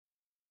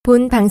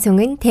본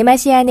방송은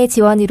대마시안의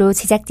지원으로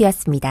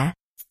제작되었습니다.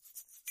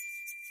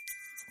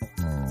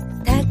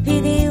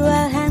 닭PD와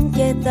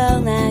함께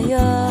떠나요.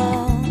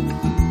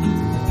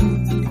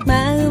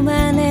 마음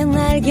안에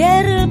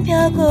날개를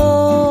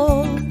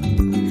펴고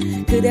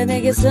그대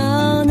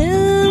내게서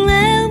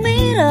눈을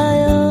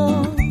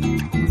밀어요.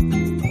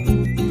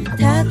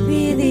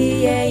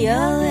 닭PD의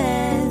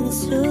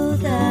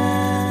여행수다.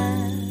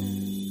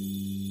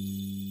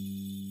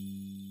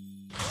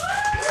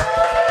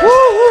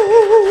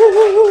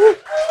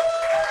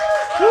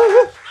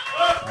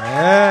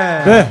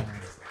 네.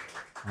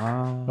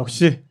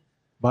 역시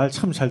말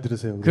참 잘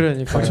들으세요.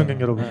 그러니까 방청객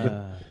여러분들.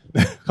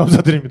 네,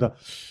 감사드립니다.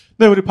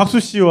 네, 우리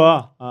박수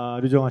씨와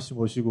류정아 씨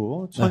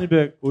모시고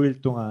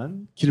 1205일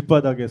동안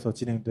길바닥에서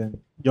진행된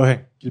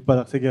여행,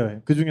 길바닥 세계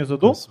여행. 그 중에서도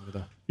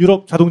그렇습니다.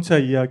 유럽 자동차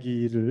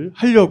이야기를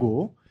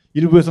하려고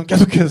일부에서는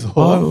계속해서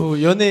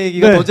아유, 연애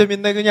얘기가 더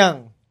재밌네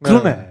그냥.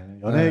 그러네.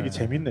 연애 얘기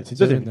재밌네.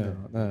 진짜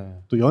재밌네요. 네.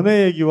 또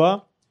연애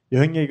얘기와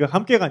여행 얘기가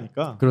함께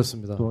가니까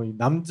그렇습니다. 또 이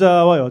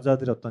남자와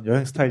여자들의 어떤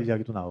여행 스타일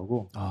이야기도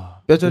나오고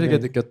뼈저리게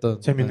느꼈던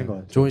재밌는 것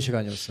같아요. 좋은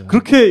시간이었어요.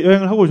 그렇게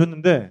여행을 하고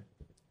오셨는데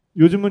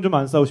요즘은 좀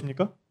안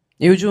싸우십니까?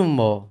 요즘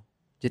뭐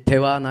이제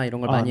대화나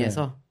이런 걸 많이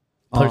해서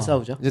덜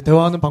싸우죠. 이제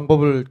대화하는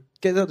방법을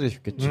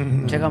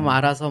깨달으셨겠죠. 제가 뭐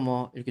알아서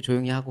뭐 이렇게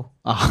조용히 하고.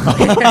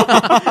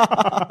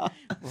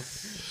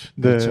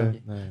 네. 그렇죠.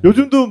 네.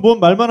 요즘도 뭐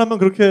말만 하면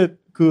그렇게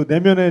그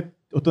내면에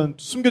어떤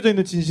숨겨져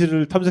있는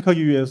진실을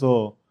탐색하기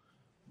위해서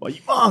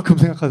이만큼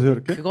생각하세요,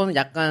 이렇게? 그거는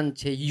약간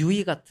제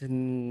유희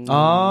같은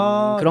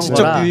그런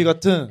직접 거라. 유희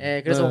같은.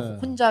 네, 그래서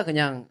혼자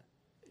그냥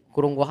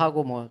그런 거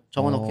하고 뭐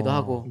적어놓기도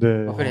하고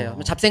그래요.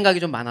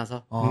 잡생각이 좀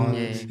많아서.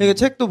 예. 그러니까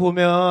책도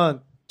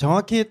보면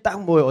정확히 딱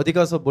뭐 어디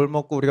가서 뭘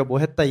먹고 우리가 뭐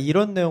했다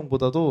이런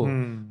내용보다도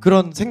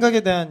그런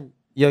생각에 대한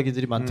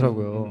이야기들이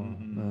많더라고요.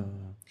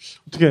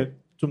 어떻게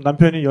좀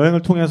남편이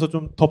여행을 통해서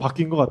좀 더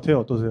바뀐 것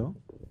같아요? 어떠세요?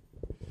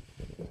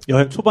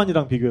 여행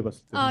초반이랑 비교해봤을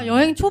때.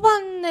 여행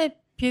초반에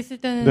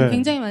비했을 때는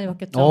굉장히 많이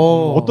바뀌었죠.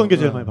 어떤 게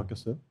제일 많이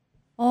바뀌었어요?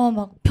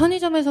 막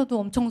편의점에서도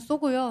엄청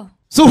쏘고요.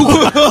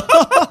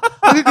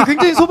 그러니까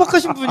굉장히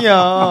소박하신 분이야.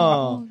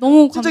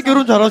 너무 진짜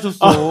결혼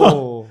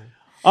잘하셨어.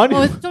 아니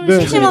좀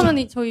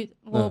심심하면 저희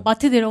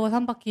마트 내려가서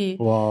한 바퀴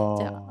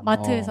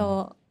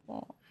마트에서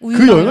우유.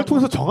 그 여행을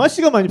통해서 정아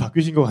씨가 많이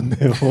바뀌신 것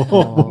같네요.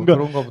 뭔가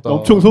그런가 보다.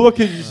 엄청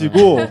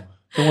소박해지시고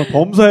정말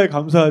범사에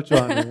감사할 줄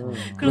아는.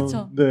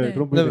 그렇죠.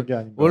 그런 분이 된 게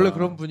아닌가. 원래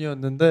그런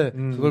분이었는데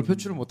그걸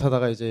표출을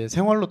못하다가 이제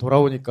생활로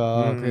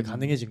돌아오니까 그게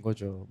가능해진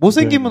거죠.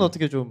 못생기면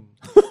어떻게 좀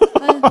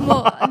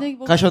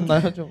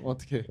가셨나요? 좀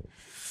어떻게?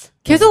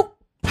 계속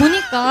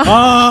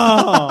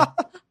보니까.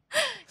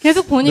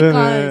 계속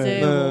보니까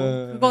이제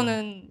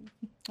그거는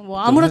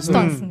뭐 아무렇지도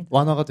않습니다.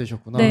 완화가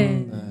되셨구나.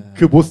 네.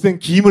 그 못생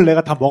김을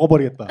내가 다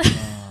먹어버리겠다. 뭐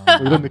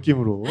이런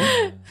느낌으로.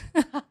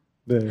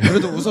 네.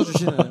 그래도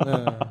웃어주시는.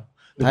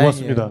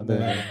 고맙습니다.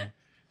 네.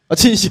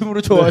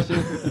 진심으로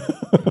좋아하시는.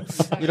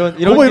 이런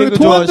이렇게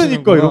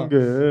통한다니까 이런 게.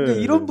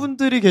 이런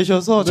분들이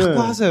계셔서 자꾸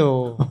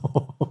하세요.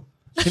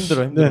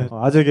 힘들어. 네.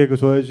 아재 개그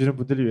좋아해 주시는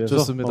분들을 위해서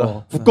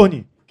좋습니다.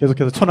 굳건히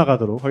계속해서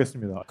쳐나가도록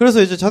하겠습니다.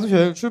 그래서 이제 자동차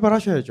여행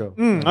출발하셔야죠.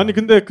 아니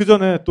근데 그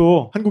전에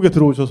또 한국에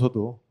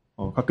들어오셔서도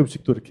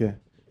가끔씩 또 이렇게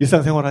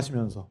일상생활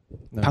하시면서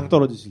당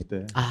떨어지실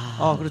때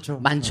그렇죠.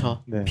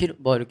 많죠.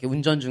 뭐 이렇게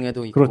운전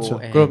중에도 있고. 그렇죠.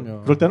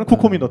 그럼요. 그럴 때는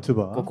코코미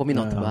너트바.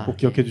 꼭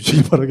기억해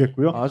주시기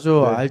바라겠고요.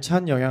 아주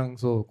알찬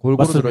영양소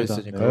골고루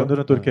들어있으니까요.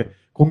 오늘은 또 이렇게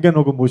공개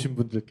녹음 모신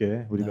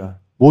분들께 우리가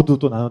모두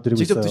또 나눠드리고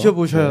직접 있어요.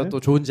 드셔보셔야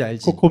또 좋은지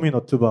알지. 코코미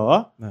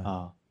너트바와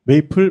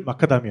메이플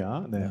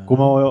마카다미아.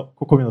 고마워요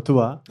코코미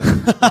너트바.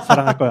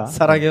 사랑할 거야.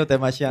 사랑해요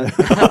대마시안.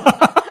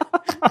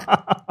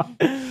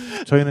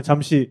 저희는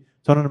잠시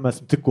전하는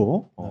말씀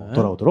듣고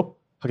돌아오도록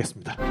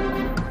하겠습니다.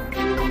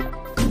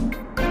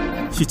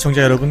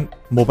 시청자 여러분,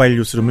 모바일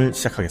뉴스룸을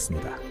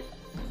시작하겠습니다.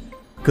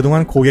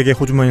 그동안 고객의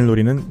호주머니를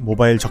노리는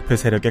모바일 적폐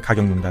세력의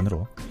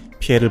가격농단으로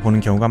피해를 보는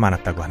경우가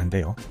많았다고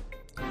하는데요.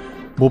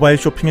 모바일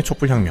쇼핑의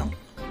촛불혁명,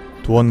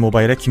 도원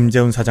모바일의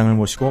김재훈 사장을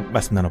모시고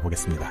말씀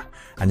나눠보겠습니다.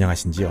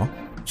 안녕하신지요?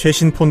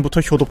 최신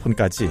폰부터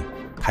효도폰까지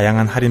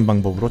다양한 할인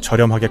방법으로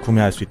저렴하게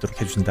구매할 수 있도록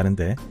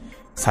해주신다는데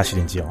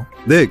사실인지요?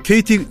 네,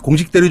 KT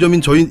공식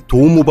대리점인 저희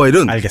도움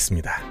모바일은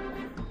알겠습니다.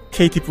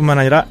 KT뿐만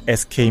아니라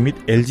SK 및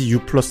LG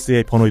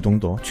U+의 번호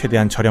이동도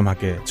최대한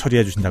저렴하게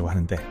처리해 주신다고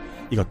하는데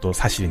이것도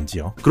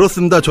사실인지요?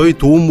 그렇습니다. 저희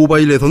도움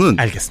모바일에서는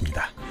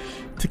알겠습니다.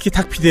 특히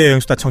탁피디의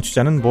여행수다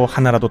청취자는 뭐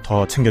하나라도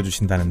더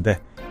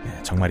챙겨주신다는데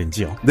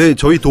정말인지요? 네,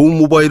 저희 도움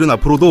모바일은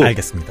앞으로도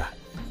알겠습니다.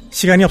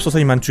 시간이 없어서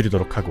이만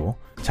줄이도록 하고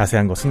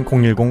자세한 것은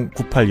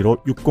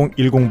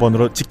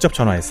 010-981-6010번으로 직접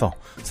전화해서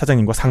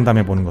사장님과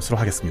상담해보는 것으로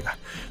하겠습니다.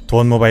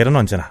 도원 모바일은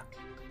언제나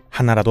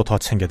하나라도 더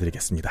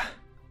챙겨드리겠습니다.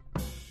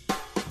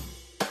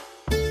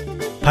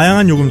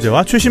 다양한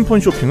요금제와 최신 폰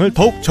쇼핑을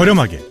더욱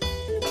저렴하게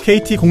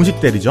KT 공식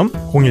대리점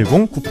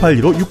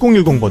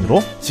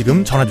 010-981-6010번으로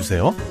지금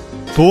전화주세요.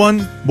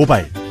 도원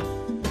모바일.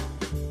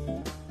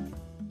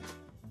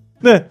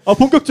 네,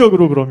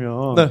 본격적으로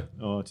그러면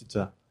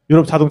진짜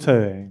유럽 자동차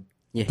여행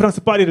예.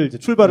 프랑스 파리를 이제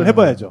출발을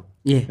해봐야죠.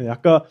 예. 네,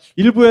 아까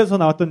일부에서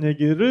나왔던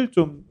얘기를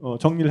좀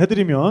정리를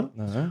해드리면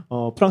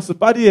프랑스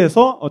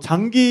파리에서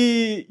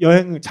장기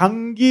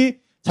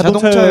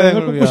자동차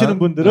여행을 꿈꾸시는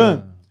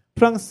분들은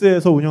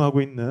프랑스에서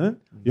운영하고 있는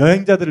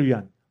여행자들을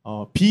위한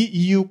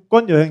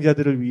비EU권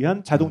여행자들을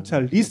위한 자동차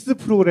리스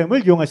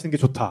프로그램을 이용하시는 게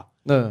좋다.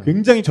 네.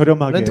 굉장히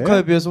저렴하게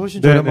렌트카에 비해서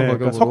훨씬 저렴한 가격으로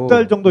그러니까 석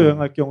달 정도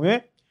여행할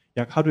경우에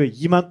약 하루에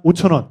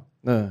 25,000원.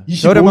 네.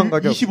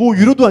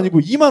 25유로도 아니고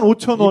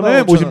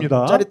 25,000원에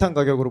모십니다. 짜릿한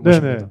가격으로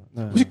모십니다.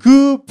 네. 혹시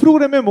그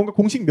프로그램에 뭔가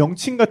공식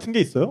명칭 같은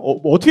게 있어요?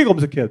 뭐 어떻게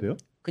검색해야 돼요?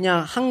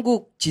 그냥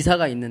한국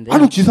지사가 있는데.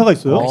 한국 지사가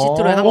있어요?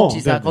 시트로행 한국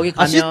지사. 거기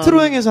가면.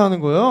 시트로행에서 하는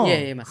거예요?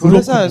 예, 맞습니다. 그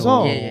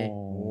회사에서? 예.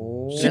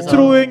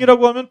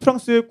 시트로행이라고 하면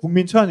프랑스의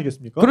국민차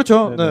아니겠습니까?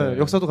 그렇죠. 네.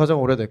 역사도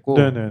가장 오래됐고.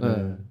 네네.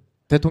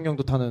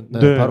 대통령도 타는.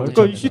 네. 바로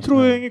그러니까 이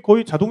시트로행이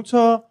거의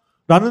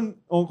자동차라는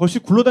것이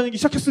굴러다니기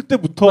시작했을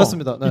때부터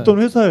맞습니다.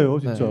 있던 회사예요,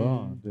 진짜.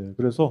 네.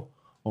 그래서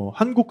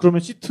한국 그러면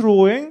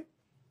시트로행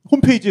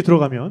홈페이지에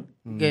들어가면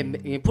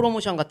이게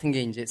프로모션 같은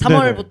게 이제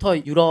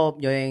 3월부터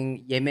유럽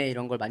여행 예매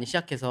이런 걸 많이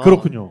시작해서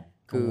그렇군요.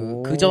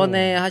 그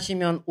전에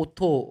하시면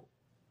오토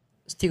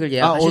스틱을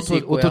예약하실 수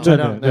있고요. 오토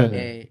차량.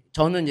 예,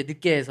 저는 이제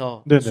늦게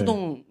해서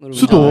수동으로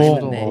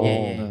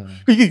운전하시는데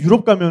그러니까 이게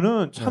유럽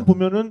가면은 참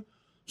보면은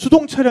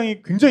수동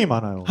차량이 굉장히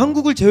많아요.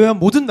 한국을 제외한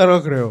모든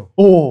나라가 그래요.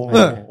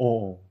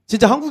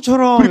 진짜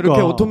한국처럼 그러니까.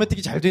 이렇게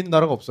오토매틱이 잘 돼 있는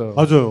나라가 없어요.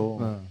 맞아요.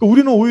 그러니까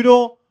우리는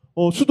오히려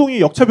수동이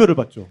역차별을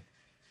받죠.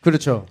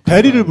 그렇죠.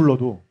 대리를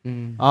불러도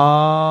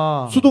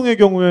아 수동의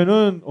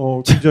경우에는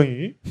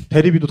굉장히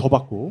대리비도 더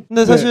받고.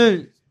 근데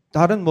사실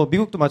다른 뭐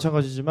미국도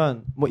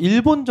마찬가지지만 뭐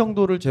일본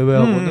정도를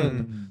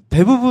제외하고는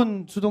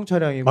대부분 수동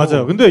차량이고.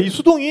 맞아요. 근데 이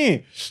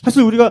수동이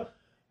사실 우리가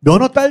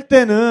면허 딸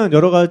때는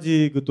여러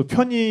가지 그 또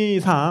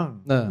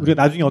편의상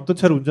우리가 나중에 어떤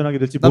차를 운전하게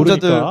될지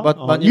모르니까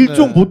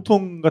일종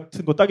보통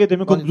같은 거 따게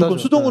되면 그건 무조건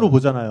수동으로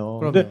보잖아요.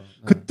 근데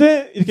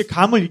그때 이렇게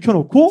감을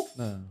익혀놓고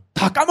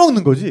다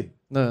까먹는 거지.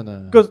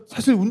 그러니까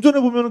사실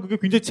운전해 보면은 그게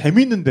굉장히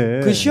재미있는데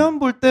그 시험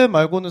볼 때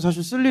말고는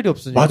사실 쓸 일이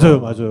없으니까.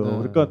 맞아요.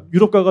 그러니까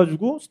유럽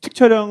가가지고 스틱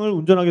차량을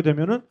운전하게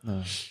되면은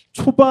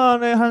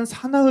초반에 한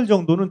사나흘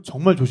정도는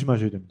정말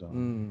조심하셔야 됩니다.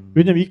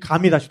 왜냐면 이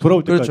감이 다시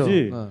돌아올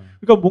때까지.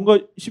 그러니까 뭔가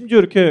심지어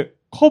이렇게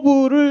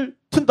커브를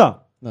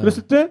튼다.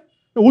 그랬을 때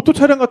오토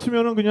차량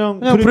같으면은 그냥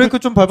브레이크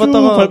좀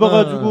밟았다가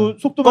밟아가지고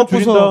속도만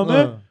줄인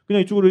다음에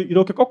그냥 이쪽으로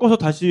이렇게 꺾어서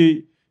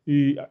다시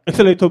이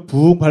엑셀레이터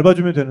붕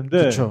밟아주면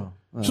되는데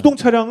수동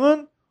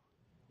차량은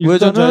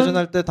우회전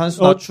좌회전할 때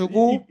단수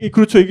낮추고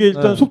그렇죠. 이게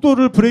일단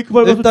속도를 브레이크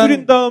밟아서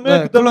줄인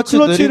다음에 그다음에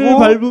클러치를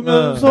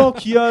밟으면서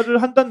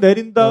기아를 한 단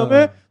내린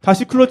다음에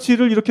다시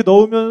클러치를 이렇게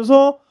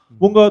넣으면서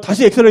뭔가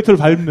다시 엑셀레이터를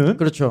밟는.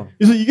 그렇죠.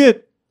 그래서 이게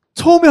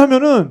처음에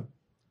하면은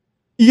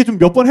이게 좀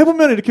몇 번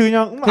해보면 이렇게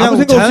그냥 아무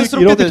생각 없이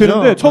이렇게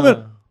되는데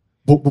처음엔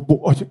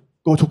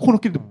저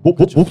코너길인데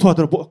뭐부터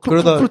하더라.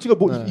 클러치가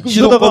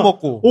이러다가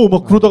먹고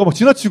막 그러다가 막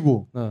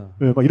지나치고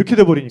막 이렇게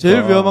돼버리니까.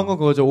 제일 위험한 건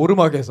그거죠.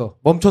 오르막에서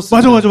멈췄어.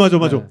 맞아.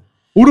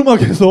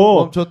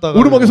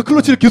 오르막에서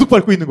클러치를 계속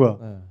밟고 있는 거야.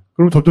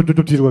 그럼 점점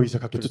뒤로 가기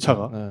시작하겠죠,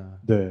 차가.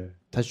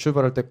 다시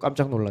출발할 때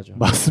깜짝 놀라죠.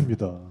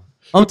 맞습니다.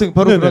 아무튼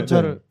바로 그런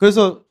차를.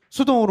 그래서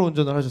수동으로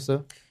운전을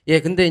하셨어요? 예,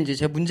 근데 이제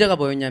제 문제가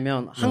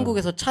뭐였냐면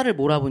한국에서 차를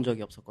몰아본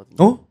적이 없었거든요.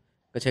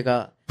 그러니까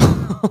제가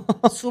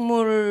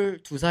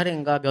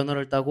 22살인가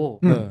면허를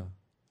따고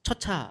첫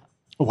차.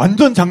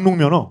 완전 장롱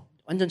면허?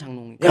 완전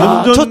장롱.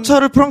 첫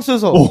차를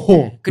프랑스에서.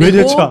 그리고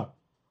외제차.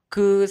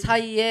 그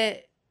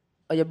사이에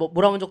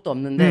몰아본 적도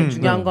없는데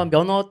중요한 건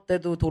면허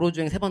때도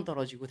도로주행 3번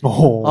떨어지고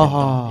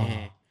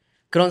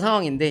그런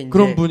상황인데 이제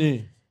그런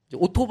분이 이제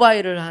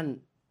오토바이를 한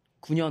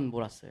 9년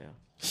몰았어요.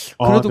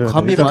 그래도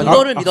감이 많이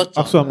그거를 믿었죠.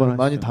 악수 한번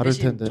많이 다를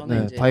텐데.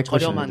 저는 이제 바이크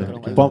저렴한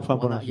그런 거. 버프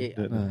한번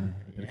하시죠.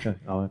 이렇게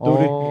또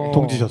우리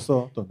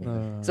동지셨어. 또.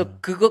 그래서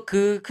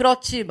그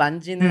크러치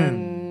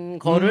만지는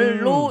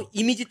거를로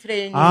이미지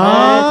트레이닝.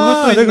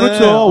 그것도 있네.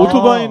 그렇죠.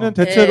 오토바이는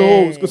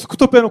대체로 그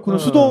스쿠터 빼놓고는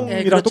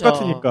수동이랑 그렇죠.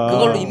 똑같으니까.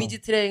 그걸로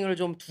이미지 트레이닝을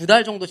좀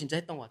 2달 정도 진짜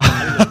했던 것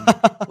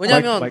같아요.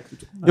 왜냐면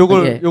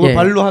요걸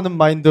발로 하는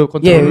마인드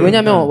컨트롤. 예,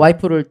 왜냐면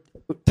와이프를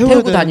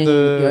태우고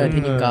다녀야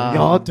되니까.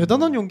 야,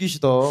 대단한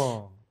용기시다.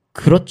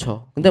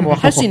 그렇죠. 근데 뭐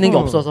할 수 있는 게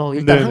없어서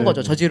일단 한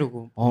거죠.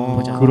 저지르고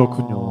보자.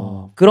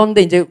 그렇군요.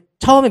 그런데 이제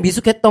처음에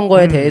미숙했던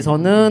거에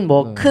대해서는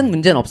뭐 큰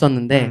문제는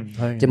없었는데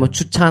이제 뭐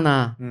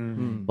주차나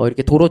뭐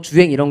이렇게 도로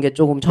주행 이런 게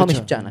조금 처음에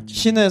쉽지 않았죠.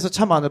 시내에서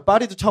차 많은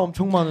파리도 차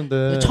엄청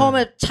많은데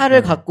처음에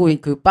차를 갖고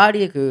그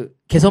파리 그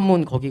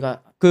개선문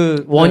거기가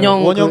그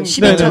원형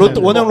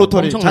 12차 원형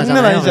로터리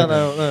장난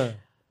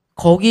아니잖아요.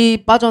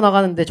 거기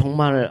빠져나가는데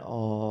정말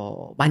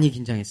많이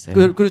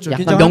긴장했어요. 그렇죠.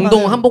 약간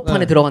명동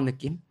한복판에 들어간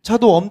느낌.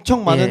 차도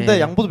엄청 많은데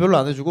양보도 별로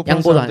안 해주고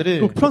양보도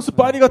사람들이. 프랑스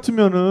파리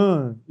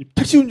같으면은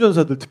택시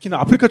운전사들 특히나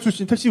아프리카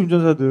출신 택시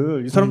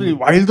운전사들 이 사람들이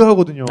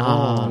와일드하거든요.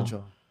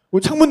 그렇죠.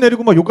 창문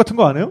내리고 막 욕 같은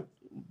거 안 해요?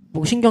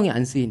 뭐 신경이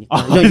안 쓰이니까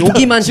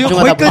여기만 지금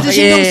집중하다 거기까지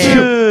신경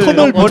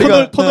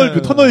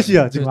쓸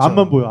터널시야 지금 그렇죠.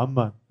 앞만 보여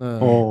앞만.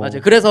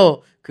 맞아요.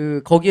 그래서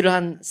거기를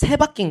한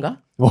 3바퀴인가?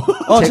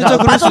 제가 진짜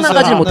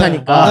빠져나가질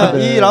못하니까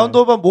이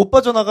라운드업은 못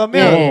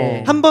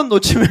빠져나가면 한 번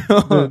놓치면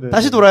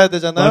다시 돌아야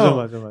되잖아요.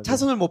 맞아.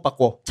 차선을 못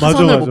바꿔.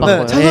 차선을 못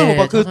바꿔요. 차선을 못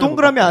바꿔. 그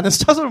동그라미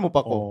안에서 차선을 못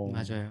바꿔.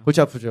 맞아요.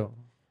 골치 아프죠.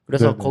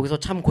 그래서 거기서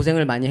참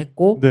고생을 많이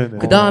했고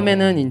그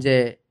다음에는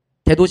이제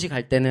대도시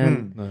갈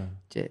때는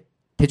이제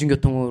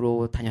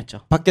대중교통으로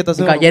다녔죠. 밖에다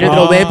세워. 그러니까 예를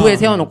들어 외부에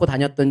세워놓고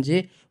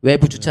다녔던지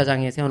외부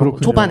주차장에 세워놓고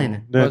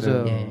초반에는.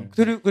 맞아요.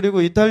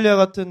 그리고 이탈리아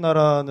같은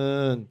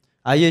나라는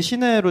아예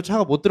시내로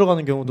차가 못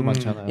들어가는 경우도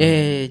많잖아요.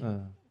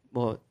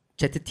 뭐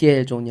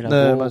ZTL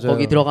존이라고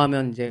거기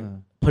들어가면 이제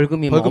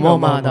벌금이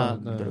어마어마하다.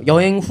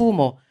 여행 후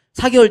뭐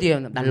 4개월 뒤에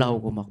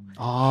날라오고 막.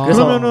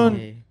 그래서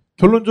그러면은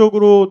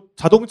결론적으로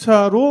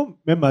자동차로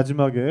맨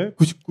마지막에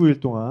 99일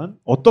동안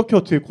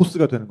어떻게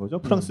코스가 되는 거죠?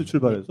 프랑스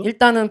출발해서?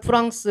 일단은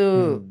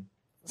프랑스에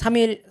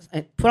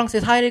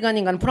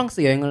 4일간인가는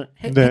프랑스 여행을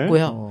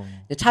했고요.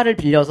 차를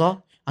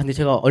빌려서 근데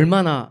제가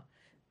얼마나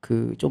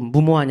좀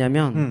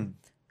무모하냐면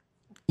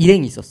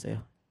일행이 있었어요.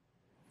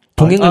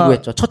 동행을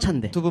구했죠. 첫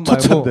차인데. 두 분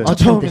말고.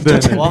 첫차인데.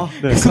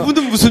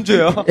 그분은 무슨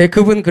죄야?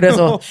 그분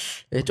그래서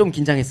좀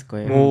긴장했을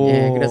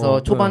거예요.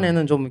 그래서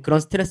초반에는 좀 그런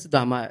스트레스도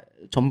아마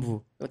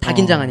전부 다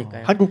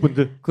긴장하니까요. 한국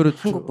분들. 그렇죠.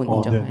 한국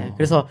분이죠.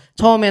 그래서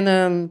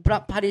처음에는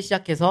파리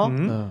시작해서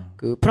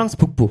그 프랑스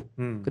북부,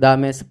 그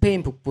다음에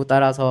스페인 북부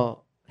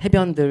따라서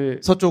해변들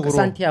서쪽으로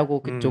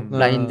산티아고 그쪽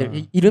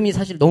라인들 이름이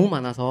사실 너무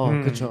많아서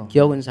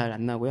기억은 잘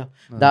안 나고요.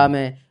 그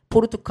다음에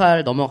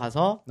포르투갈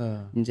넘어가서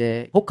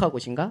이제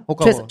호카곳인가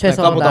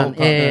최서단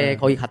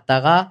거기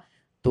갔다가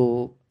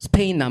또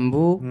스페인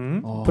남부,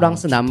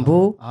 프랑스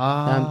남부,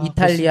 그다음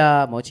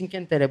이탈리아 뭐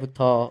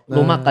칭켄테레부터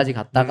로마까지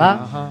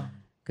갔다가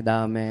그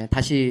다음에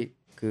다시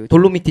그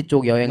돌로미티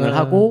쪽 여행을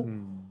하고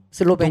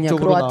슬로베니아,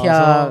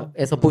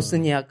 크로아티아에서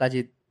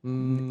보스니아까지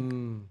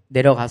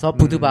내려가서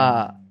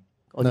부드바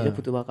어디죠?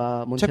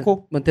 부드바가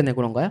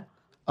몬테네그로인가요?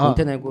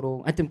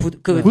 몬테네그로 하여튼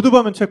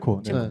부드바면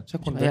체코.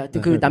 체코인데.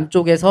 하여튼 그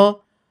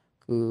남쪽에서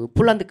그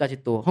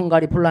폴란드까지 또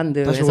헝가리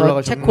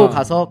폴란드에서 체코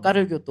가서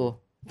까르교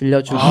또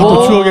들려주고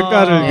또 추억의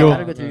까르교.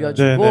 까르교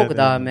들려주고 그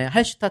다음에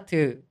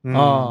할슈타트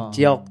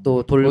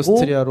지역도 돌고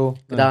오스트리아로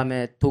그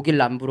다음에 독일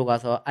남부로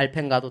가서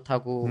알펜가도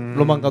타고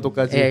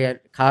로만가도까지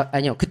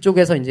아니요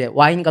그쪽에서 이제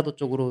와인가도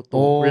쪽으로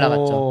또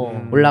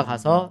올라갔죠.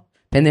 올라가서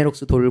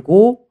베네룩스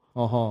돌고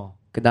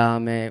그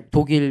다음에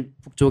독일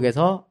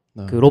북쪽에서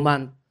그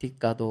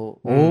로만틱가도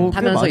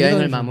타면서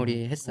여행을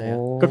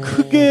마무리했어요. 그러니까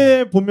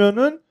크게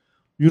보면은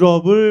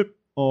유럽을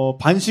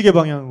반시계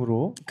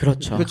방향으로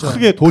그렇죠.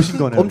 크게 도신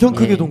거네요. 엄청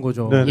크게 돈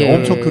거죠.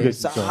 엄청 크게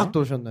싹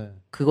도셨네.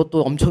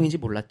 그것도 엄청인지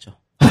몰랐죠.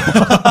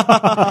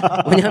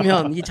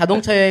 왜냐하면 이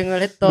자동차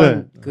여행을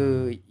했던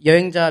그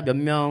여행자 몇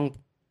명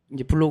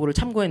이제 블로그를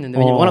참고했는데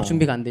왜냐면 워낙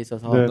준비가 안 돼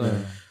있어서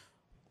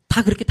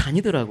다 그렇게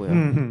다니더라고요.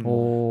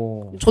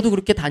 저도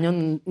그렇게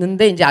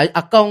다녔는데 이제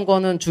아까운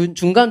거는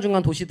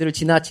중간중간 도시들을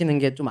지나치는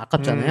게 좀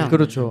아깝잖아요.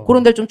 그렇죠.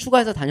 그런 데를 좀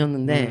추가해서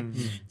다녔는데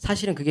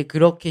사실은 그게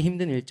그렇게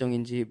힘든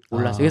일정인지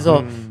몰랐어요.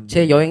 그래서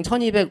제 여행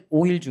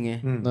 1205일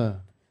중에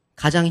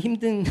가장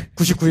힘든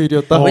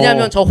 99일이었다.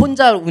 왜냐하면 저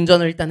혼자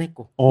운전을 일단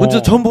했고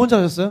운전 전부 혼자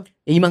하셨어요?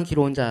 2만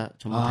킬로 혼자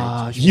전부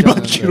다 했죠.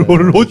 2만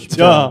킬로를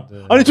혼자.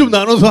 아니 좀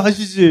나눠서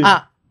하시지.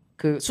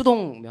 그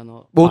수동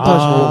면허 못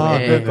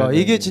하시고 그러니까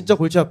이게 진짜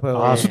골치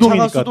아파요.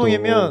 수동이니까 차가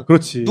수동이면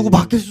그렇지. 누구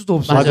맡길 수도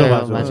없어.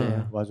 맞아요.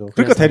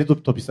 그러니까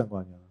대리도 더 비싼 거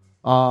아니야.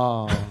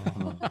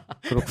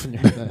 그렇군요.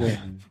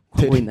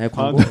 광고 있나요?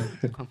 광고?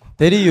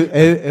 대리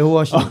애호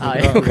하시는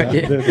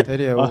분이요?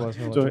 대리 애호가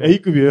저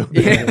A급이에요.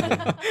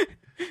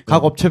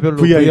 각 업체별로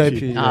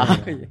VIP.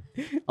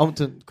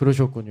 아무튼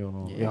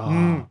그러셨군요.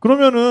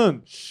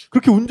 그러면은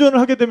그렇게 운전을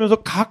하게 되면서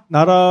각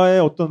나라의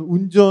어떤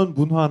운전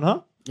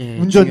문화나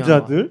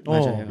운전자들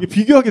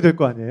비교하게 될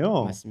거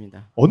아니에요.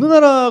 맞습니다. 어느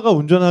나라가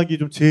운전하기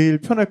좀 제일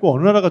편했고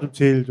어느 나라가 좀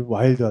제일 좀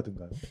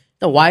와일드하던가요?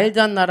 일단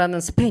와일드한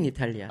나라는 스페인,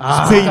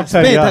 이탈리아. 스페인,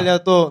 이탈리아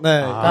또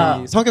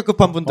성격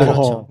급한 분들.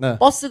 그렇죠.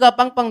 버스가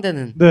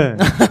빵빵대는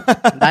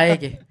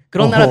나에게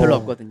그런 나라 별로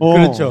없거든요.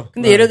 그렇죠.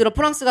 근데 예를 들어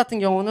프랑스 같은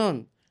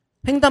경우는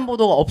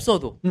횡단보도가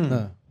없어도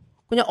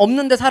그냥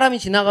없는데 사람이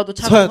지나가도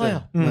차가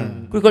서요.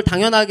 그리고 그걸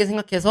당연하게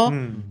생각해서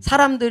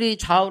사람들이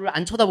좌우를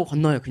안 쳐다보고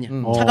건너요.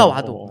 그냥 차가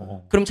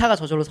와도. 그럼 차가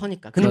저절로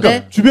서니까. 근데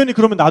그러니까 주변이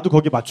그러면 나도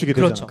거기에 맞추게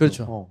되잖아.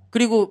 그렇죠.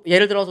 그리고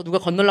예를 들어서 누가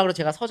건너려고 그래서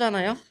제가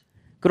서잖아요.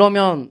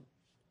 그러면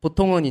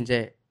보통은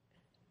이제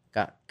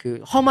그러니까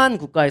그 험한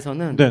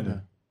국가에서는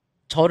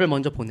저를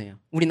먼저 보내요.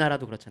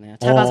 우리나라도 그렇잖아요.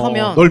 차가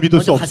서면 널 믿을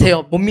먼저 수 가세요.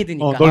 없어. 못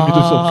믿으니까. 널 믿을 수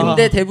없어.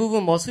 근데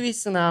대부분 뭐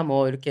스위스나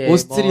뭐 이렇게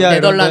오스트리아 뭐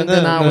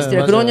네덜란드나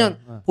오스트리아 그러면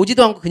맞아요.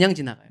 보지도 않고 그냥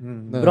지나가요.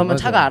 그러면 맞아요.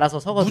 차가 알아서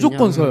서거든요.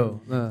 무조건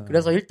서요.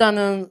 그래서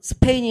일단은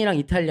스페인이랑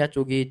이탈리아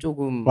쪽이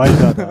조금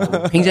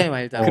와일드하다. 굉장히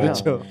와일드하고요.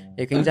 그렇죠.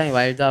 굉장히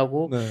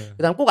와일드하고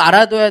그다음 꼭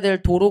알아둬야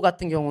될 도로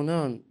같은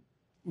경우는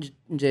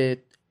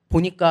이제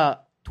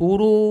보니까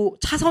도로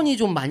차선이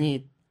좀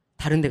많이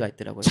다른 데가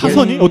있더라고요.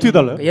 차선이 어떻게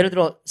달라요? 예를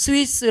들어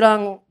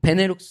스위스랑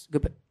베네룩스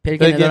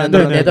벨기에,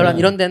 네덜란드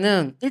이런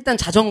데는 일단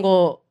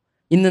자전거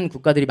있는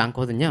국가들이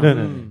많거든요.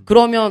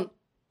 그러면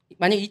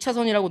만약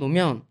 2차선이라고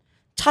놓으면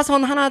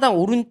차선 하나당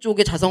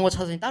오른쪽에 자전거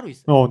차선이 따로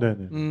있어요.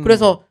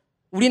 그래서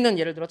우리는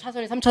예를 들어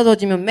차선이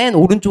 3차선이면 맨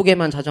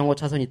오른쪽에만 자전거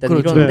차선이 있다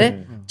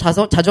이러는데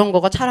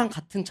자전거가 차랑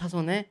같은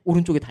차선에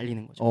오른쪽에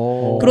달리는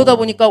거죠. 그러다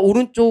보니까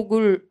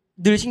오른쪽을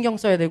늘 신경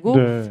써야 되고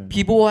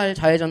비보할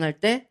좌회전할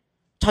때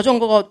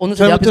자전거가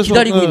어느새 내 앞에서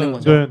기다리고 있는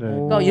거죠.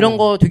 그러니까 이런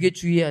거 되게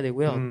주의해야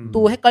되고요.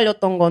 또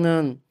헷갈렸던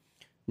거는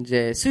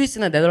이제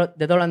스위스나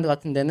네덜란드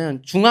같은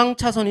데는 중앙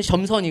차선이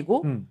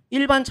점선이고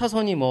일반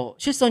차선이 뭐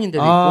실선인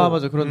데도 있고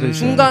맞아. 그런 데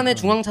중간에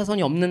중앙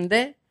차선이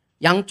없는데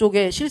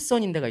양쪽에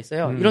실선인 데가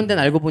있어요. 이런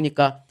데는 알고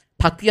보니까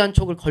바퀴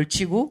한쪽을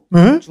걸치고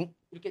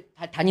이렇게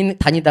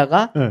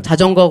다니다가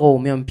자전거가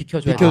오면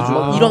비켜줘야 되고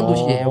이런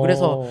도시예요.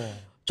 그래서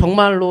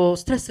정말로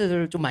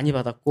스트레스를 좀 많이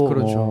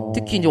받았고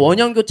특히 이제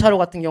원형교차로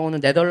같은 경우는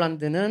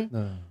네덜란드는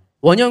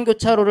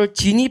원형교차로를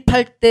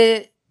진입할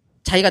때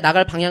자기가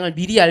나갈 방향을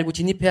미리 알고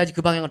진입해야지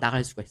그 방향을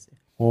나갈 수가 있어요.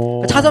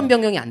 그러니까 차선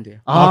변경이 안 돼요.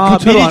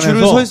 미리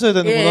줄을 서 있어야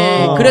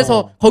되는구나.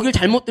 그래서 거길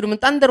잘못 들으면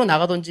딴 데로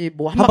나가든지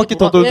뭐 한 바퀴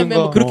더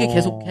돌든가. 그렇게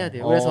계속 해야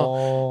돼요.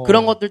 그래서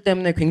그런 것들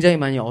때문에 굉장히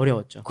많이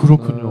어려웠죠.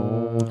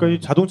 그렇군요. 그러니까 이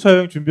자동차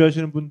여행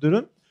준비하시는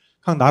분들은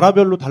각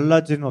나라별로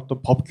달라지는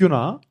어떤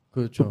법규나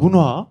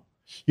문화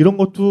이런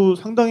것도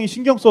상당히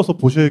신경 써서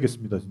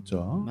보셔야겠습니다, 진짜.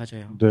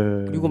 맞아요.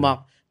 그리고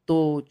막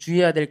또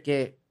주의해야 될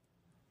게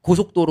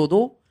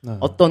고속도로도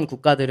어떤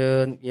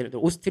국가들은 예를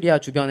들어 오스트리아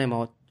주변에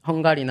뭐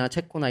헝가리나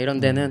체코나 이런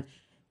데는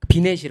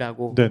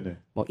비넷이라고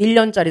뭐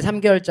 1년짜리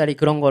 3개월짜리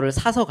그런 거를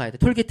사서 가야 돼.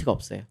 톨게이트가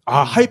없어요.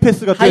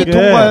 하이패스 같은 하이 게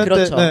통과할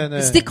그렇죠.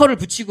 때 스티커를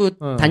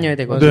붙이고 다녀야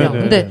되거든요.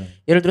 근데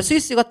예를 들어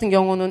스위스 같은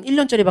경우는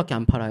 1년짜리밖에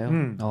안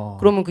팔아요.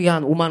 그러면 그게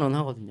한 5만 원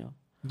하거든요.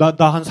 나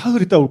한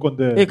사흘 있다 올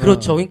건데. 네,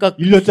 그렇죠. 그러니까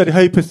 1년짜리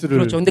하이패스를.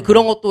 그렇죠. 근데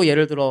그런 것도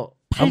예를 들어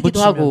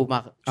팔기도 하고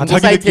막 중고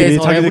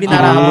사이트에서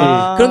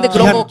우리나라 그런데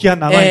그런 거 기한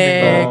남아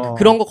있는 거.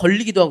 그런 거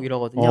걸리기도 하고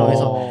이러거든요.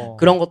 그래서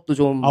그런 것도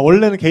좀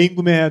원래는 개인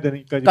구매해야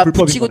되니까 그러니까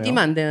불법인 붙이고 거네요.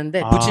 뛰면 안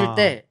되는데 붙일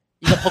때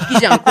이거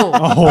벗기지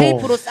않고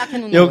테이프로 싹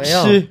해놓는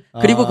거예요.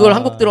 그리고 그걸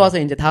한국 들어와서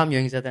이제 다음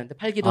여행자들한테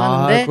팔기도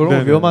하는데 그런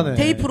거 위험하네.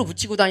 테이프로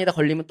붙이고 다니다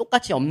걸리면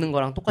똑같이 없는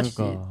거랑 똑같이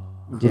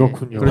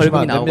그렇군요.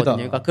 벌금이 나오거든요.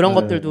 그러니까 그런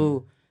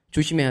것들도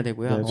조심해야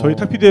되고요. 저희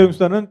탁피디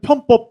여행수단은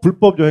편법,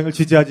 불법 여행을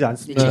지지하지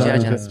않습니다.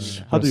 지지하지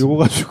않습니다. 하도 요거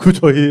가지고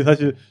저희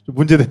사실 좀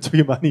문제된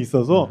적이 많이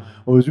있어서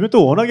요즘에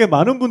또 워낙에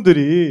많은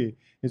분들이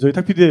저희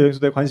탁피디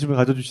여행수다에 관심을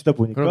가져주시다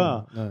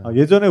보니까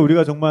예전에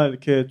우리가 정말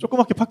이렇게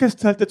조그맣게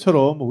팟캐스트 할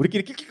때처럼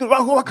우리끼리 낄낄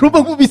막 그런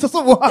방법이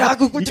있었어. 야,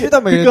 그 꿀팁이다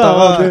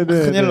그러니까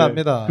큰일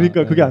납니다.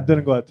 그러니까 그게 안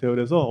되는 것 같아요.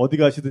 그래서 어디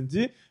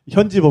가시든지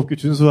현지 법규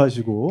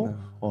준수하시고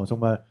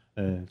정말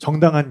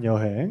정당한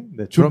여행,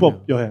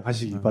 줄법 여행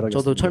하시기 바라겠습니다.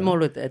 저도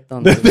철모로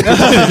했던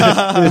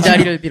그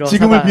자리를 빌어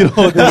지금을 빌어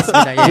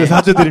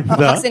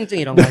사죄드립니다. 학생증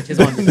이런 거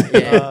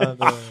죄송합니다.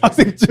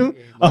 학생증?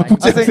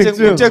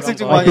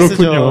 국제학생증 많이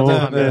쓰죠.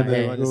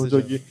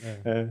 저기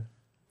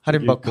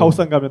할인받고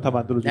카오산 가면 다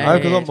만들어주고.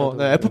 그건 뭐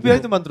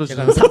FBI도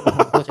만들어주죠.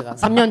 제가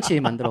 3년치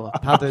만들어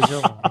다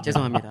되죠.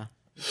 죄송합니다.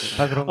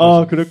 다 그런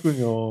거죠.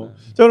 그랬군요.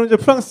 자, 그럼 이제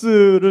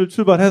프랑스를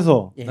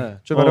출발해서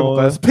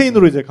출발해볼까요?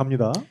 스페인으로 이제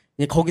갑니다.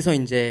 거기서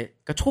이제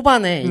그러니까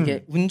초반에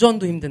이게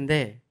운전도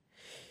힘든데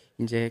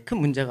이제 큰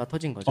문제가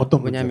터진 거죠.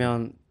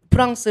 왜냐하면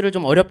프랑스를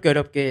좀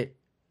어렵게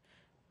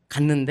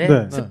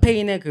갔는데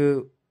스페인의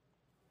그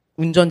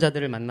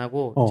운전자들을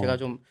만나고 제가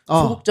좀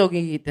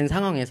소극적이 된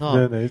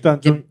상황에서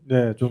일단 좀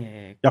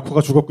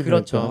약호가 죽었군요.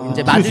 그렇죠.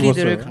 이제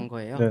마드리드를 간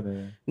거예요.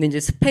 근데 이제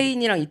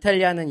스페인이랑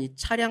이탈리아는 이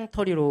차량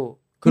터리로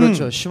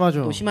그렇죠.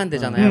 심하죠. 또 심한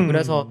데잖아요.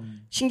 그래서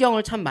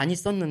신경을 참 많이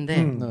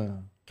썼는데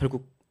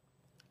결국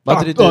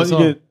마드리드에서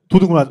이게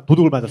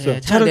도둑을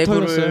맞았어요.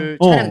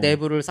 차량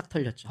내부를 싹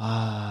털렸죠.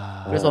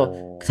 그래서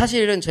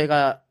사실은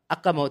저희가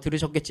아까 뭐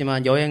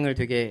들으셨겠지만 여행을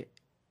되게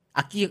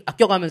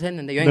아껴가면서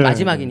했는데 여행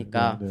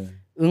마지막이니까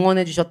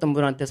응원해 주셨던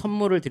분한테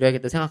선물을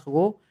드려야겠다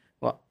생각하고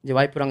이제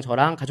와이프랑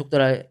저랑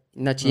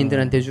가족들이나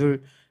지인들한테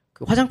줄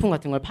그 화장품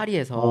같은 걸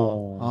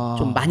파리에서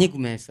좀 많이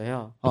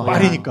구매했어요.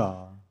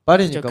 파리니까.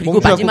 그리고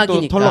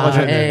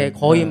마지막이니까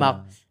거의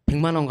막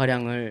 100만 원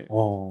가량을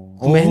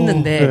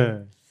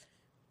구매했는데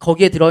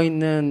거기에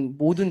들어있는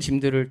모든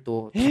짐들을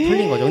또 다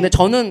털린 거죠. 근데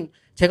저는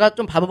제가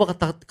좀 바보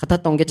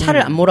같았던 게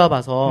차를 안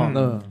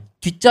몰아봐서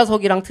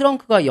뒷좌석이랑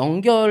트렁크가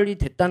연결이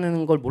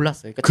됐다는 걸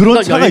몰랐어요. 그러니까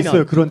그런 차가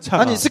있어요. 그런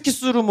차가. 아니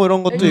스키스루 뭐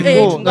이런 것도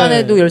있고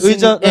중간에도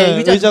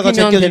의자가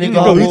제껴지는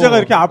거. 그러니까 의자가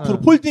이렇게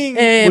앞으로 폴딩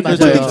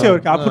체어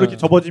이렇게 앞으로 이렇게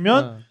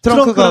접어지면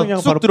트렁크가 그냥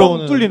쑥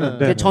들어오는.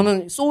 뚫리는.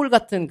 저는 소울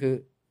같은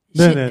그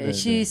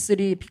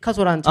C3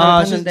 피카소라는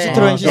차를 탔는데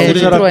시트로엔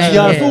C3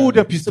 기아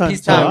소울이랑 비슷한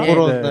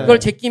그걸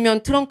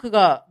제끼면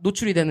트렁크가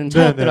노출이 되는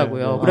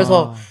차였더라고요.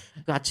 그래서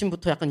그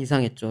아침부터 약간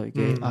이상했죠.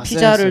 이게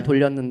피자를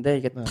돌렸는데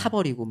이게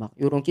타버리고 막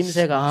이런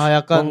낌새가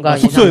약간 뭔가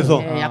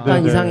숙소에서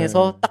약간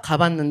이상해서 딱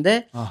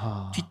가봤는데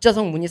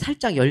뒷좌석 문이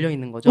살짝 열려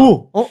있는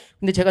거죠.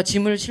 근데 제가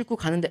짐을 싣고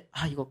가는데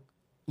이거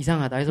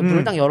이상하다 해서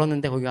문을 딱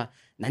열었는데 거기가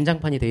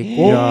난장판이 돼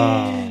있고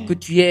그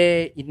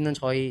뒤에 있는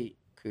저희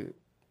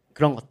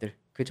그런 것들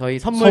그 저희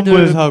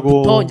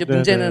선물들부터 이제 네네.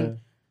 문제는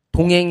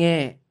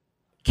동행의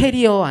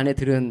캐리어 안에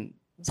들은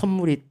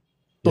선물이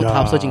또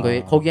다 없어진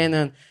거예요.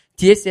 거기에는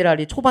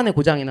DSLR이 초반에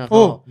고장이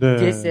나서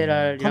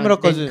DSLR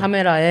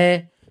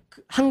카메라에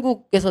그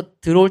한국에서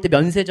들어올 때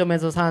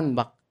면세점에서 산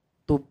막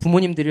또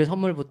부모님 드릴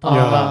선물부터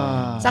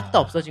싹 다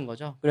없어진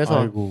거죠.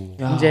 그래서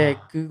이제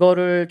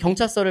그거를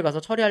경찰서를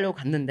가서 처리하려고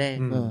갔는데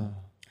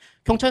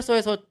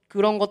경찰서에서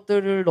그런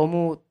것들을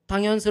너무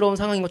당연스러운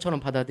상황인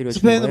것처럼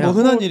받아들여지는 거예요. 스페인은 뭐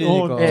흔한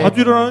일이니까.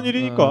 자주 일어나는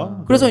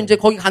일이니까. 그래서 이제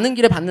거기 가는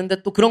길에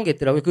봤는데 또 그런 게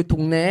있더라고요. 그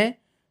동네에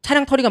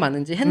차량 털이가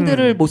많은지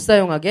핸들을 못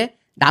사용하게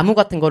나무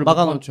같은 거를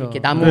막아놓죠. 이렇게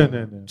나무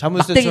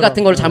자물쇠 막대기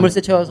같은 거를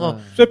자물쇠 채워서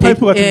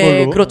쇠파이프 같은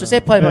걸로. 그렇죠.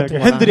 쇠파이프 같은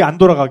거. 핸들이 안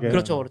돌아가게.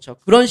 그렇죠.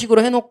 그런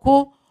식으로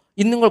해놓고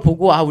있는 걸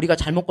보고 우리가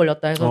잘못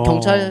걸렸다 해서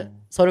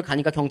경찰서를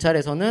가니까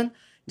경찰에서는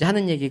이제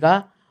하는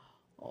얘기가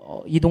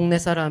이 동네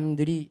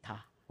사람들이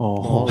다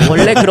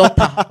원래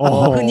그렇다.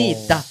 흔히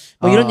있다.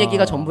 뭐 이런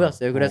얘기가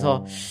전부였어요.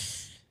 그래서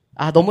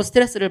너무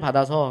스트레스를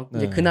받아서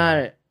이제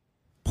그날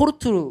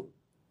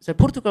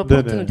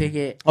포르투갈은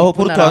되게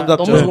나라,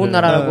 너무 좋은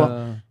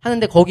나라라고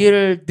하는데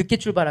거기를 늦게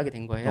출발하게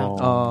된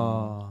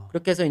거예요.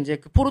 그렇게 해서 이제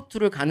그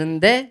포르투를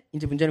가는데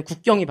이제 문제는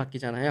국경이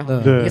바뀌잖아요.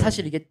 이게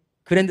사실 이게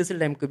그랜드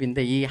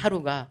슬램급인데 이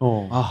하루가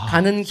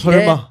가는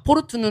길에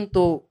포르투는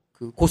또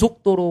그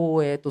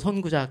고속도로의 또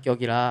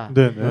선구자격이라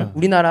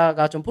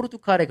우리나라가 좀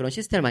포르투갈의 그런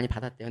시스템을 많이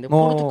받았대요. 근데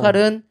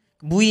포르투갈은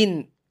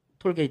무인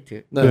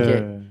톨게이트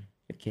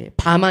이렇게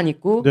바만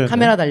있고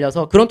카메라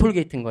달려서 그런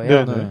톨게이트인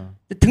거예요.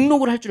 근데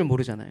등록을 할 줄을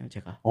모르잖아요,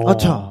 제가.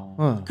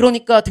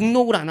 그러니까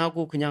등록을 안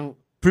하고 그냥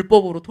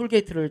불법으로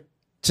톨게이트를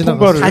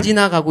다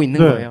지나가고 있는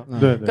거예요.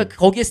 그러니까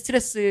거기에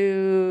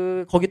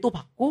스트레스 거기 또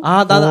받고.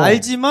 나는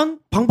알지만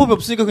방법이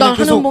없으니까 그냥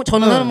계속.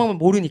 저는 하는 방법을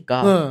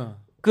모르니까.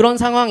 그런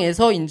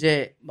상황에서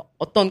이제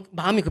어떤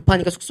마음이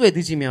급하니까 숙소에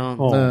늦으면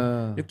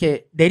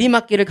이렇게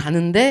내리막길을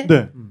가는데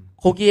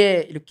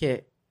거기에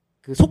이렇게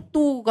그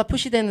속도가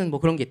표시되는 뭐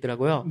그런 게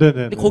있더라고요.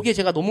 근데 거기에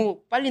제가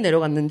너무 빨리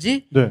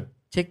내려갔는지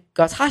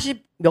제가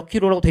 40 몇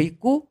킬로라고 돼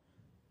있고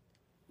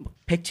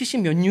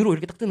 170 몇 유로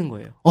이렇게 딱 뜨는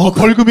거예요.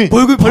 벌금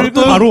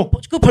바로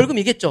그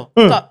벌금이겠죠.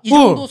 그러니까 이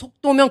정도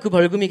속도면 그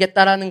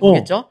벌금이겠다라는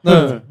거겠죠.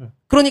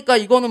 그러니까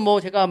이거는 뭐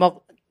제가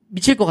막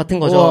미칠 것 같은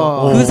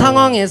거죠. 그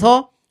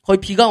상황에서 거의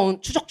비가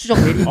추적추적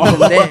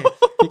내리는데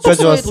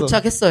숙소에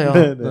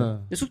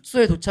도착했어요.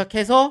 숙소에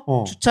도착해서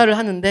주차를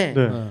하는데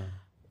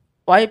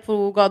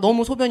와이프가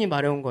너무 소변이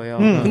마려운 거예요.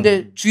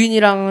 근데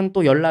주인이랑은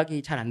또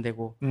연락이 잘 안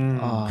되고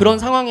그런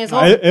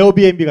상황에서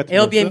에어비앤비 같은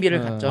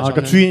에어비앤비를 갔죠.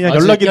 그러니까 주인이랑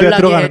연락이 돼야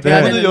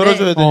들어가는데 문을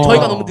열어줘야 돼.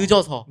 저희가 너무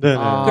늦어서.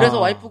 그래서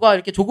와이프가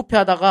이렇게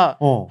조급해하다가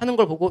하는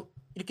걸 보고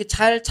이렇게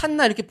잘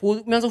찾나 이렇게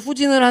보면서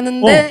후진을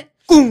하는데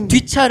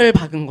뒷차를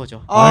박은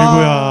거죠.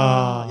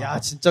 아이고야. 야,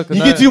 진짜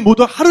그날 이게 지금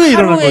모두 하루에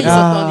일어난 거죠.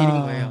 있었던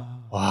일인 거예요.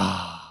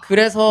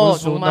 그래서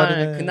정말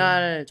날이네.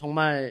 그날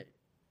정말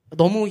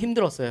너무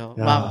힘들었어요.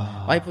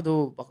 막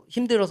와이프도 막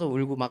힘들어서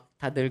울고 막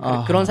다들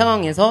그런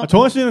상황에서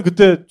정한 씨는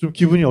그때 좀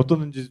기분이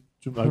어떻는지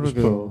좀 알고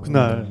싶어요.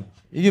 그날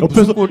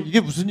이게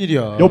무슨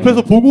일이야.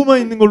 옆에서 보고만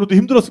있는 걸로도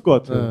힘들었을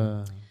것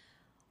같아요.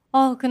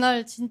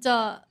 그날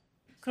진짜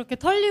그렇게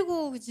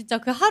털리고 진짜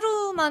그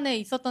하루 만에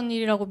있었던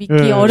일이라고 믿기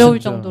어려울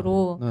진짜.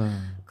 정도로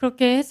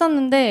그렇게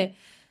했었는데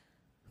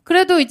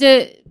그래도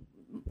이제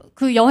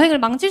그 여행을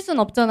망칠 수는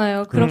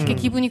없잖아요. 그렇게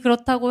기분이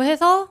그렇다고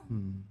해서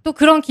또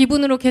그런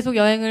기분으로 계속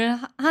여행을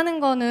하는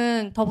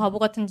거는 더 바보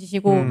같은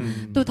짓이고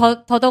또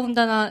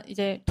더더군다나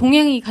이제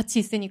동행이 같이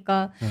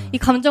있으니까 이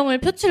감정을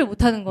표출을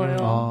못 하는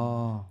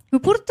거예요. 그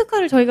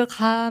포르투갈을 저희가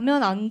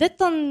가면 안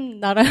됐던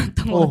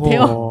나라였던 것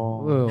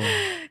같아요. 왜요?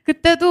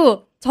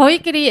 그때도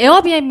저희끼리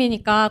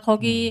에어비앤비니까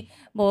거기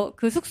뭐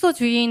그 숙소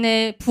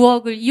주인의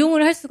부엌을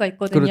이용을 할 수가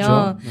있거든요.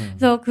 그렇죠.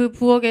 그래서 그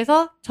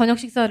부엌에서 저녁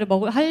식사를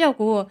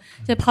하려고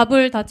이제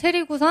밥을 다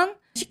차리고선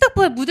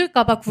식탁보에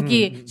묻을까봐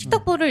국이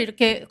식탁보를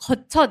이렇게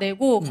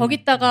거쳐내고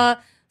거기다가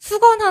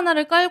수건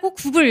하나를 깔고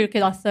국을 이렇게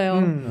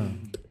놨어요.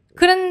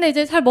 그랬는데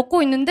이제 잘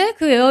먹고 있는데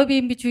그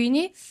에어비앤비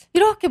주인이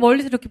이렇게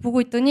멀리서 이렇게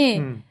보고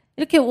있더니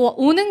이렇게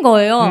오는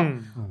거예요.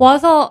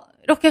 와서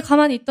이렇게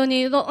가만히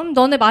있더니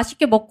너네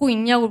맛있게 먹고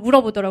있냐고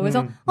물어보더라고요.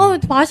 그래서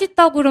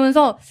맛있다고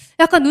그러면서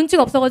약간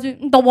눈치가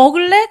없어가지고 너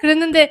먹을래?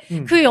 그랬는데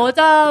그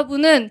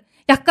여자분은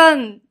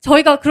약간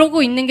저희가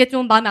그러고 있는 게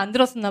좀 마음에 안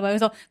들었었나 봐요.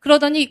 그래서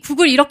그러더니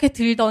국을 이렇게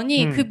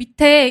들더니 그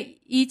밑에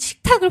이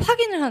식탁을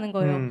확인을 하는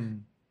거예요.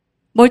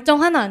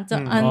 멀쩡하나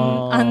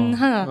안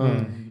하나.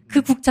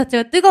 그 국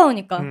자체가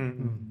뜨거우니까.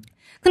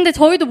 근데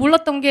저희도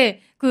몰랐던 게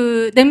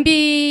그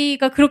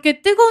냄비가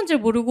그렇게 뜨거운 줄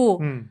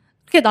모르고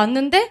그렇게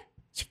놨는데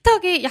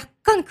식탁이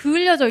약간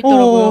그을려져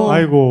있더라고요.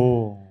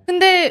 아이고.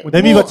 근데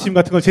내미 받침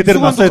같은 걸 제대로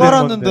놨어야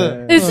되는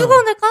건데. 네,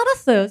 수건을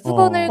깔았어요.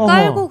 수건을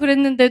깔고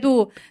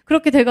그랬는데도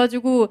그렇게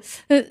돼가지고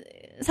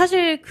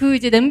사실 그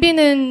이제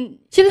냄비는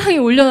신랑이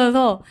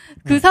올려놔서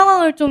그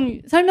상황을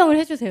좀 설명을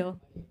해주세요.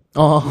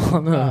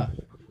 네.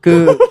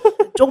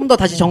 조금 더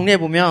다시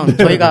정리해보면,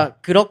 저희가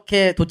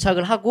그렇게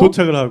도착을 하고,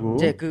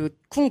 이제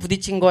쿵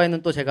부딪힌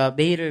거에는 또 제가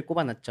메일을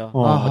꼽아놨죠.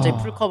 어차피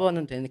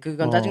풀커버는 되는,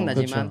 그건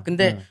짜증나지만. 그렇죠.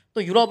 근데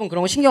또 유럽은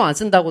그런 거 신경 안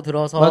쓴다고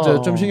들어서.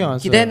 맞아요. 좀 신경 안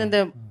써요.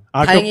 기대했는데,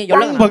 다행히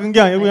연락이 박은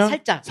게 아니고 그냥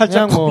살짝.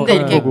 뭐, 근데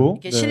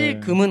이렇게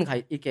실금은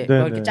이렇게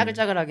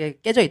짜글짜글하게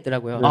깨져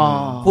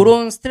있더라고요.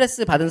 그런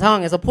스트레스 받은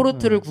상황에서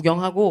포르트를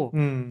구경하고,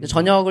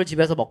 저녁을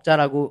집에서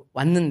먹자라고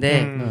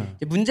왔는데,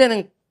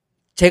 문제는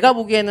제가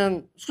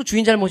보기에는 수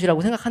주인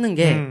잘못이라고 생각하는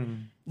게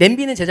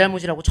냄비는 제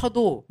잘못이라고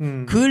쳐도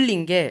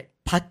그을린 게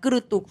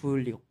밥그릇도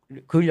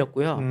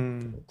그을렸고요.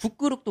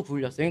 국그릇도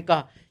그을렸어요.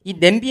 그러니까 이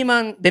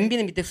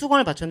냄비는 밑에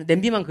수건을 받쳤는데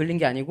냄비만 그을린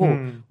게 아니고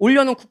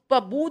올려놓은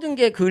국밥 모든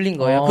게 그을린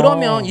거예요.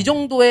 그러면 이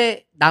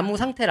정도의 나무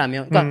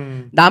상태라면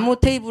그러니까 나무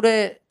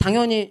테이블에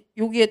당연히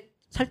여기에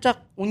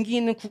살짝 온기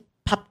있는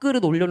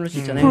밥그릇 올려놓을 수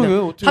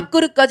있잖아요.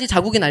 밥그릇까지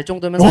자국이 날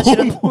정도면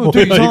사실은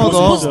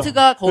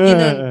포스트가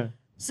거기는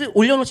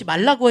올려놓지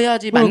말라고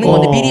해야지 맞는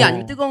건데 미리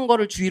아니면 뜨거운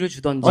거를 주의를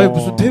주던지. 아니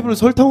무슨 테이블을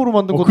설탕으로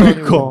만든 것도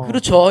아니고.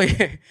 그렇죠.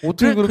 예.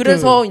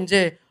 그래서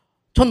이제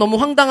전 너무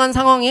황당한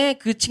상황에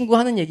그 친구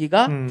하는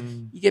얘기가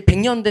이게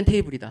 100년 된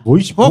테이블이다.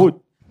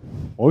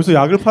 어디서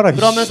약을 팔아?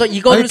 그러면서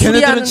이거를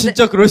수리하는데 걔네들은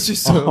진짜 그럴 수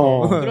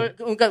있어요.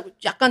 그러니까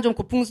약간 좀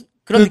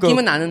그런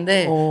느낌은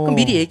나는데 그럼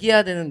미리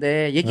얘기해야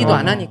되는데 얘기도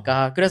안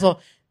하니까 그래서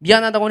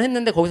미안하다고는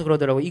했는데 거기서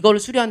그러더라고. 이거를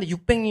수리하는데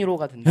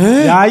 600유로가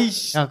든다.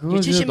 야이씨. 그게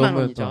 70만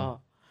원이죠.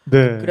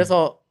 네.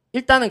 그래서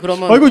일단은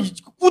그러면 이거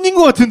꾼인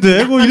것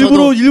같은데. 뭐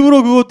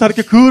일부러 그거 다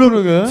이렇게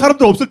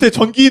사람들 없을 때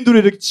전기인들이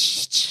이렇게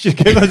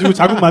이렇게 해가지고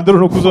자국 만들어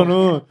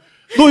놓고서는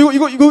너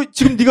이거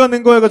지금 네가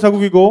낸 거야,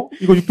 자국 이거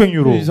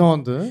 600유로.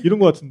 이상한데. 이런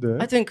것 같은데.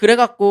 하여튼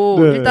그래갖고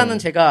일단은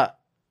제가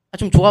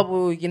좀 좋아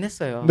보이긴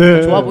했어요.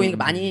 그러니까 좋아 보이는 게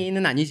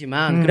많이는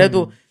아니지만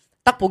그래도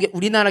딱 보기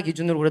우리나라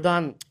기준으로 그래도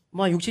한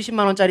 6,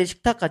 70만 원짜리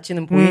식탁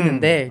가치는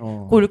보이는데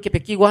그걸 이렇게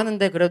베끼고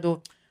하는데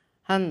그래도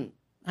한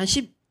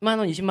 10만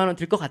원, 20만 원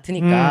들 것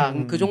같으니까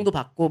그 정도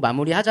받고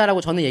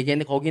마무리하자라고 저는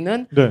얘기했는데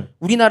거기는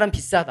우리나라는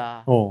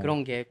비싸다.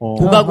 그런 게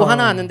도가구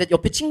하나 하는데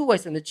옆에 친구가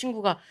있었는데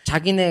친구가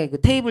자기네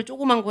그 테이블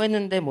조그만 거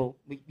했는데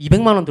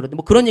 200만 원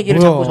들었는데 그런 얘기를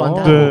자꾸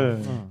저한테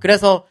하고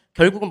그래서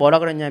결국은 뭐라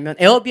그랬냐면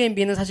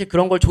에어비앤비는 사실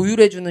그런 걸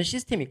조율해주는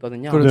시스템이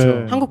있거든요.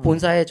 그렇죠. 한국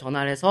본사에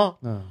전화를 해서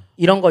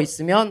이런 거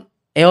있으면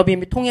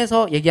에어비앤비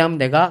통해서 얘기하면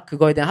내가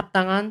그거에 대한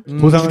합당한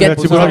보상을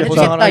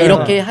해주겠다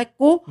이렇게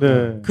했고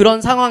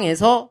그런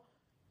상황에서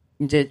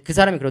이제 그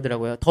사람이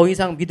그러더라고요. 더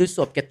이상 믿을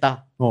수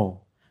없겠다.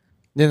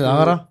 얘는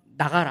나가라?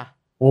 나가라.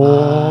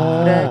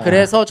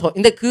 그래서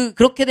근데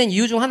그렇게 된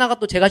이유 중 하나가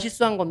또 제가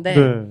실수한 건데,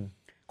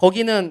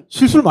 거기는.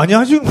 실수를 많이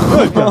하시는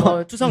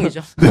거예요?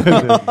 투성이죠.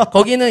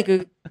 거기는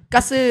그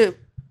가스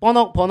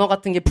버너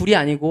같은 게 불이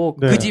아니고,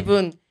 그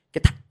집은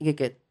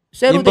이렇게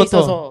쇠로 돼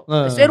있어서,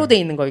 쇠로 돼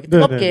있는 거예요.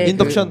 뜨겁게.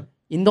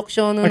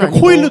 인덕션은 그러니까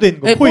아니고. 코일로 돼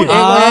있는 거예요. 코일.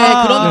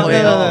 그런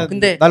거예요.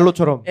 근데.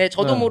 난로처럼.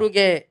 저도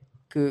모르게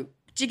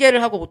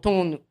찌개를 하고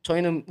보통은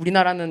저희는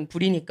우리나라는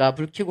불이니까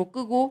불 켜고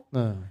끄고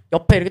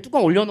옆에 이렇게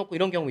뚜껑 올려놓고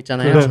이런 경우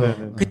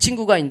있잖아요. 그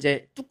친구가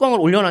이제 뚜껑을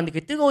올려놨는데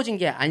그게 뜨거워진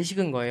게 안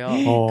식은 거예요.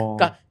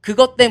 그러니까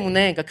그것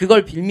때문에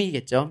그걸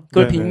빌미겠죠.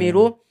 그걸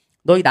빌미로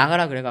너희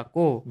나가라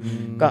그래갖고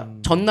그러니까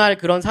전날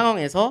그런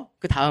상황에서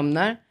그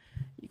다음날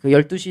그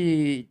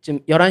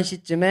 12시쯤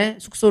 11시쯤에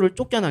숙소를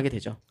쫓겨나게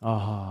되죠.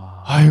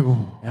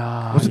 아이고.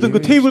 야, 어쨌든 그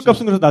테이블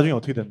값은 그래서 나중에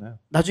어떻게 됐나요?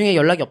 나중에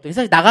연락이 없더니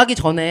사실 나가기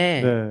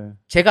전에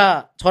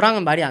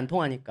저랑은 말이 안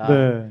통하니까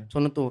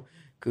저는 또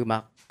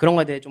그런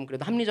거에 대해 좀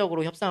그래도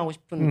합리적으로 협상하고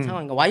싶은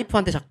상황인가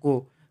와이프한테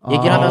자꾸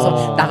얘기를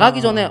하면서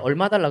나가기 전에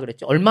얼마 달라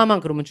그랬지? 얼마만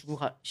그러면 주고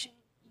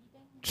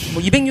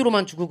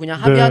 200유로만 주고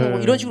그냥 합의하는 거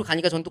이런 식으로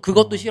가니까 저는 또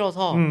그것도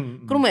싫어서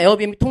그러면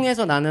에어비앤비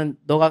통해서 나는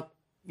너가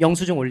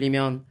영수증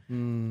올리면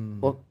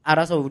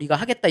알아서 우리가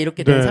하겠다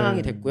이렇게 된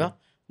상황이 됐고요.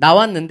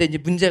 나왔는데 이제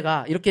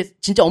문제가 이렇게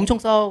진짜 엄청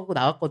싸우고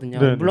나왔거든요.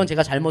 물론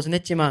제가 잘못은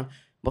했지만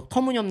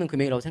터무니없는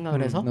금액이라고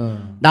생각을 해서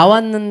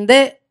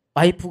나왔는데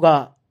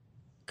와이프가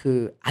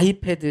그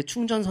아이패드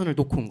충전선을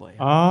놓고 온 거예요.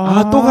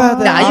 또 가야 돼.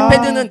 근데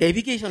아이패드는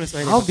내비게이션을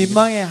써야 돼요.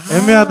 민망해.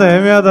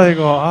 애매하다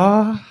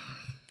이거.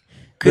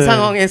 그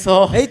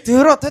상황에서 에이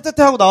들어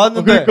태태태 하고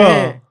나왔는데.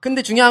 그러니까.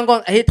 근데 중요한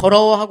건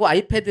더러워하고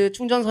아이패드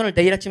충전선을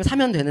내일 아침에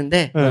사면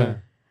되는데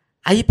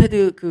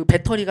아이패드 그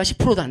배터리가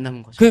 10%도 안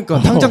남은 거죠. 그러니까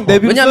당장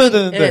내비를 써야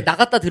되는데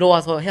나갔다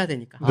들어와서 해야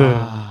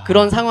되니까.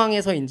 그런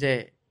상황에서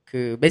이제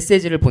그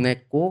메시지를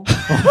보냈고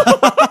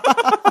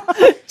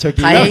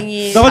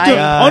다행히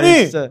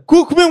아니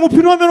그 금액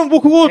필요하면은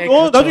그거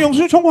그렇죠. 나중에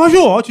영수증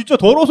청구하셔. 진짜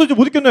더러워서 이제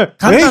못 있겠네.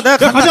 간다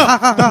내가 가자.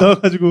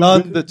 나가지고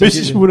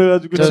메시지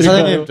보내가지고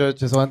사장님 저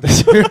죄송한데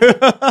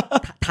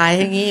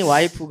다행히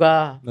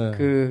와이프가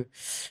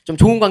좀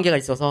좋은 관계가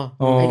있어서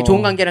이게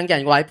좋은 관계라는 게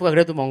아니고 와이프가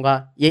그래도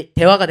뭔가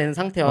대화가 되는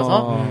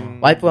상태여서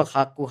와이프가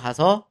갖고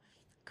가서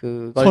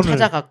그걸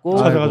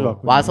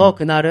찾아가지고 와서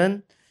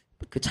그날은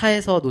그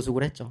차에서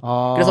노숙을 했죠.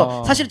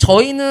 그래서 사실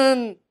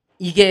저희는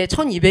이게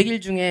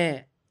 1200일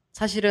중에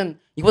사실은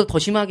이보다 더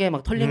심하게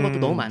털린 것도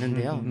너무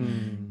많은데요.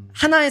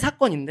 하나의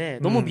사건인데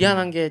너무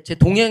미안한 게 제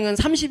동행은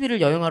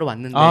 30일을 여행하러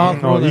왔는데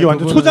이게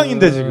완전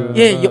초장인데 지금.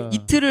 예,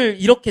 이틀을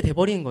이렇게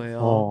돼버리는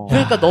거예요.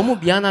 그러니까 너무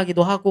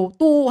미안하기도 하고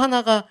또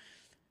하나가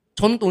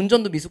저는 또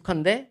운전도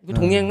미숙한데 그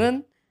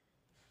동행은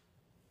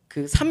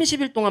그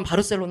 30일 동안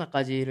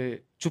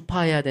바르셀로나까지를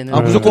주파해야 되는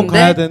무조건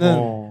가야 되는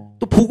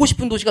또 보고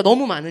싶은 도시가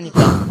너무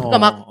많으니까 그러니까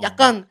막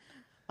약간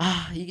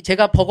이게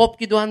제가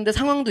버겁기도 한데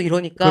상황도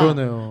이러니까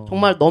그러네요.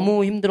 정말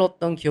너무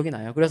힘들었던 기억이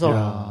나요.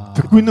 그래서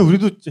듣고 있는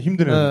우리도 진짜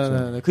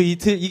힘드네요. 그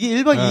이틀 이게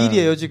 1박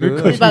 2일이에요 지금.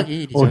 1박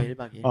 2일이죠.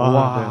 1박 2일.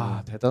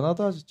 와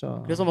대단하다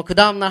진짜. 그래서 뭐 그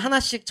다음 날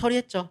하나씩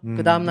처리했죠.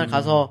 그 다음 날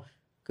가서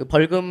그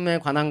벌금에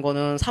관한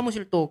거는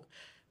사무실 또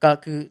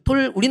그러니까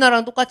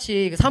우리나라랑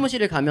똑같이 그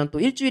사무실에 가면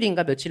또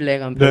일주일인가 며칠 내에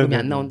가면 벌금이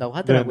안 나온다고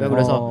하더라고요.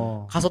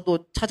 그래서 가서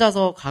또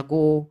찾아서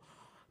가고,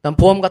 그다음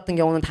보험 같은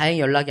경우는 다행히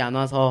연락이 안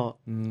와서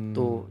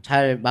또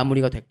잘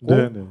마무리가 됐고,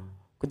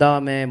 그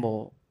다음에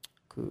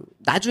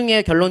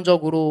나중에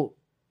결론적으로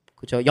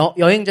그죠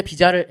여행자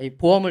비자를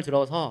보험을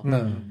들어서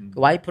그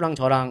와이프랑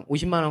저랑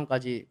 50만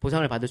원까지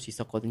보상을 받을 수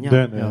있었거든요.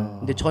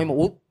 근데 저희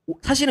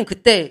사실은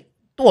그때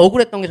또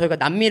억울했던 게 저희가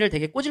남미를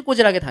되게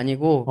꼬질꼬질하게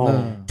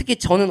다니고 특히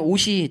저는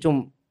옷이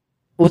좀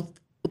옷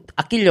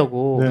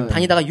아끼려고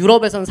다니다가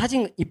유럽에서는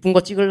사진 이쁜 거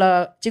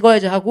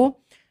찍어야지 하고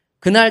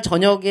그날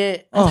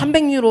저녁에 한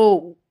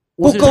 300유로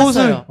옷을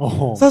샀어요.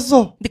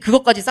 샀어. 근데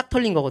그것까지 싹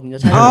털린 거거든요.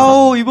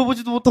 아우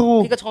입어보지도 못하고.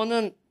 그러니까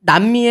저는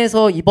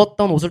남미에서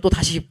입었던 옷을 또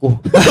다시 입고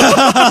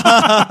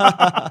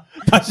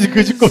다시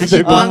그 집 거기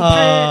되고.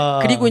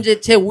 그리고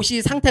이제 제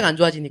옷이 상태가 안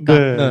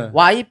좋아지니까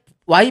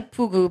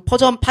와이프 그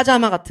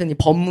파자마 같은 이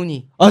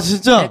법무늬.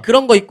 진짜? 네,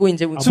 그런 거 입고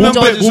이제 수면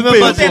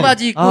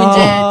바지 입고 이제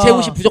제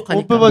옷이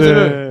부족하니까.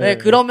 옷빼바지를. 네,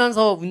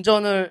 그러면서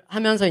운전을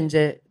하면서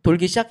이제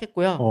돌기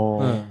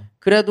시작했고요.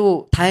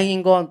 그래도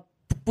다행인 건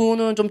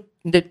북부는 좀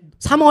근데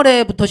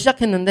 3월에부터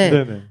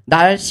시작했는데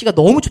날씨가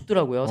너무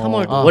춥더라고요.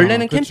 3월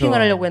원래는 캠핑을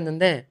하려고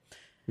했는데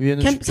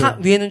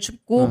위에는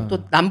춥고 또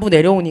남부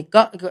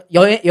내려오니까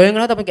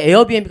여행을 하다 보니까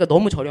에어비앤비가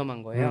너무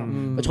저렴한 거예요.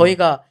 그러니까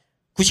저희가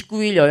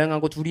 99일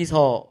여행하고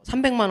둘이서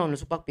 300만 원을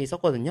숙박비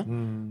썼거든요.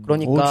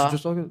 그러니까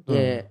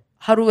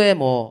하루에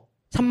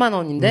 3만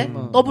원인데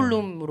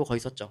더블룸으로 거의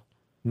썼죠.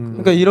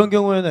 그러니까 이런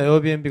경우에는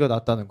에어비앤비가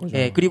낫다는 거죠.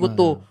 예, 그리고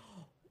또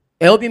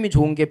에어비앤비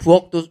좋은 게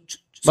부엌도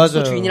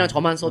숙소 주인이랑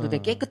저만 써도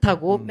되게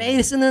깨끗하고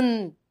매일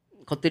쓰는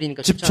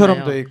것들이니까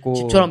집처럼 돼 있고.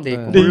 집처럼 돼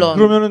있고. 물론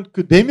그러면은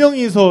그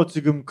 4명이서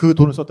지금 그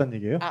돈을 썼다는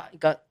얘기예요?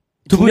 그러니까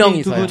두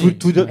명이서요.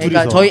 둘이서.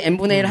 그러니까 저희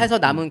n분의 1 해서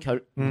남은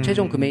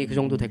최종 금액이 그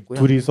정도 됐고요.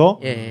 둘이서?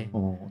 예.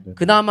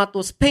 그나마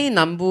또 스페인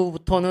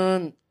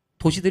남부부터는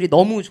도시들이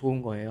너무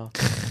좋은 거예요.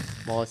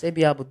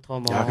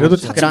 세비야부터 그래도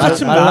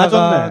차츰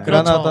나아졌네.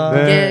 그렇죠.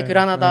 그게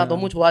그라나다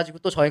너무 좋아지고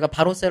또 저희가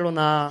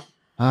바르셀로나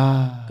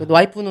그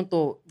와이프는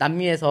또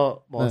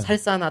남미에서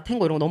살사나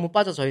탱고 이런 거 너무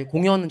빠져 저희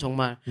공연은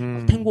정말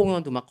탱고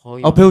공연도 막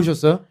거의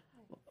배우셨어요?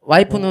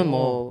 와이프는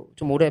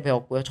좀 오래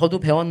배웠고요. 저도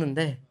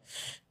배웠는데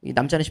이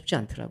남자는 쉽지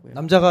않더라고요.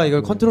 남자가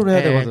이걸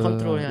컨트롤해야 되거든.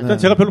 컨트롤해야 일단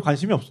제가 별로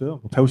관심이 없어요.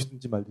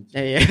 배우시든지 말든지.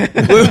 예.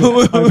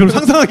 별로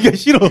상상하기가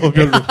싫어.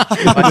 별로.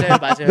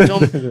 맞아요.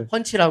 좀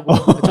펀치라고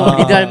좀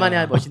리드할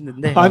만해야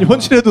멋있는데. 아니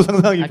펀치라도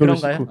상상하기 별로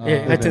그런가요? 싫고.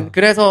 예, 하여튼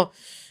그래서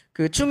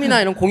그 춤이나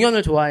이런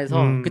공연을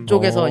좋아해서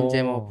그쪽에서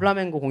이제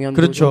플라멩고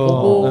공연도 좀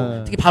보고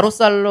특히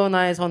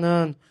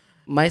바르셀로나에서는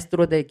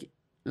마에스트로 데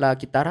라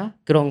기타라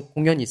그런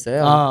공연이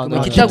있어요.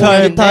 기타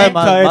공연인데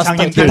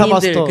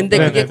장인들. 근데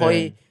그게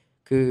거의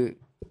그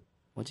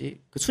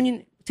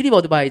순위 트립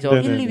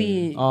어드바이저 1,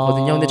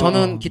 2위거든요. 근데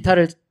저는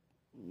기타를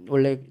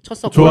원래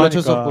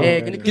쳤었고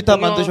예, 근데 기타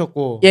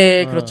만드셨고.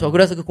 예, 그렇죠.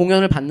 그래서 그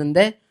공연을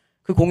봤는데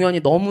그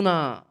공연이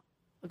너무나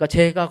그러니까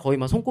제가 거의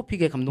막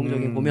손꼽히게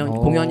감동적인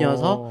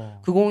공연이어서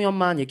그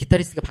공연만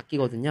기타리스트가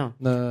바뀌거든요.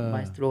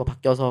 마에스트로가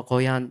바뀌어서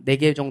거의 한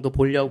 4개 정도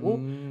보려고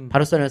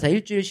바르셀로나에서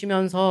일주일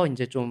쉬면서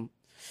이제 좀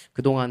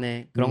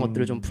그동안에 그런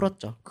것들을 좀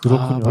풀었죠.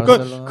 그렇군요.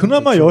 그러니까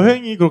그나마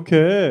여행이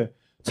그렇게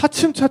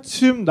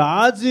차츰차츰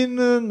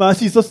나아지는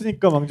맛이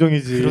있었으니까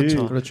망정이지.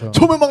 그렇죠.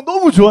 처음에 막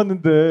너무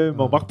좋았는데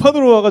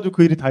막판으로 와가지고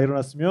그 일이 다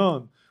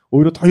일어났으면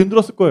오히려 더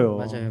힘들었을 거예요.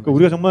 맞아요.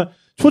 우리가 정말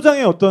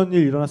초장에 어떤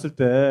일 일어났을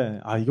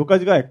때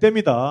이거까지가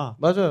액땜이다.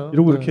 맞아요.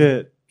 이러고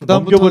이렇게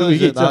넘겨버리고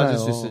이게 있잖아요.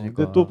 수 있으니까.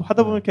 근데 또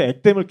하다 보면 이렇게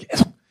액땜을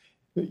계속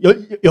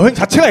여행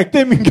자체가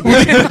액땜인 경우도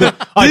있는데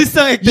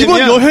일상 액땜이야?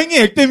 이번 여행이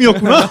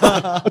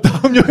액땜이었구나.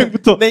 다음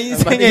여행부터 내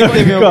인생의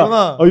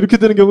액땜이었구나. 이렇게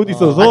되는 경우도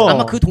있어서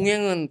아마 그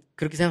동행은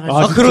그렇게 생각할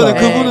수 있어요. 그러네.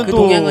 그분은 그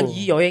동행은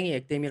이 여행이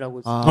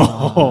액땜이라고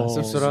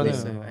씁쓸하네요.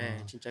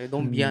 진짜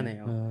너무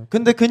미안해요.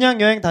 근데 그냥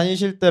여행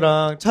다니실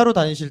때랑 차로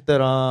다니실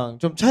때랑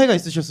좀 차이가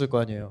있으셨을 거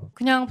아니에요?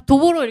 그냥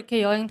도보로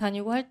이렇게 여행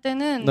다니고 할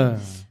때는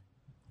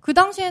그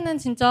당시에는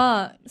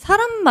진짜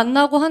사람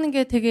만나고 하는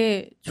게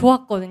되게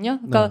좋았거든요.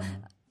 그러니까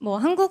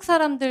한국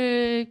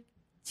사람들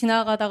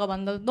지나가다가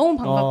만나도 너무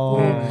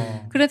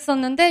반갑고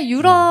그랬었는데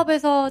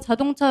유럽에서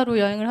자동차로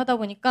여행을 하다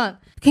보니까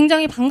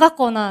굉장히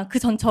반갑거나 그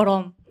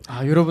전처럼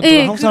유럽은 또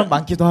한국 사람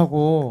많기도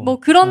하고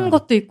그런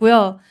것도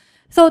있고요.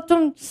 그래서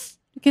좀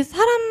이렇게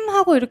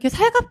사람하고 이렇게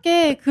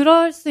살갑게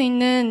그럴 수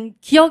있는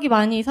기억이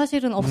많이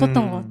사실은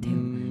없었던 것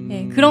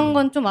같아요. 그런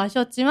건 좀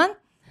아쉬웠지만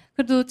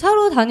그래도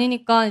차로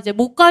다니니까 이제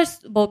못 갈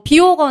비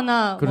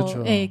오거나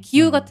그렇죠.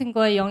 기후 같은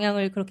거에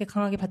영향을 그렇게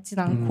강하게 받진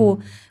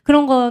않고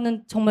그런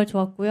거는 정말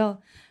좋았고요.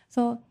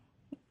 그래서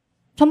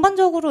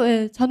전반적으로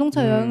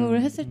자동차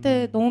여행을 했을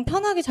때 너무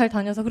편하게 잘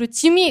다녀서 그리고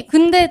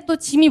근데 또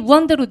짐이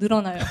무한대로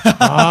늘어나요.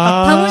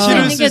 담을 수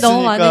있는 게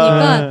너무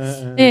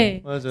많으니까.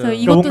 네. 그래서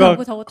이것도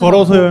담고 저것도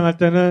걸어서 담고. 여행할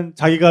때는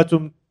자기가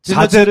좀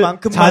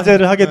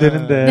자제를 하게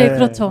되는데. 네,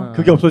 그렇죠.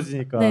 그게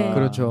없어지니까. 네.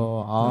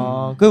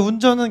 그렇죠. 그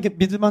운전은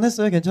믿을만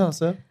했어요?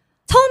 괜찮았어요?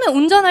 처음에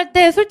운전할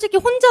때 솔직히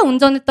혼자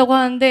운전했다고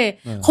하는데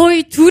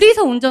거의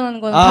둘이서 운전하는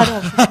거는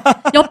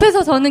다름없어요.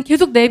 옆에서 저는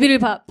계속 내비를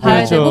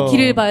봐야 되고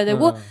길을 봐야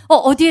되고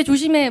어디에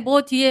조심해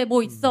뭐 뒤에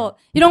뭐 있어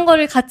이런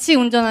거를 같이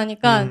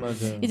운전하니까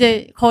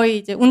이제 거의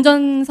이제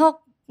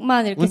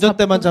운전석만 이렇게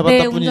운전대만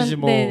잡았다 뿐이지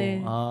뭐.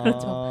 네네.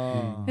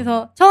 그렇죠.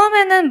 그래서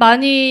처음에는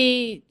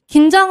많이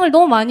긴장을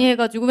너무 많이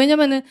해가지고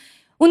왜냐면은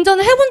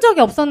운전을 해본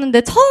적이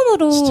없었는데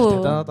처음으로 진짜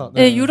대단하다.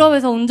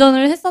 유럽에서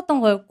운전을 했었던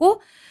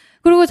거였고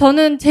그리고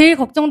저는 제일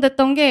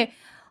걱정됐던 게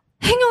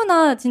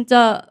행여나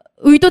진짜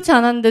의도치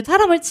않았는데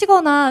사람을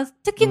치거나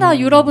특히나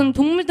유럽은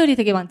동물들이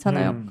되게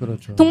많잖아요.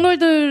 그렇죠.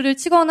 동물들을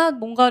치거나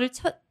뭔가를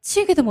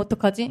치게 되면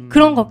어떡하지?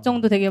 그런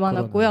걱정도 되게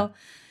많았고요. 그러네.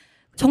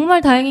 정말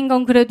다행인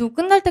건 그래도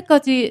끝날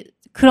때까지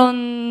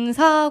그런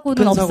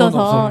사고는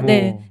없어서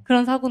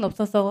그런 사고는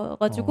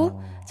없었어가지고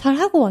잘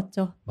하고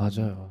왔죠.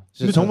 맞아요.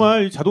 근데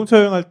정말 자동차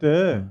여행할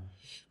때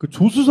그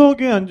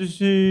조수석에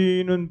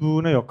앉으시는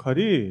분의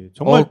역할이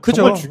정말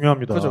정말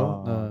중요합니다.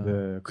 그죠. 네.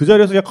 그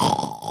자리에서 그냥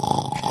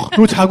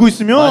그리고 자고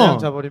있으면 마냥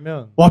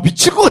자버리면 와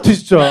미칠 것 같아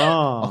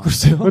진짜.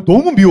 그러세요?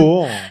 너무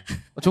미워.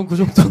 전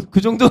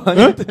그 정도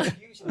아닌데.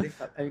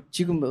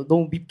 지금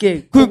너무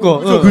밉게.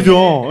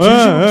 그죠.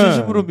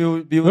 진심으로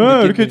미운 느낌.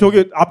 이렇게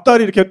저기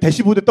앞다리 이렇게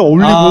대시보드에 딱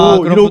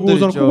올리고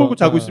이러고서는 코 골고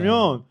자고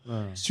있으면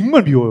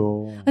정말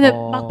미워요. 근데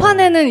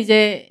막판에는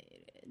이제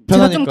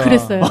제가 좀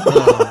그랬어요.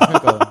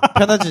 그러니까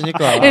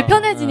편해지니까. 네,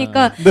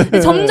 편해지니까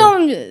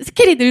점점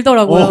스킬이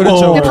늘더라고요.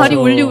 그렇죠. 발이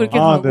올리고 이렇게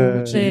가고.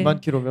 네. 2만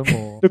킬로면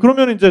뭐.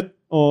 그러면 이제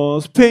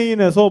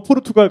스페인에서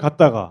포르투갈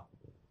갔다가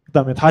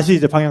그다음에 다시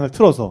이제 방향을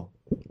틀어서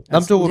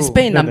남쪽으로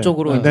스페인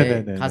남쪽으로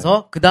이제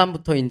가서 그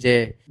다음부터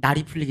이제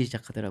날이 풀리기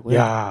시작하더라고요.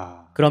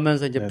 야.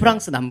 그러면서 이제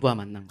프랑스 남부와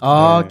만난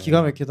거예요.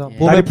 기가 막히다.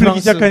 날이 풀리기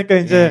시작하니까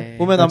이제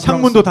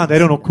창문도 다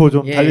내려놓고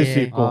좀 달릴 수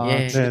있고.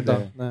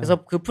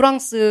 그래서 그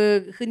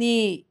프랑스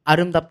흔히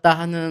아름답다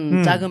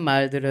하는 작은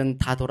마을들은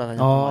다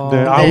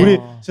돌아다녔거든요. 우리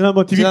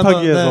지난번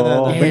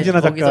DB파기에서 맹진아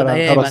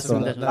작가랑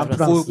가봤습니다.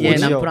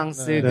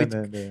 남프랑스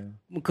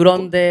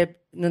그런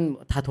데는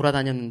다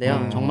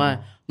돌아다녔는데요.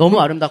 정말 너무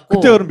아름답고.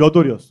 그때 그럼 몇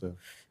월이었어요?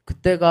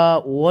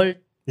 그때가 5월.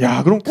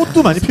 야, 그럼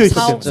꽃도 많이 피어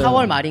있었겠죠.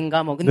 4월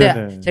말인가 뭐.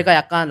 근데 제가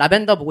약간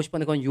라벤더 보고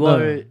싶었는데 그건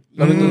 6월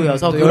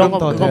이후여서 그런 거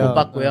그거 못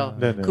봤고요.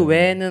 그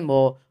외에는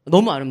뭐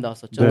너무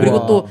아름다웠었죠.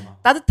 그리고 또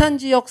따뜻한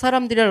지역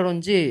사람들이라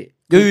그런지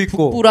여유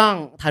있고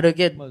북부랑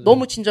다르게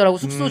너무 친절하고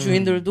숙소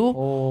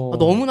주인들도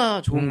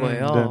너무나 좋은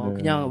거예요.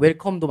 그냥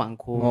웰컴도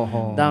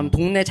많고. 그다음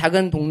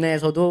작은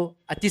동네에서도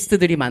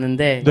아티스트들이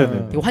많은데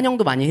되게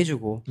환영도 많이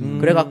해주고.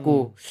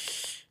 그래갖고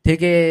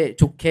되게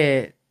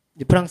좋게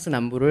프랑스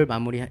남부를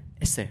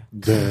마무리했어요.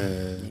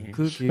 네.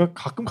 그러니까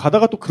가끔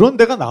가다가 또 그런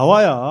데가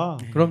나와야.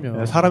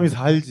 그럼요. 사람이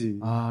살지.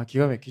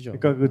 기가 막히죠.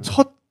 그러니까 그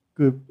첫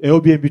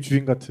에어비앤비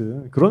주인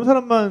같은 그런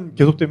사람만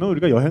계속되면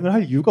우리가 여행을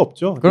할 이유가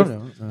없죠.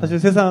 그럼요. 사실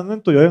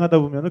세상은 또 여행하다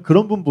보면은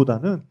그런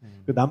분보다는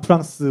그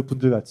남프랑스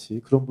분들 같이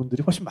그런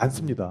분들이 훨씬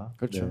많습니다.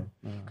 그렇죠.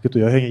 그게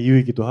또 여행의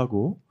이유이기도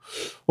하고.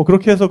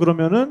 그렇게 해서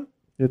그러면은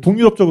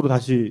동유럽 쪽으로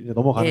다시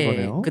넘어가는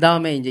거네요. 그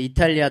다음에 이제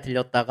이탈리아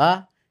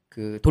들렸다가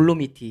그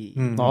돌로미티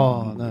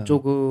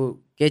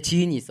쪽에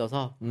지인이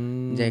있어서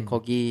이제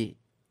거기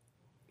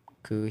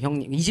그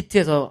형님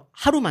이집트에서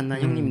하루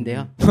만난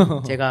형님인데요.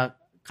 제가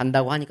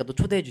간다고 하니까 또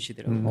초대해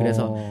주시더라고요.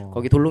 그래서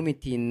거기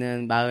돌로미티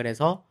있는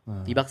마을에서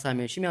 2박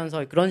 3일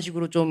쉬면서 그런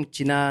식으로 좀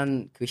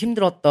지난 그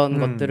힘들었던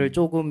것들을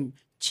조금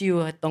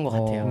치유했던 것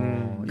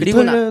같아요.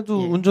 그리고 이탈리아도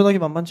운전하기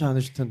만만치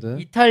않으실 텐데.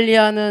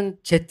 이탈리아는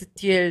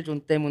ZTL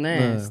존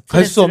때문에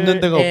갈 수 없는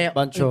데가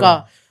많죠.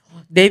 그러니까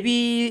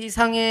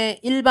내비상에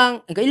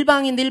그러니까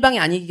일방인데 일방이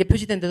아니게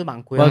표시된 데도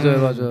많고요.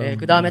 맞아요.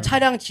 그 다음에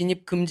차량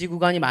진입 금지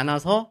구간이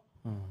많아서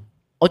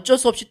어쩔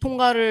수 없이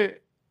통과를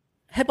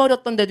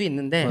해버렸던 데도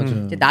있는데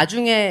이제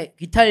나중에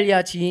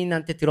이탈리아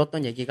지인한테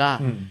들었던 얘기가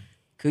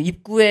그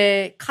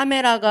입구에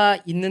카메라가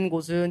있는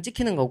곳은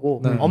찍히는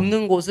거고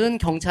없는 곳은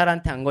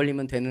경찰한테 안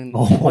걸리면 되는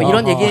뭐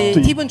이런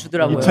얘기 팁은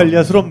주더라고요.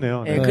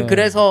 이탈리아스럽네요.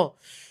 그래서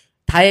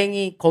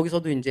다행히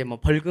거기서도 이제 뭐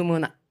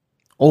벌금은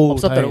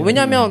없었더라고요.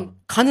 왜냐하면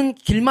가는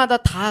길마다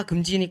다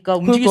금지니까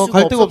움직일 수가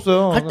갈 데가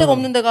없어요. 갈 데가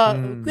없는 데가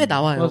꽤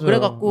나와요. 맞아요.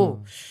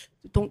 그래갖고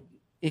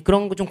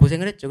그런 거 좀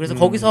고생을 했죠. 그래서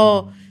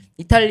거기서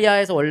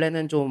이탈리아에서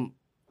원래는 좀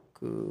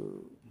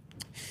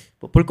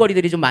뭐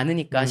볼거리들이 좀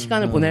많으니까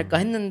시간을 보낼까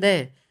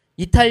했는데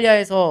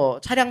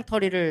이탈리아에서 차량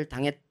터리를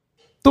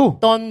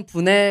당했던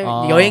분의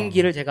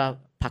여행기를 제가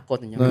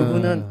봤거든요.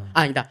 그분은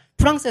아니다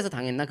프랑스에서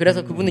당했나?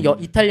 그래서 그분은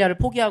이탈리아를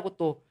포기하고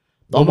또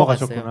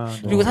넘어갔어요.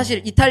 그리고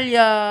사실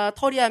이탈리아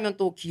터리 하면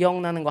또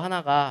기억나는 거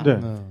하나가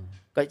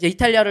그러니까 이제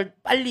이탈리아를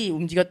빨리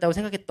움직였다고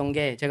생각했던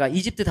게 제가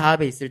이집트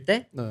다합에 있을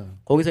때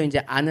거기서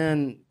이제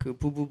아는 그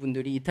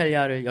부부분들이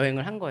이탈리아를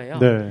여행을 한 거예요.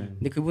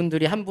 근데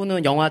그분들이 한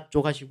분은 영화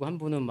쪽 하시고 한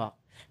분은 막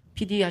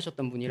PD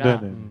하셨던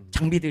분이라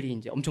장비들이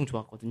이제 엄청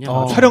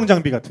좋았거든요. 촬영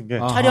장비 같은 게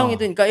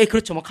촬영이든 그러니까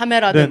그렇죠. 뭐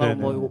카메라든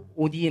뭐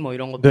OD 뭐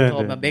이런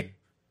것부터 막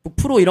맥북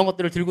프로 이런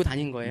것들을 들고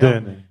다닌 거예요.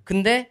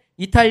 근데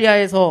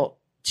이탈리아에서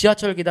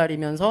지하철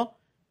기다리면서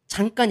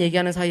잠깐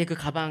얘기하는 사이에 그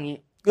가방이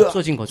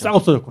없어진 거죠. 싹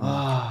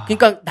없어졌구나.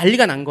 그러니까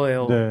난리가 난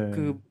거예요.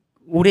 그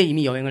올해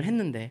이미 여행을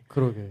했는데.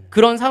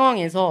 그런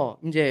상황에서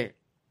이제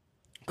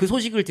그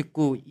소식을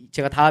듣고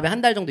제가 다음에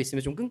한 달 정도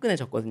있으면 좀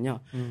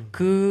끈끈해졌거든요.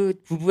 그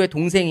부부의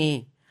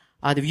동생이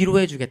근데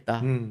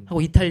위로해주겠다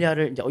하고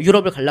이탈리아를 이제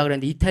유럽을 가려고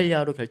그랬는데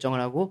이탈리아로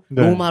결정을 하고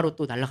로마로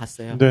또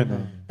날아갔어요.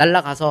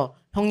 날아가서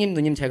형님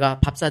누님 제가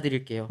밥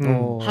사드릴게요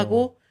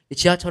하고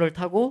지하철을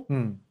타고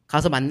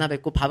가서 만나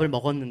뵙고 밥을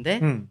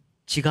먹었는데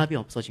지갑이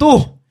없어진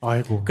거죠.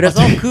 아이고.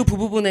 그래서 그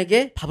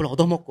부부분에게 밥을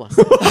얻어먹고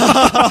왔어요.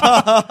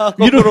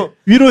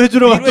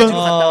 위로해주러 갔던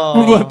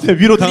부부한테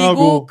위로 당하고.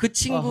 그리고 그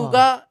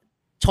친구가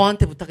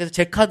저한테 부탁해서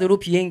제 카드로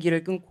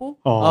비행기를 끊고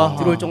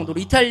들어올 정도로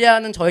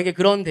이탈리아는 저에게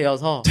그런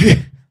데여서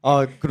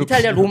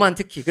이탈리아 로마는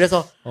특히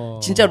그래서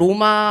진짜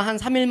로마 한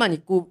 3일만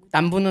있고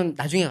남부는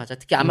나중에 가자.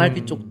 특히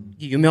아말피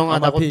쪽이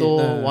유명하다고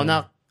또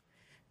워낙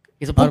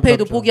그래서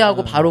폼페이도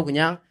포기하고 바로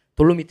그냥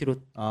돌로미티로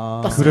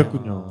떴어요.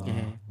 그랬군요.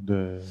 예.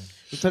 네.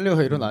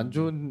 이탈리아가 이런 안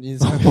좋은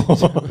인상.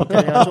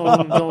 이탈리아 좀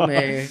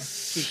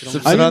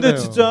아니 근데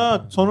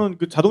진짜 저는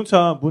그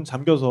자동차 문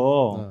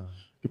잠겨서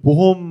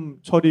보험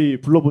처리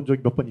불러본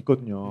적이 몇 번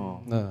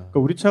있거든요. 그러니까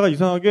우리 차가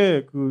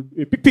이상하게 그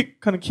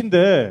삑삑하는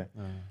키인데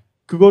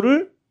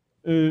그거를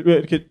왜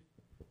이렇게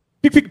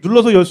삑삑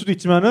눌러서 열 수도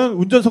있지만은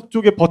운전석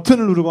쪽에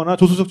버튼을 누르거나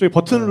조수석 쪽에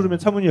버튼을 누르면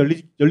차문이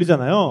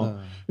열리잖아요.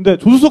 근데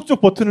조수석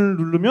쪽 버튼을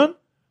누르면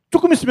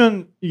조금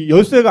있으면 이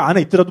열쇠가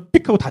안에 있더라도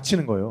삑 하고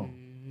닫히는 거예요.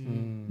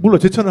 몰라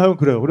제 차는 하여간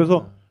그래요.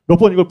 그래서 몇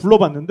번 이걸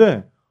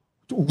불러봤는데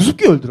좀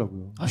우습게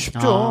열더라고요.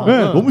 쉽죠. 네,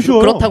 너무 쉬워요.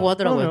 그렇다고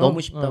하더라고요.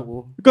 너무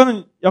쉽다고.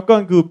 그러니까는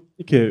약간 그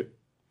이렇게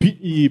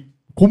이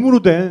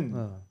고무로 된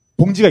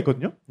봉지가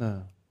있거든요.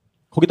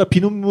 거기다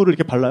비눗물을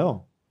이렇게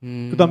발라요.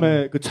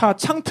 그다음에 그 차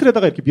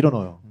창틀에다가 이렇게 밀어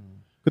넣어요.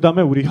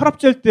 그다음에 우리 혈압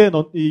잴 때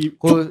이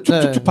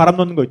쭉쭉쭉 바람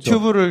넣는 거 있죠.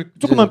 튜브를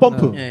조그만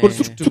펌프. 그걸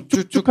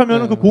쑥쭉쭉쭉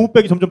하면은 그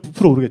고무백이 점점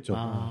부풀어 오르겠죠.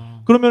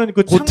 그러면은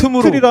그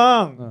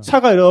창틀이랑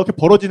차가 이렇게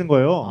벌어지는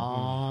거예요.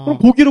 그럼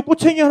거기로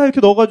꼬챙이 하나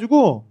이렇게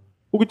넣어가지고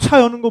거기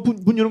차 여는 거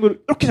문 여는 걸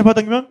이렇게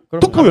잡아당기면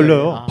톡 하고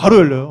열려요. 바로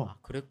열려요.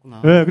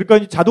 그랬구나. 네, 그러니까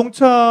이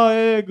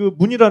자동차의 그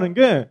문이라는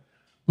게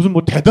무슨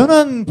뭐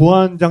대단한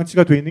보안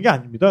장치가 돼 있는 게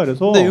아닙니다.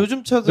 그래서 근데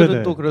요즘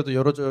차들은 또 그래도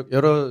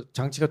여러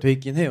장치가 돼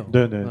있긴 해요.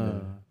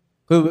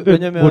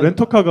 왜냐면 뭐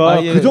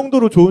렌터카가 그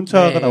정도로 좋은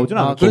차가 나오진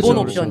않죠. 기본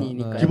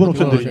옵션이니까. 기본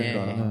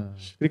옵션들이니까.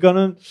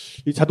 그러니까는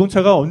이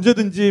자동차가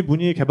언제든지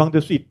문이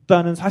개방될 수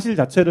있다는 사실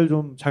자체를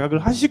좀 자각을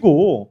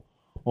하시고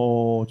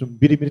좀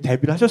미리미리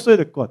대비를 하셨어야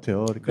될 것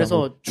같아요. 그러니까 그래서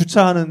뭐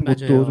주차하는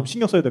것도 좀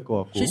신경 써야 될 것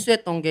같고.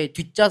 실수했던 게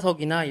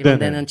뒷좌석이나 이런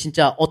데는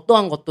진짜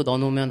어떠한 것도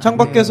넣어놓으면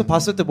창밖에서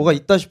봤을 때 뭐가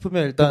있다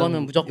싶으면 일단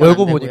그거는 무조건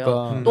열고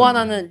보니까. 또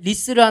하나는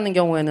리스를 하는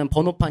경우에는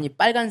번호판이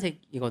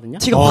빨간색이거든요.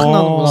 티가 확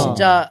나는구나.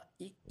 진짜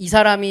이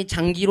사람이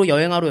장기로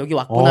여행하러 여기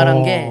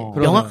왔구나라는 게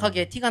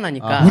명확하게 티가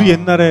나니까. 우리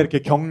옛날에 이렇게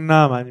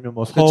경남 아니면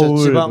뭐 서울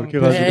지방 이렇게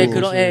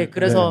가지고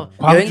그래서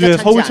광주에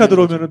서울차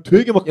들어오면은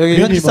되게 막 여기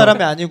현지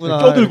사람이 아니구나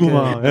껴들고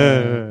막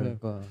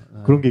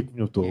그런 게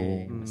있군요 또.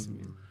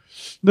 맞습니다.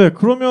 네,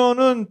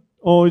 그러면은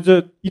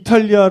이제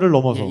이탈리아를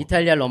넘어서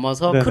이탈리아를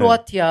넘어서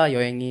크로아티아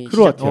여행이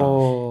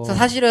시작돼요. 그래서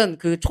사실은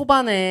그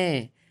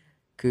초반에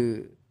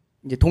그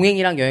이제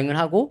동행이랑 여행을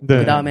하고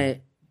그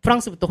다음에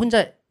프랑스부터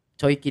혼자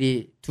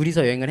저희끼리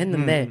둘이서 여행을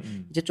했는데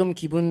이제 좀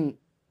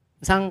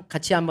기분상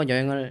같이 한번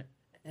여행을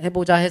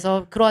해보자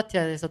해서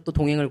크로아티아에서 또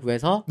동행을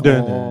구해서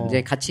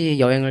이제 같이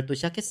여행을 또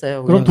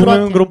시작했어요. 그럼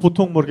동행은 그럼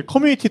보통 뭐 이렇게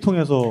커뮤니티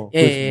통해서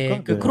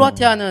보였습니까? 그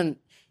크로아티아는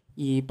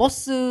이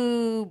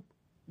버스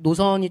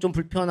노선이 좀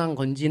불편한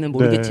건지는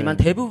모르겠지만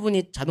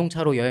대부분이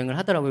자동차로 여행을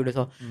하더라고요.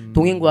 그래서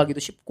동행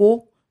구하기도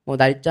쉽고 뭐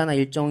날짜나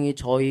일정이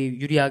저희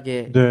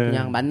유리하게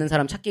그냥 맞는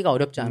사람 찾기가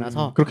어렵지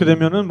않아서 그렇게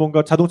되면은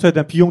뭔가 자동차에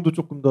대한 비용도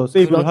조금 더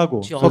세이브를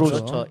하고 서로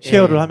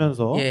쉐어를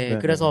하면서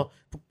그래서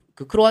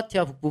그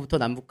크로아티아 북부부터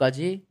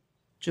남부까지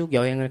쭉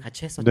여행을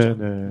같이 했었죠.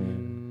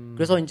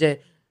 그래서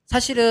이제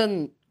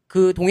사실은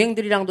그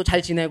동행들이랑도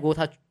잘 지내고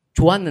다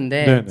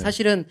좋았는데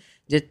사실은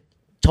이제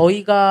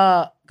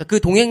저희가 그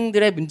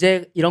동행들의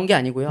문제 이런 게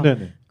아니고요.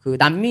 그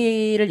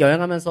남미를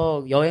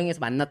여행하면서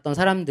여행에서 만났던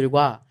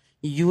사람들과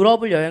이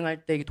유럽을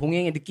여행할 때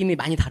동행의 느낌이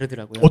많이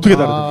다르더라고요. 어떻게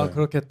다르던가요?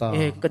 그렇겠다.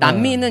 그러니까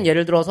남미는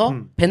예를 들어서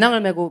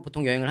배낭을 메고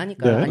보통 여행을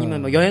하니까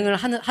아니면 뭐 여행을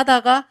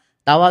하다가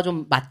나와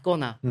좀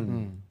맞거나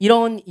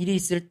이런 일이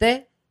있을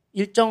때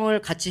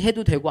일정을 같이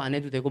해도 되고 안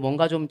해도 되고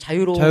뭔가 좀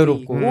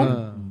자유로움이 있고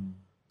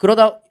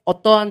그러다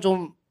어떠한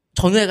좀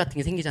전후회 같은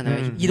게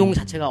생기잖아요. 이동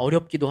자체가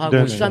어렵기도 하고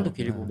네네. 시간도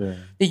길고. 네.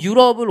 근데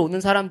유럽을 오는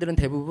사람들은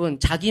대부분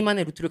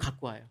자기만의 루트를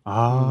갖고 와요.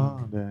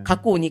 네.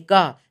 갖고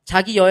오니까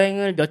자기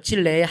여행을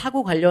며칠 내에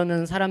하고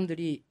가려는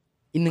사람들이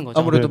있는 거죠.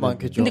 아무래도 네네.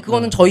 많겠죠. 근데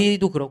그거는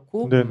저희도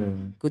그렇고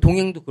그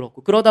동행도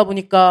그렇고 그러다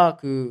보니까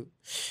그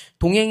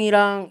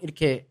동행이랑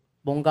이렇게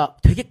뭔가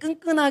되게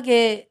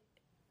끈끈하게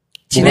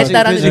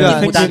지냈다라는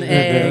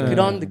느낌보다는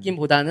그런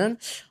느낌보다는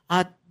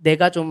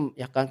내가 좀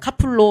약간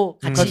카풀로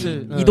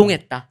같이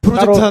이동했다.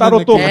 프로젝트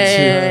따로 또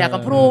같이.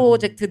 약간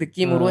프로젝트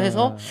느낌으로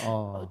해서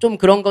좀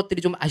그런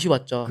것들이 좀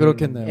아쉬웠죠.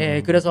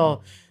 그렇겠네요.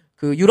 그래서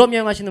그 유럽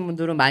여행하시는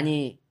분들은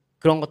많이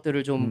그런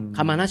것들을 좀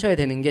감안하셔야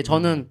되는 게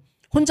저는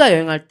혼자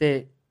여행할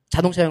때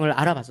자동차 여행을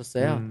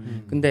알아봤었어요.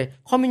 근데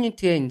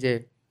커뮤니티에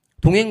이제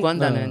동행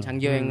구한다는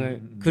장기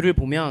여행을 글을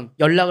보면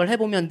연락을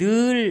해보면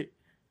늘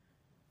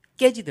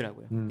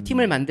깨지더라고요.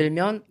 팀을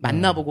만들면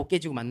만나보고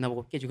깨지고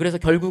만나보고 깨지고 그래서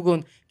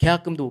결국은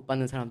계약금도 못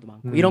받는 사람도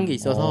많고 이런 게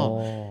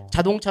있어서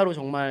자동차로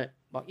정말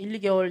막 1,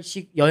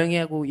 2개월씩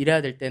여행하고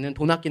이래야 될 때는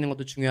돈 아끼는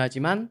것도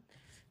중요하지만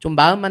좀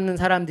마음 맞는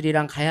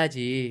사람들이랑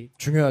가야지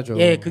중요하죠.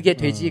 그게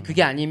되지.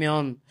 그게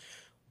아니면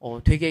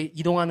되게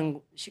이동하는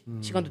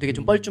시간도 되게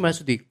좀 뻘쭘할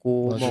수도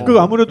있고. 그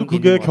아무래도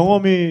그게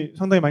경험이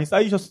상당히 많이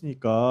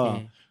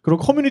쌓이셨으니까 그런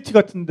커뮤니티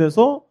같은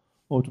데서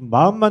좀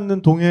마음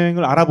맞는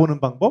동행을 알아보는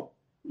방법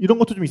이런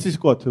것도 좀 있으실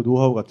것 같아요.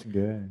 노하우 같은 게.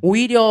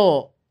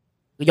 오히려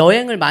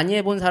여행을 많이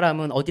해본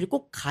사람은 어디를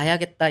꼭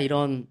가야겠다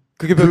이런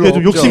그게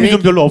좀 욕심이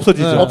좀 별로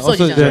없어지죠.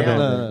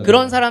 없어지잖아요. 네.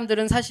 그런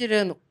사람들은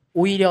사실은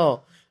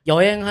오히려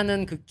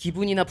여행하는 그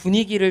기분이나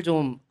분위기를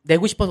좀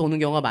내고 싶어서 오는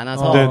경우가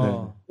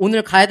많아서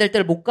오늘 가야 될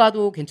때를 못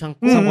가도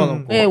괜찮고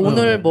상관없고.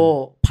 오늘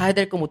뭐 봐야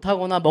될 거 못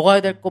하거나 먹어야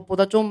될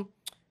것보다 좀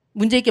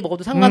문제 있게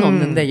먹어도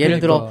상관없는데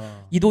예를 들어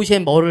이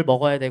도시엔 뭐를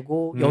먹어야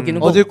되고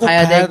여기는 꼭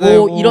가야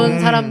되고 이런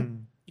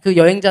사람 그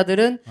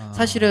여행자들은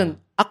사실은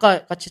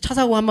아까 같이 차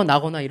사고 한번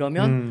나거나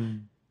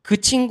이러면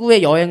그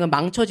친구의 여행은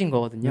망쳐진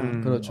거거든요.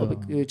 그렇죠.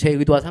 제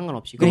의도와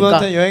상관없이.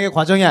 그분한테 여행의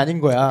과정이 아닌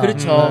거야.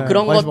 그렇죠.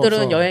 그런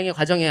것들은 여행의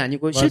과정이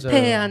아니고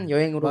실패한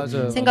여행으로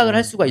생각을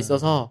할 수가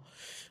있어서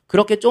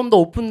그렇게 좀 더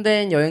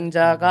오픈된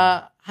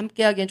여행자가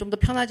함께하기엔 좀 더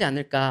편하지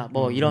않을까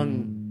뭐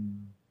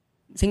이런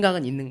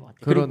생각은 있는 것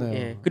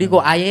같아요.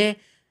 그리고 아예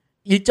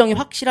일정이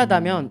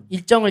확실하다면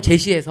일정을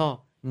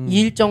제시해서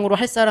이 일정으로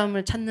할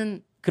사람을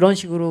찾는 그런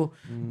식으로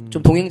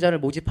좀 동행자를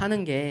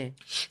모집하는 게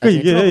그러니까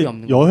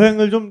이게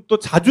여행을 좀 또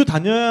자주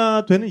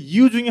다녀야 되는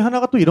이유 중에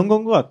하나가 또 이런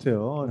건 것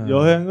같아요.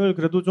 여행을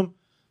그래도 좀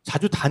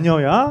자주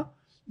다녀야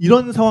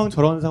이런 상황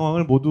저런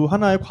상황을 모두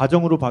하나의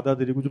과정으로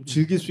받아들이고 좀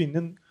즐길 수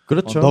있는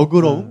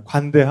너그러움,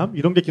 관대함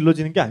이런 게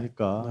길러지는 게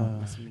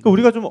아닐까. 그러니까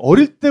우리가 좀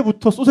어릴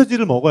때부터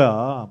소세지를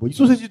먹어야 뭐 이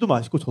소세지도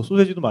맛있고 저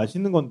소세지도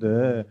맛있는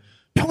건데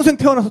평생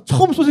태어나서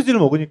처음 소세지를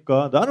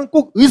먹으니까 나는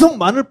꼭 의성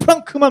마늘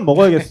프랑크만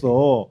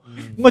먹어야겠어.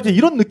 뭔가 이제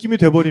이런 느낌이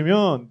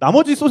돼버리면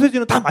나머지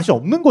소세지는 다 맛이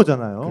없는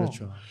거잖아요.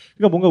 그렇죠.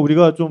 그러니까 뭔가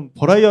우리가 좀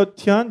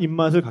버라이어티한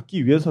입맛을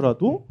갖기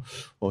위해서라도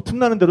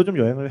틈나는 대로 좀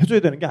여행을 해줘야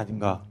되는 게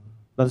아닌가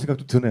라는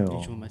생각도 드네요.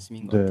 네, 좋은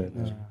말씀인 것 같아요.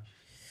 네.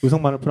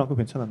 의성 마늘 프랑크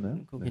괜찮았나요?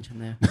 그거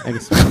괜찮나요?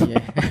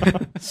 알겠습니다.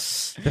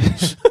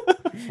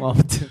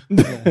 아무튼.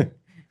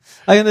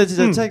 근데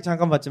진짜 책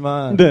잠깐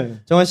봤지만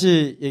정한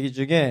씨 얘기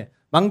중에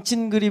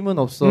망친 그림은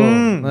없어.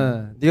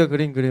 네가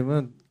그린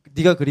그림은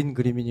네가 그린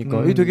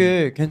그림이니까. 이게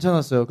되게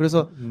괜찮았어요.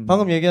 그래서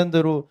방금 얘기한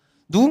대로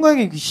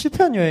누군가에게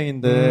실패한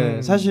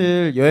여행인데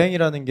사실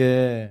여행이라는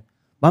게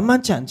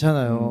만만치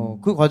않잖아요.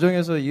 그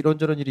과정에서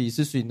이런저런 일이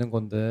있을 수 있는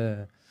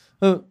건데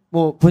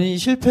뭐 본인이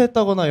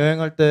실패했다거나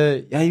여행할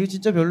때 야 이거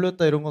진짜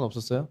별로였다 이런 건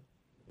없었어요?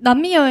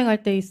 남미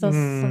여행할 때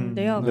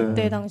있었는데요.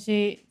 그때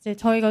당시 이제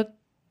저희가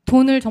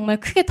돈을 정말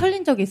크게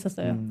털린 적이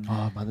있었어요.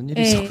 많은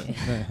일이 있었군요.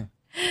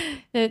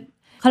 네.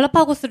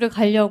 갈라파고스를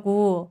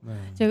가려고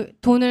이제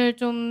돈을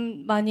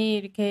좀 많이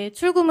이렇게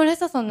출금을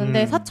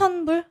했었었는데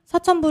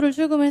 4,000불을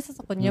출금을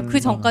했었거든요. 그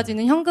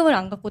전까지는 현금을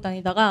안 갖고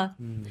다니다가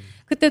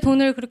그때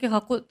돈을 그렇게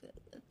갖고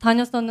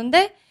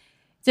다녔었는데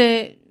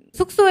이제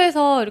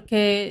숙소에서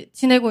이렇게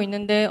지내고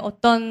있는데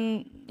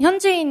어떤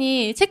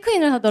현지인이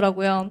체크인을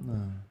하더라고요.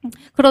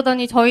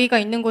 그러더니 저희가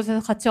있는 곳에서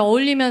같이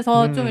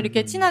어울리면서 좀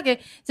이렇게 친하게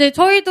이제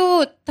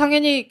저희도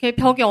당연히 이렇게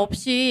벽이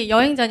없이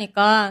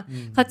여행자니까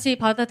같이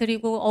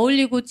받아들이고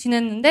어울리고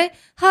지냈는데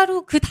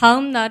하루 그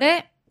다음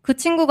날에 그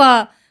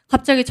친구가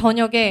갑자기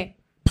저녁에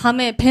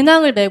밤에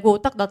배낭을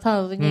메고 딱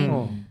나타나더니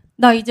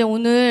나 이제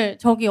오늘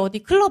저기 어디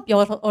클럽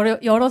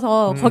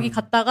열어서 거기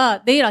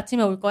갔다가 내일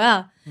아침에 올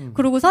거야.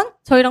 그러고선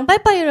저희랑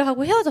빠이빠이를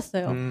하고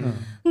헤어졌어요.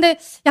 근데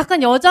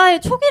약간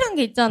여자의 촉이란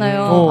게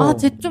있잖아요.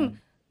 쟤 좀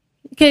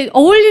이렇게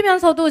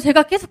어울리면서도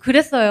제가 계속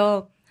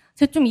그랬어요.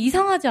 쟤 좀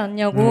이상하지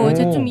않냐고.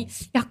 쟤 좀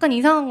약간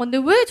이상한 건데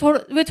왜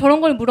저런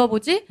걸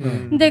물어보지?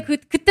 근데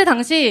그때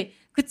당시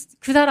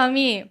그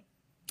사람이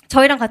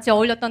저희랑 같이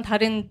어울렸던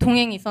다른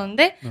동행이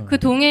있었는데 그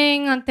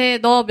동행한테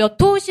너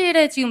몇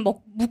호실에 지금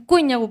묵고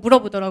있냐고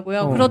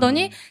물어보더라고요.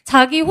 그러더니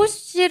자기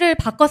호실을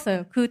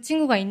바꿨어요. 그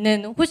친구가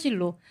있는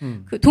호실로.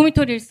 그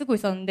도미토리를 쓰고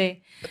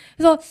있었는데.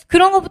 그래서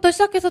그런 것부터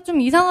시작해서 좀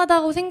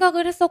이상하다고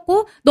생각을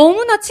했었고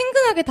너무나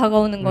친근하게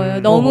다가오는 거예요.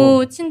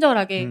 너무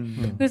친절하게.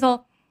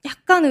 그래서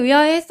약간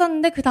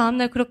의아해했었는데 그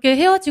다음날 그렇게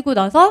헤어지고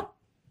나서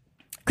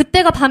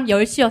그때가 밤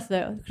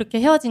 10시였어요. 그렇게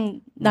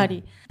헤어진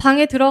날이.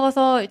 방에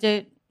들어가서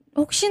이제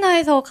혹시나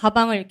해서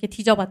가방을 이렇게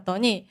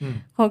뒤져봤더니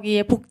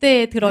거기에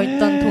복대에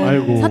들어있던 돈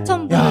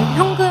 4,000불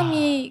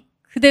현금이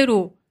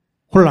그대로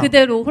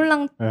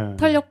홀랑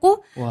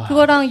털렸고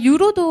그거랑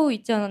유로도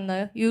있지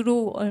않았나요?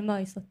 유로 얼마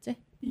있었지?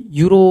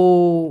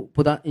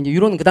 유로보다 이제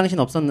유로는 그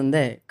당시는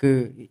없었는데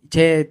그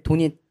제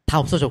돈이 다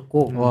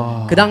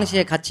없어졌고 그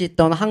당시에 같이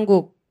있던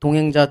한국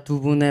동행자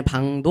두 분의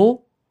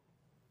방도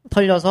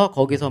털려서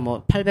거기서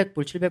뭐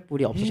 800불,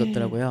 700불이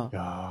없어졌더라고요.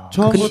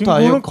 그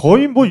친구는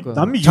거의 뭐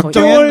남미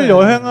 6개월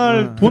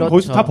여행할 돈 그렇죠.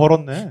 거기서 다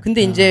벌었네.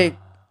 근데 이제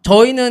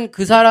저희는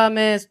그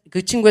사람의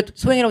그 친구의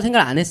소행이라고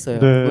생각을 안 했어요.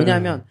 네.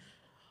 왜냐하면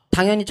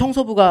당연히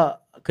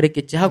청소부가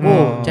그랬겠지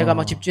하고 제가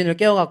막 집주인을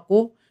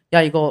깨워갖고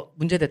야 이거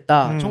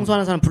문제됐다.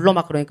 청소하는 사람 불러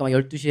막 그러니까 막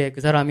 12시에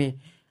그 사람이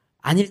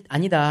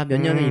아니다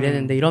몇 년을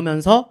일했는데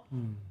이러면서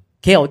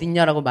걔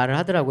어딨냐라고 말을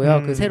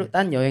하더라고요. 그 새로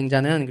딴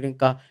여행자는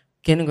그러니까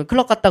걔는 그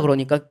클럽 갔다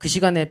그러니까 그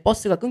시간에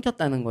버스가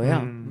끊겼다는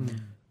거예요.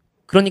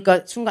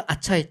 그러니까 순간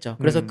아차했죠.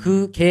 그래서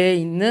그 걔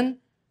있는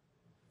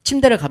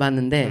침대를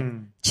가봤는데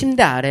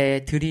침대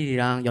아래에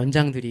드릴이랑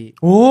연장들이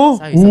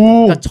쌓여 있었어요.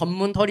 그러니까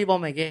전문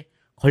터리범에게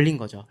걸린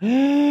거죠.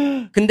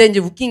 근데 이제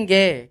웃긴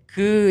게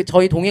그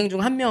저희 동행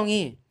중 한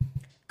명이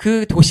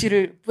그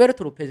도시를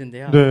푸에르토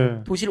로페즈인데요.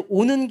 네. 도시를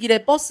오는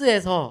길에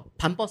버스에서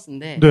밤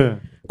버스인데 네.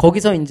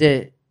 거기서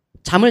이제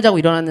잠을 자고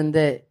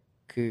일어났는데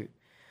그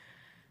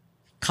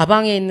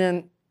가방에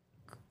있는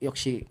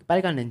역시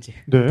빨간 렌즈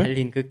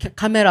달린 그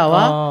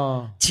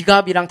카메라와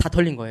지갑이랑 다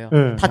털린 거예요.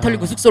 다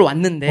털리고 숙소로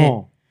왔는데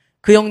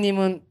그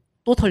형님은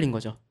또 털린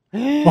거죠.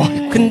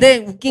 근데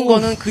웃긴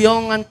거는 그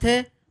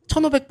형한테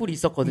 1,500불이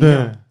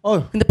있었거든요.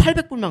 근데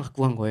 800불만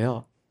갖고 간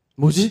거예요.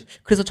 뭐지?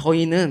 그래서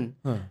저희는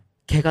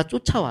걔가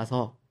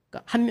쫓아와서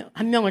그러니까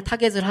한 명을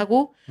타겟을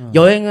하고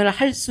여행을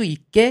할 수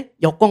있게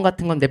여권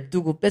같은 건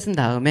냅두고 뺏은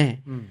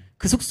다음에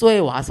그 숙소에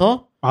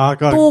와서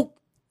또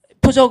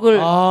표적을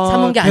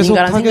삼은 게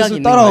아닌가라는 생각이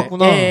있는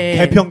따라왔구나.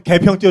 거예요.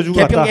 개평 띄워주고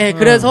갔다.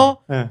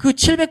 그래서 그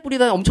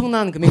 700불이다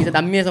엄청난 금액이죠.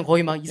 남미에선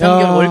거의 막 2,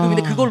 3개월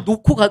월급인데 그걸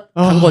놓고 간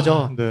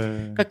거죠.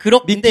 네. 그러니까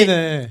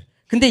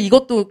근데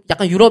이것도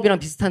약간 유럽이랑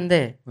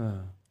비슷한데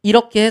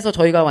이렇게 해서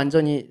저희가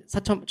완전히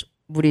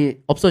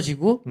 4,000불이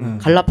없어지고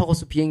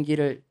갈라파고스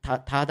비행기를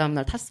다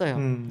다음날 탔어요.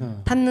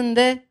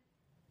 탔는데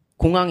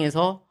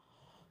공항에서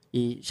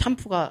이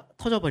샴푸가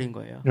터져버린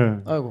거예요.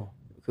 아이고.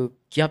 그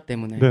기압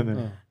때문에.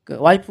 그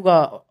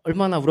와이프가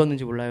얼마나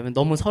울었는지 몰라요.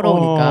 너무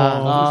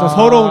서러우니까.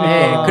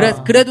 서러우니까. 네,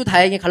 그래도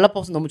다행히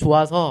갈라파고스 너무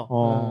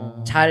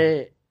좋아서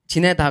잘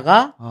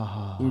지내다가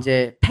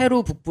이제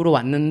페루 북부로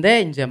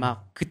왔는데 이제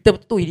막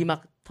그때부터 또 일이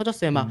막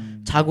터졌어요. 막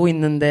자고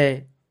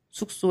있는데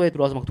숙소에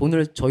들어와서 막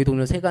저희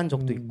돈을 세간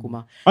적도 있고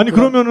막. 아니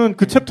그러면은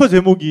그 챕터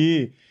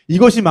제목이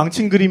이것이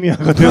망친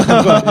그림이야가 되는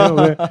거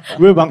아니에요?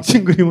 왜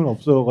망친 그림은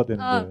없어가 되는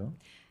거예요?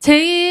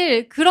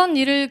 제일 그런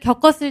일을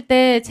겪었을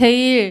때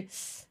제일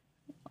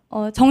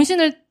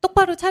정신을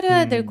똑바로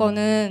차려야 될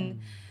거는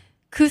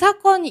그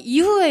사건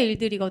이후의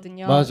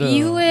일들이거든요. 맞아요.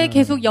 이후에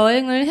계속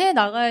여행을 해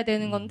나가야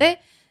되는 건데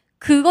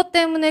그것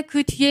때문에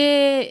그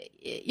뒤에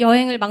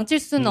여행을 망칠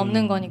수는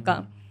없는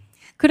거니까.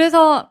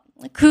 그래서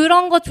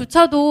그런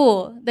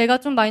것조차도 내가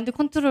좀 마인드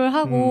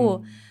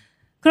컨트롤하고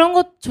그런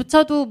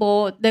것조차도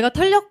뭐 내가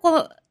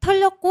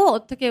털렸고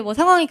어떻게 뭐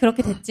상황이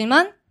그렇게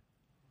됐지만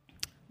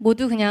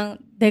모두 그냥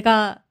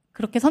내가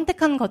그렇게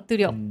선택한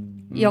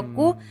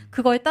것들이었고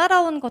그거에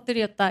따라온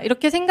것들이었다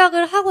이렇게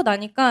생각을 하고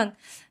나니까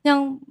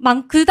그냥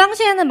그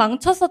당시에는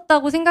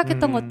망쳤었다고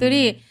생각했던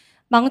것들이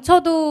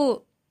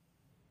망쳐도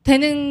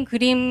되는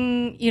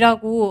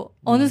그림이라고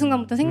어느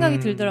순간부터 생각이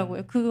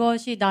들더라고요.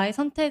 그것이 나의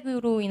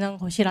선택으로 인한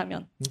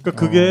것이라면. 그러니까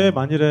그게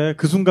만일에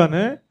그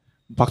순간에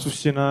박수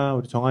씨나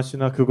우리 정아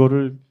씨나 그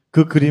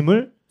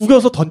그림을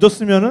우겨서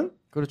던졌으면은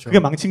그렇죠. 그게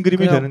망친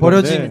그림이 되는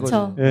버려지는 건데,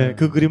 거죠. 예,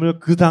 그 그림을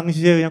그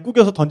당시에 그냥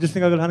꾸겨서 던질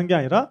생각을 하는 게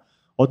아니라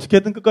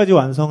어떻게든 끝까지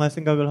완성할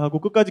생각을 하고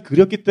끝까지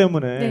그렸기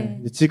때문에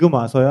이제 지금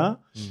와서야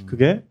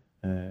그게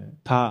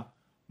다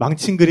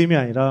망친 그림이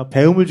아니라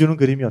배움을 주는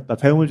그림이었다,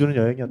 배움을 주는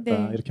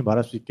여행이었다 이렇게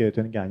말할 수 있게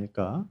되는 게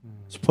아닐까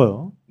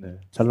싶어요. 네,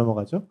 잘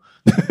넘어가죠.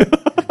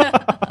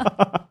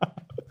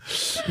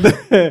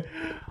 네.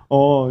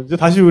 이제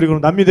다시 우리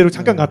그럼 남미대로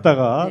잠깐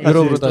갔다가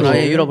유럽으로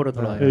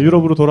돌아와요.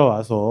 유럽으로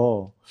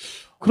돌아와서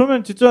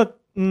그러면 진짜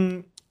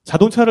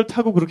자동차를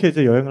타고 그렇게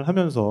이제 여행을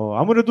하면서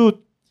아무래도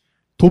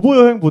도보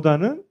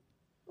여행보다는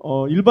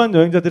일반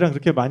여행자들이랑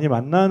그렇게 많이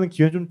만나는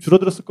기회는 좀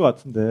줄어들었을 것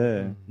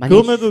같은데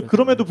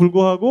그럼에도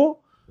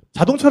불구하고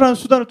자동차라는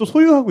수단을 또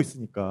소유하고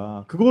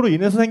있으니까 그거로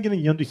인해서 생기는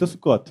인연도 있을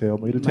것 같아요.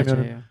 뭐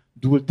이를테면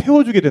누굴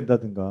태워주게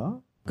된다든가.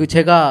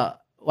 제가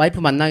와이프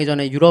만나기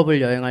전에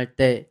유럽을 여행할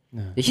때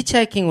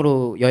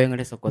히치하이킹으로 여행을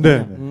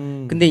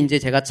했었거든요. 근데 이제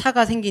제가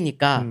차가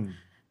생기니까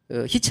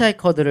그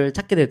히치하이커들을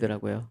찾게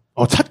되더라고요.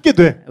 찾게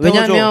돼.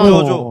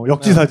 왜냐면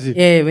역지사지.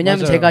 예,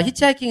 왜냐면 제가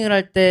히치하이킹을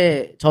할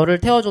때 저를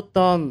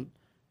태워줬던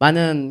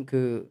많은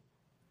그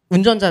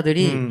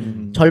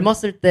운전자들이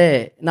젊었을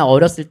때나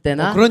어렸을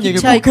때나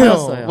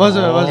히치하이커였어요.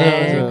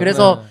 맞아요.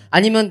 그래서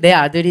아니면 내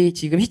아들이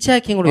지금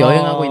히치하이킹으로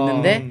여행하고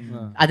있는데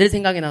아들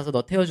생각이 나서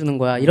너 태워주는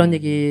거야. 이런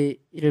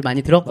얘기를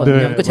많이 들었거든요.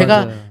 그러니까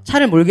제가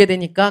차를 몰게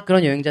되니까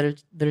그런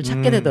여행자들을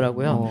찾게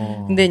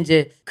되더라고요. 근데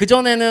이제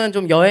그전에는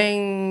좀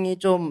여행이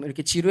좀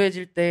이렇게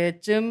지루해질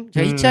때쯤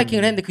제가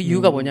히치하이킹을 했는데 그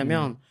이유가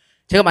뭐냐면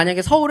제가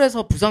만약에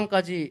서울에서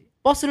부산까지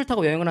버스를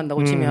타고 여행을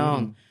한다고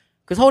치면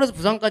그 서울에서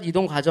부산까지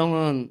이동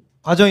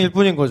과정일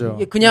뿐인 거죠.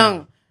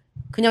 그냥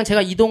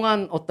제가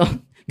이동한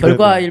어떤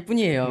결과일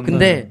뿐이에요.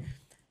 근데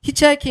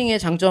히치하이킹의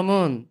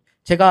장점은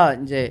제가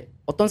이제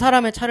어떤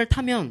사람의 차를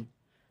타면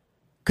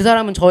그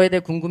사람은 저에 대해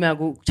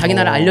궁금해하고 자기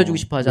나라를 알려주고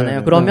싶어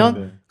하잖아요.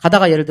 그러면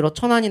가다가 예를 들어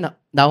천안이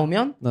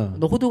나오면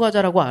너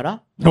호두과자라고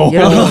알아?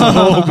 예를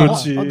들어서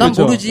그렇지. 난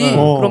모르지.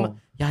 그러면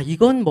야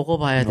이건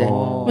먹어봐야 돼.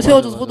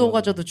 세워줘서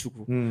호두과자도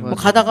주고. 뭐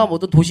가다가 뭐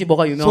도시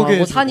뭐가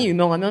유명하고 산이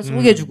유명하면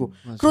소개해주고.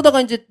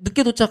 그러다가 이제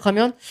늦게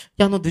도착하면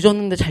야 너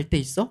늦었는데 잘 때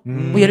있어?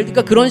 뭐 예를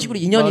들니까 그런 식으로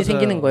인연이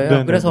생기는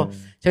거예요. 그래서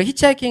제가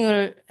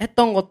히치하이킹을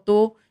했던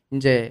것도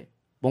이제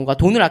뭔가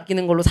돈을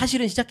아끼는 걸로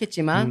사실은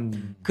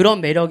시작했지만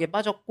그런 매력에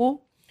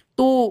빠졌고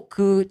또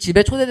그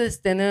집에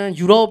초대됐을 때는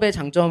유럽의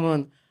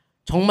장점은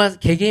정말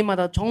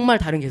개개인마다 정말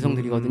다른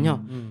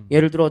개성들이거든요.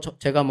 예를 들어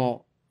제가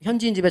뭐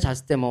현지인 집에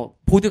잤을 때 뭐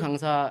보드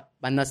강사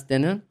만났을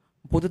때는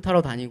보드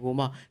타러 다니고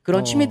막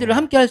그런 취미들을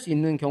함께 할 수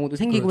있는 경우도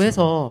생기고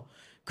해서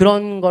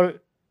그런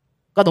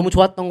걸가 너무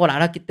좋았던 걸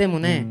알았기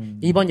때문에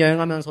이번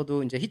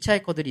여행하면서도 이제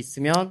히치하이커들이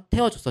있으면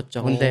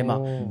태워줬었죠. 근데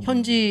막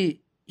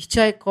현지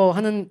히치하이커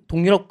하는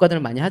동유럽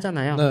국가들은 많이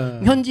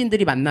하잖아요.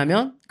 현지인들이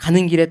만나면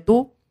가는 길에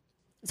또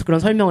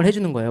그런 설명을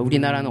해주는 거예요.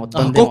 우리나라는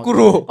어떤데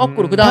거꾸로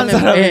그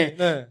다음에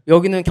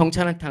여기는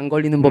경찰한테 안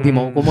걸리는 법이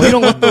뭐고 뭐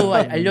이런 것도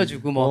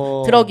알려주고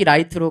뭐 트럭이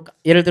라이트로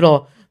예를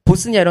들어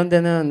보스니아 이런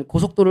데는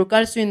고속도로를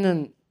깔 수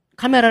있는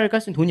카메라를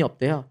깔 수 있는 돈이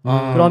없대요.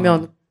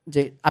 그러면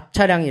이제 앞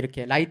차량이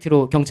이렇게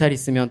라이트로 경찰이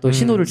있으면 또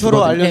신호를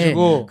서로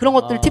알려주고 그런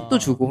것들 팁도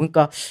주고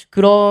그러니까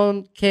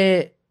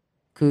그렇게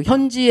그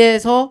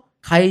현지에서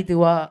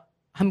가이드와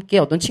함께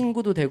어떤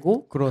친구도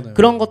되고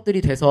그런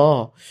것들이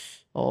돼서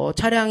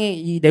차량이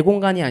이 내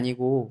공간이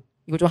아니고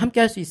이거 좀 함께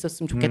할 수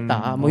있었으면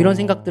좋겠다. 뭐 이런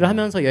생각들을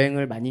하면서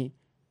여행을 많이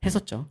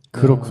했었죠.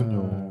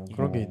 그렇군요.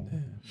 그런 게 있네.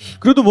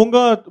 그래도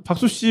뭔가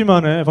박수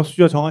씨와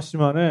정아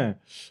씨만의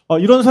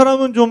이런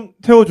사람은 좀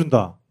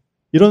태워준다.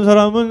 이런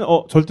사람은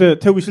절대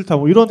태우기 싫다.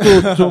 뭐 이런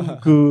또 좀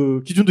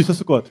그 기준도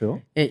있었을 것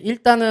같아요. 예,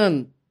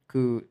 일단은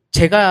그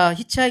제가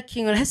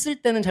히치하이킹을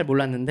했을 때는 잘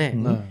몰랐는데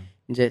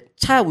이제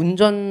차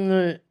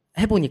운전을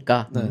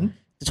해보니까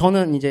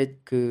저는 이제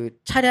그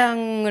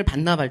차량을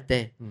반납할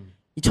때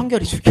이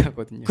청결이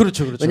중요하거든요.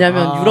 그렇죠.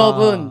 왜냐하면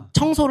유럽은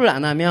청소를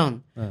안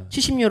하면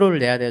 70유로를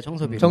내야 돼요,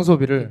 청소비를.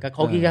 그러니까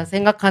거기가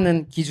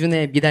생각하는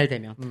기준에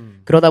미달되면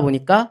그러다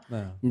보니까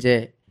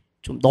이제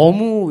좀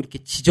너무 이렇게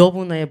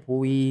지저분해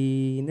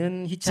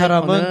보이는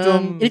히치하이커는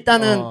좀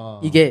일단은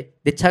이게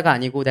내 차가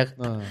아니고 내가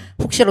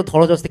혹시라도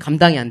더러졌을 때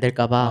감당이 안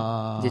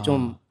될까봐 이제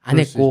좀 안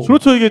했고.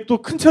 그렇죠. 이게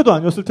또 큰 차도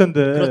아니었을 텐데.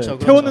 그렇죠.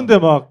 태웠는데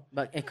막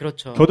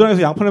그렇죠.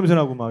 겨드랑이에서 양파 냄새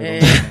나고 막 이런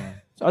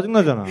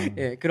짜증나잖아.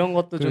 예, 그런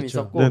것도 좀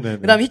있었고.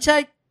 그다음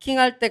히치하이킹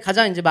할 때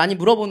가장 이제 많이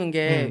물어보는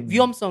게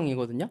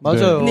위험성이거든요.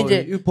 맞아요. 근데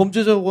이제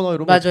범죄자거나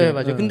이런 거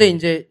맞아요. 근데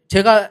이제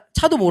제가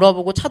차도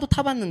몰아보고 차도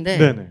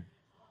타봤는데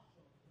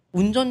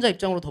운전자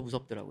입장으로 더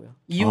무섭더라고요.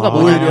 이유가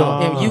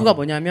뭐냐면 이유가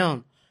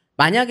뭐냐면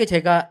만약에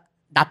제가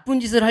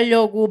나쁜 짓을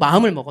하려고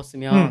마음을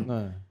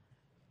먹었으면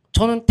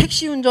저는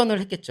택시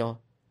운전을 했겠죠.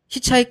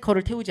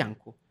 히치하이커를 태우지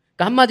않고.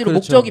 그러니까 한마디로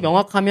목적이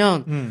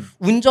명확하면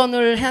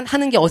운전을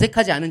하는 게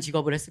어색하지 않은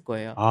직업을 했을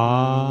거예요.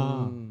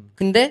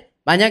 근데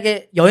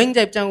만약에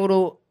여행자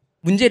입장으로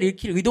문제를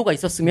일으킬 의도가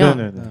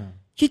있었으면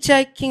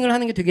히치하이킹을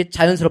하는 게 되게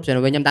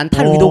자연스럽잖아요. 왜냐면 난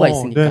탈 의도가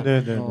있으니까.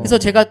 그래서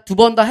제가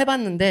 2번 다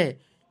해봤는데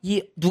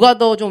누가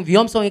더 좀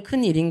위험성이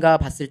큰 일인가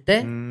봤을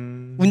때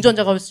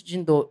운전자가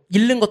훨씬 더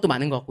잃는 것도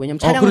많은 것 같고 왜냐면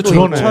차량도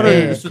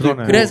차를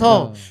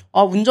그래서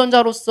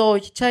운전자로서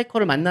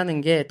히치하이커를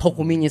만나는 게 더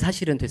고민이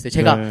사실은 됐어요.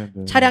 제가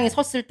차량에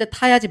섰을 때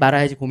타야지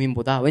말아야지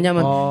고민보다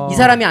왜냐면 이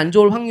사람이 안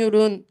좋을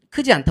확률은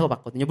크지 않다고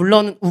봤거든요.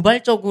 물론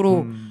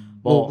우발적으로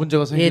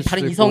문제가 생길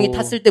다른 수도 이성이 있고.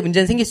 탔을 때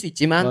문제는 생길 수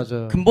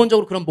있지만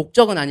근본적으로 그런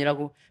목적은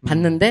아니라고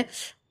봤는데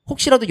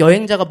혹시라도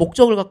여행자가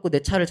목적을 갖고 내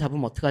차를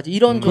잡으면 어떡하지?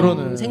 이런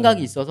좀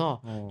생각이 있어서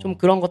좀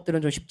그런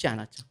것들은 좀 쉽지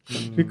않았죠.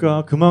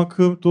 그러니까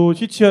그만큼 또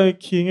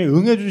히치하이킹에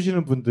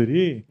응해주시는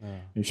분들이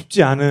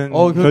쉽지 않은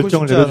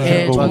결정을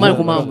내려주시는 거고 정말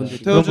고마운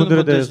분들이 그런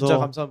분들에 대해서 진짜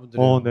감사한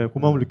분들이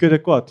고마움을 느껴야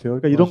될 것 같아요.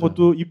 그러니까 이런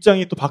것도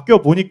입장이 또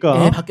바뀌어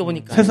보니까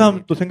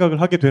새삼 또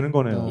생각을 하게 되는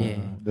거네요.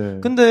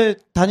 근데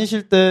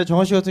다니실 때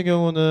정아 씨 같은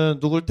경우는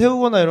누굴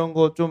태우거나 이런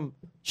거 좀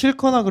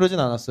싫거나 그러진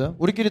않았어요?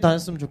 우리끼리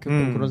다녔으면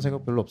좋겠고 그런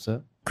생각 별로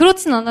없어요?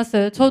 그렇진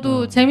않았어요.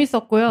 저도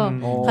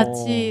재밌었고요.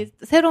 같이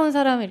새로운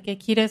사람을 이렇게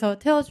길에서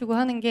태워주고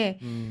하는 게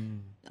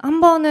한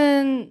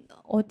번은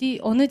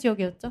어느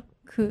지역이었죠?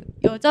 그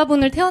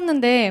여자분을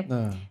태웠는데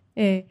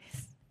예.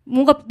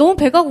 뭔가 너무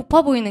배가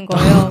고파 보이는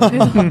거예요.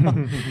 그래서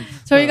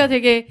저희가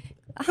되게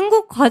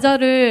한국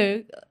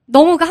과자를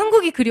너무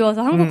한국이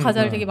그리워서 한국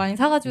과자를 되게 많이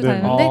사가지고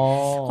다녔는데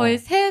거의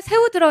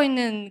새우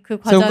들어있는 그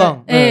과자.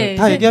 새우깡. 네.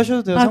 다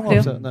얘기하셔도 돼요.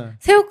 상관없어요. 네.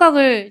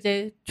 새우깡을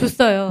이제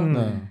줬어요.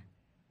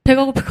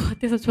 배가 고플 것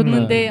같아서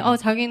줬는데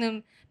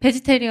자기는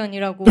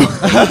베지테리언이라고.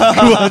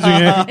 그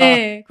와중에.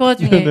 네, 그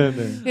와중에.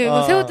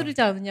 뭐 새우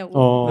들이지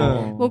않느냐고.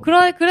 뭐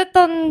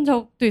그랬던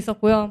적도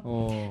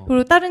있었고요.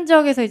 그리고 다른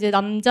지역에서 이제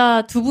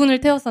남자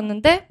 2분을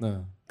태웠었는데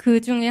그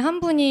중에 한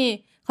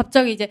분이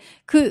갑자기 이제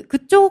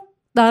그쪽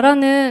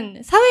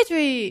나라는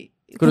사회주의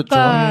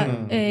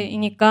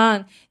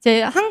국가이니까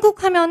이제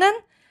한국 하면은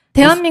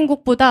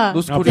대한민국보다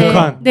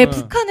북한. 네,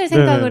 북한을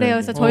생각을 해요.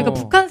 그래서 저희가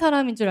북한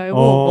사람인 줄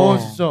알고.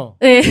 진짜.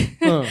 네.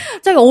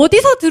 갑자기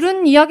어디서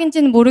들은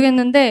이야기인지는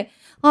모르겠는데,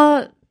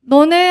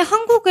 너네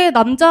한국의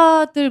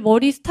남자들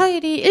머리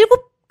스타일이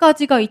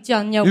 7가지가 있지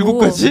않냐고.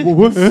 7가지?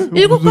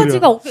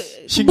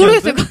 7가지가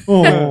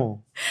모르겠어요.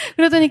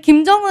 그러더니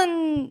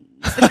김정은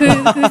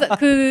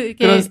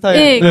그런 스타일.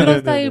 예, 그런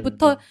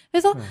스타일부터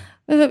해서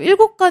그래서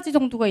 7가지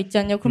정도가 있지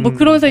않냐고. 뭐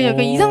그러면서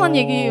약간 이상한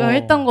얘기를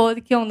했던 거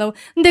기억나고.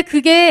 근데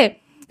그게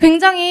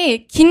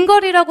굉장히 긴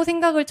거리라고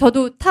생각을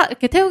저도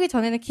이렇게 태우기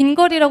전에는 긴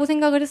거리라고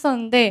생각을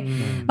했었는데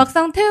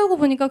막상 태우고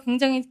보니까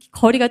굉장히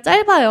거리가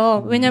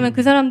짧아요. 왜냐하면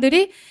그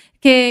사람들이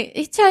이렇게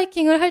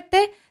히치하이킹을 할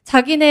때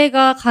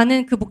자기네가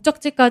가는 그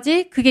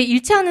목적지까지 그게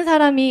일치하는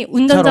사람이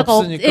운전자가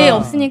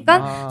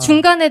없으니까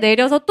중간에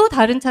내려서 또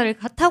다른 차를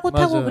타고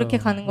그렇게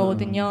가는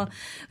거거든요.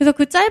 그래서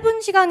그 짧은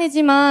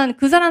시간이지만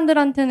그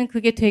사람들한테는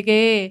그게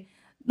되게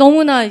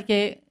너무나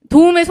이게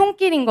도움의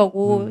손길인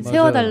거고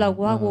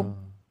세워달라고 하고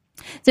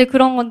이제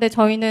그런 건데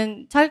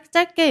저희는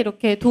짧게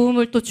이렇게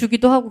도움을 또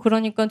주기도 하고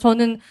그러니까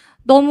저는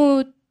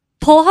너무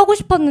더 하고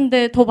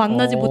싶었는데 더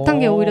만나지 못한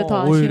게 오히려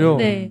더 아쉬워요.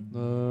 네.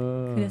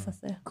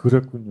 그랬었어요.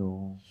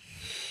 그랬군요.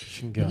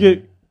 신기하네.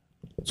 이게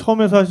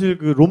처음에 사실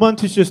그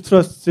로만티시에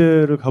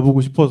스트라세를 가보고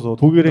싶어서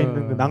독일에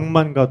있는 그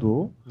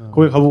낭만가도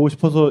거기 가보고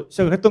싶어서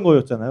시작을 했던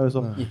거였잖아요.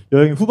 그래서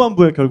여행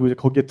후반부에 결국 이제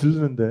거기에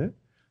들르는데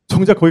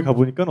정작 거기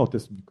가보니까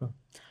어땠습니까?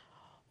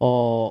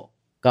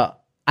 그러니까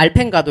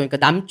알펜가도, 그러니까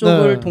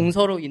남쪽을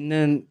동서로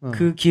잇는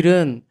그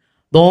길은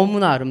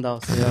너무나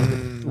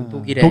아름다웠어요.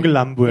 독일에. 독일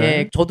남부에.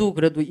 예, 저도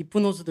그래도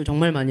이쁜 호수들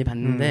정말 많이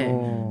봤는데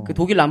그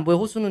독일 남부의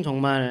호수는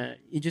정말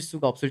잊을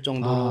수가 없을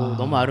정도로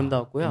너무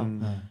아름다웠고요.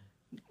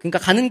 그러니까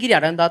가는 길이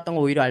아름다웠던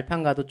건 오히려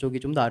알펜가도 쪽이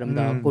좀 더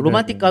아름다웠고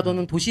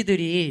로만틱가도는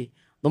도시들이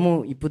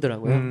너무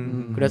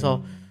이쁘더라고요.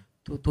 그래서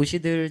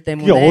도시들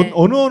때문에 이게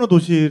어느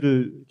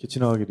도시를 이렇게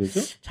지나가게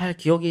되죠? 잘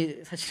기억이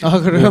사실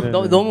그래요?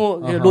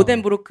 너무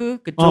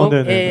로덴부르크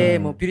그쪽에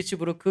뭐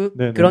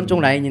비리츠부르크 그런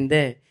쪽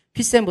라인인데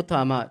피센부터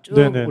아마 쭉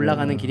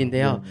올라가는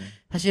길인데요.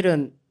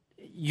 사실은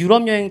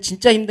유럽 여행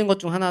진짜 힘든 것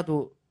중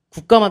하나도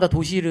국가마다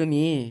도시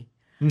이름이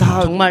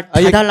정말 다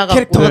달라가고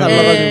캐릭터가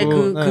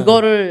달라가지고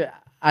그거를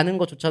아는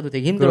것조차도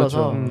되게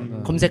힘들어서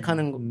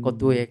검색하는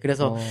것도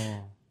그래서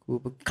그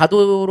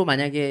가도로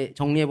만약에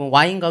정리해보면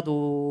와인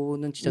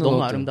가도는 진짜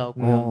너무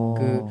아름다웠고요.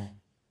 그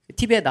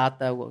TV에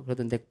나왔다고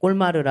그러던데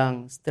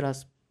꼴마르랑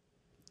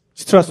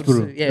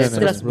스트라스부르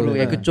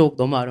스트라스부르 그쪽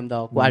너무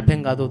아름다웠고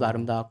알펜 가도도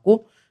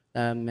아름다웠고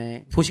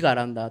그다음에 도시가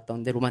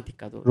아름다웠던데 로만틱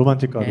가도.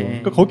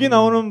 그러니까 거기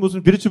나오는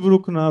무슨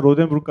비르츠부르크나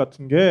로덴부르크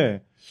같은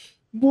게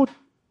뭐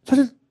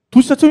사실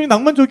도시 자체는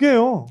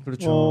낭만적이에요.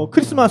 그렇죠.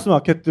 크리스마스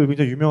마켓들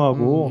굉장히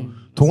유명하고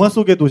동화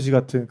속의 도시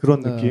같은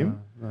그런 느낌.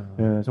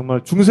 예,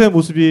 정말 중세의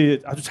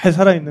모습이 아주 잘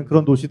살아있는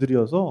그런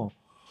도시들이어서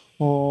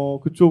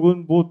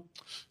그쪽은 뭐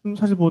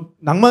사실 뭐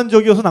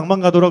낭만적이어서 낭만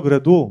가더라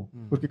그래도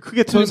그렇게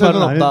크게 손색은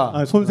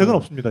없다. 손색은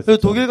없습니다. 그래서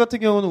독일 같은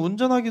경우는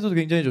운전하기도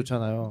굉장히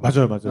좋잖아요.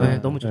 맞아요.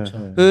 네, 너무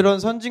좋죠. 그런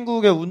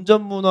선진국의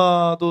운전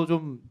문화도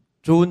좀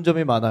좋은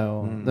점이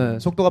많아요. 네,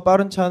 속도가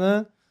빠른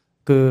차는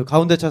그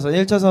가운데 차선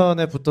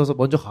 1차선에 붙어서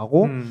먼저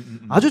가고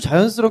아주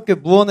자연스럽게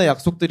무언의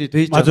약속들이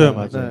돼 있잖아요.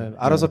 맞아요. 네,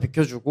 알아서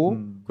비켜주고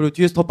그리고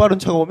뒤에서 더 빠른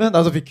차가 오면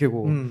나도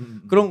비키고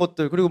그런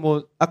것들 그리고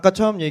뭐 아까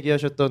처음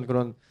얘기하셨던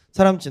그런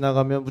사람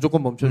지나가면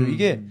무조건 멈춰주고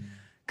이게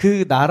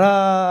그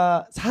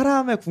나라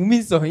사람의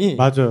국민성이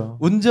맞아요.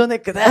 운전에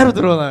그대로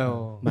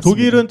드러나요.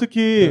 독일은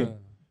특히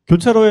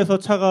교차로에서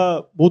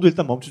차가 모두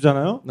일단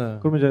멈추잖아요.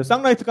 그러면 이제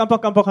쌍라이트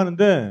깜빡깜빡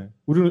하는데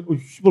우리는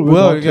씨발 왜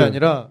뭐야 나한테 이게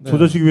아니라 저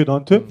자식이 왜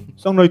나한테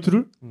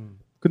쌍라이트를?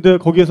 근데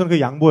거기에서는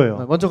그게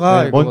양보해요. 먼저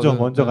가.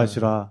 먼저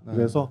가시라.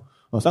 그래서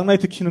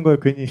쌍라이트 키는 거에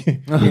괜히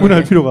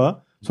흥분할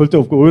필요가 절대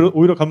없고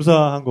오히려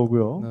감사한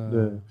거고요.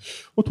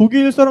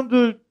 독일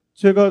사람들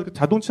제가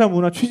자동차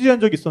문화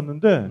취재한 적이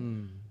있었는데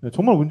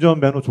정말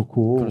운전 매너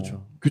좋고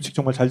그렇죠. 규칙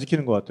정말 잘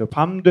지키는 것 같아요.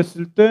 밤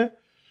됐을 때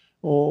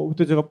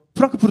그때 제가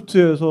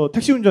프랑크푸르트에서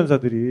택시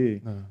운전사들이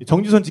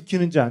정지선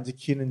지키는지 안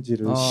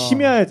지키는지를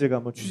심야에 제가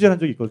한번 취재를 한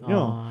적이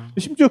있거든요.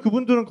 심지어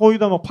그분들은 거의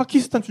다 막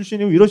파키스탄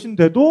출신이고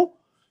이러신데도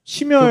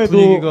심야에도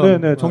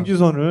네네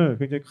정지선을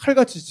굉장히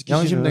칼같이 지키시는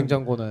양심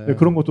냉장고네. 네,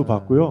 그런 것도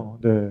봤고요.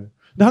 네.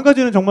 근데 한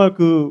가지는 정말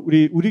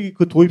우리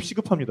그 도입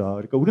시급합니다.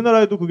 그러니까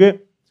우리나라에도 그게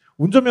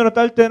운전면허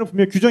딸 때는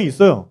분명히 규정이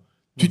있어요.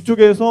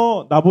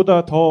 뒤쪽에서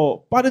나보다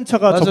더 빠른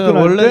차가 맞아요.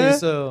 접근할 원래 때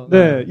있어요.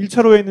 네,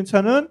 1차로에 있는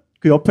차는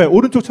그 옆에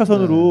오른쪽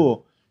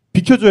차선으로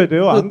비켜줘야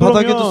돼요. 안 그러면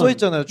바닥에도 써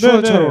있잖아요.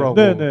 추월차로라고.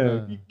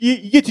 네네.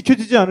 이게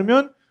지켜지지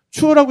않으면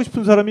추월하고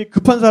싶은 사람이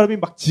급한 사람이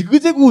막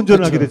지그재그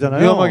운전을 하게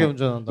되잖아요. 위험하게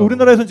운전한다.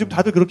 우리나라에서는 지금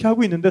다들 그렇게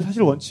하고 있는데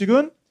사실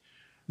원칙은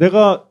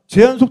내가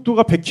제한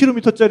속도가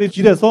 100km짜리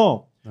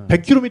길에서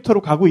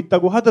 100km로 가고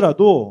있다고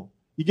하더라도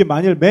이게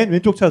만일 맨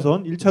왼쪽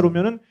차선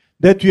 1차로면은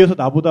내 뒤에서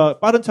나보다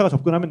빠른 차가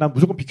접근하면 난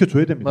무조건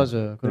비켜줘야 됩니다.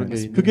 맞아요. 그런 게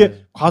있는데.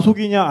 그게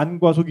과속이냐 안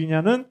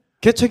과속이냐는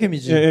걔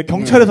책임이지. 예,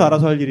 경찰에서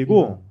알아서 할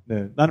일이고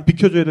네, 나는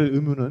비켜줘야 될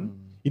의무는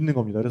있는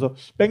겁니다. 그래서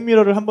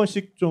백미러를 한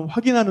번씩 좀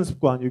확인하는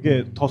습관,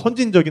 이게 더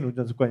선진적인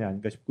운전 습관이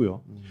아닌가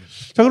싶고요.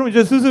 자, 그럼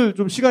이제 슬슬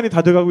좀 시간이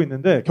다 돼가고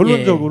있는데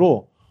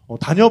결론적으로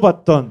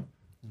다녀봤던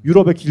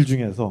유럽의 길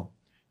중에서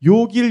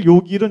요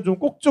길은 좀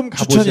꼭 좀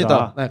가보시라.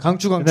 추천이다. 네,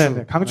 강추.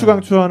 네,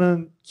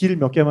 강추하는 길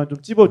몇 개만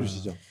좀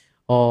찝어주시죠.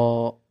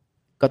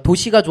 그러니까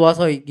도시가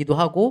좋아서이기도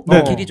하고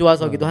길이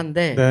좋아서이기도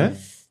한데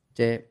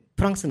이제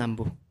프랑스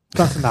남부.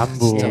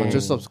 진짜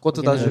어쩔 수 없어.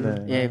 꽃도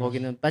다주는. 예,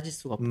 거기는 빠질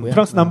수가 없고요.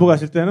 프랑스 남부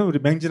가실 때는 우리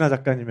맹진아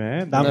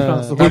작가님의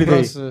남프랑스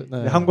홀리데이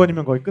한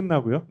권이면 거의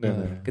끝나고요.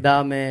 그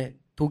다음에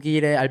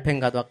독일의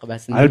알펜가도 아까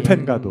말씀드린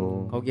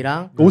알펜가도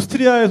거기랑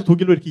오스트리아에서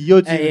독일로 이렇게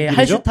이어지는 길이죠?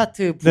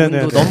 할슈타트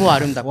부분도 너무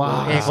아름답고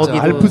거기도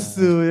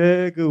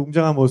알프스의 그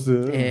웅장한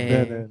모습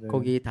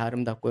거기 다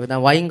아름답고요.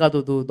 그다음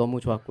와인가도도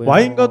너무 좋았고요.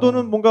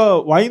 와인가도는 뭔가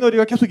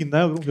와이너리가 계속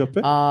있나요? 그럼 그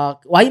옆에?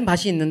 와인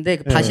밭이 있는데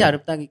그 밭이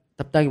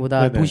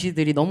아름답다기보다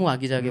도시들이 너무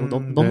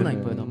아기자기하고 너무나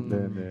이뻐요. 너무.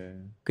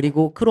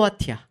 그리고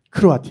크로아티아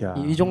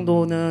이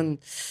정도는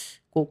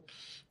꼭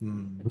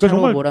그러니까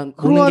정말 보는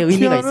게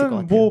의미가 있을 것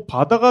같아요. 뭐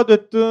바다가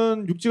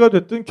됐든 육지가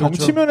됐든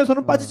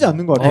경치면에서는 빠지지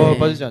않는 것 같아요.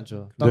 빠지지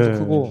않죠. 땅도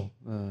크고.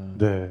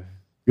 네.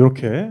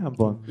 이렇게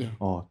한번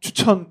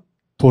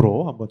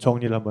추천도로 한번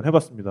정리를 한번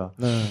해봤습니다.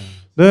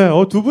 네,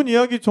 두 분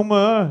이야기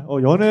정말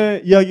연애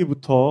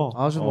이야기부터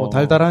아주 뭐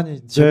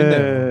달달하니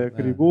재밌네요.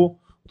 그리고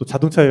또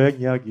자동차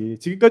여행 이야기.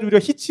 지금까지 우리가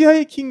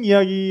히치하이킹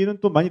이야기는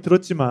또 많이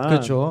들었지만,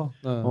 그렇죠.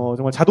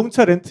 정말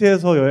자동차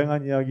렌트에서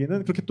여행한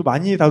이야기는 그렇게 또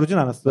많이 다루진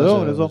않았어요. 맞아요,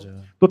 그래서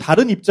맞아요. 또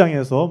다른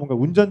입장에서 뭔가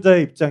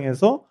운전자의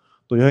입장에서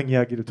또 여행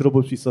이야기를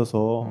들어볼 수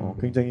있어서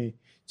굉장히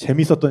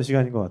재밌었던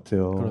시간인 것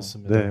같아요.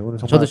 그렇습니다. 네, 오늘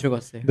정말 저도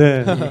즐거웠어요.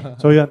 네,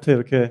 저희한테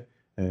이렇게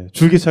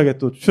줄기차게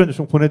또 출연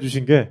요청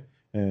보내주신 게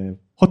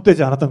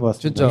헛되지 않았던 것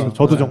같습니다. 진짜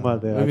저도 정말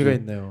의미가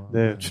있네요.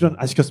 네, 출연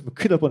안 시켰으면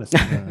큰일 날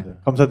뻔했습니다. 네,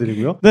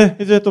 감사드리고요. 네,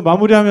 이제 또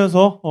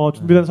마무리하면서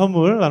준비된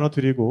선물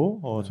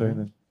나눠드리고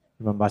저희는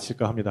이만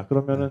마칠까 합니다.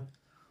 그러면은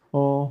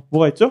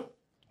뭐가 있죠?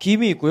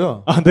 김이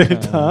있고요. 네,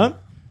 일단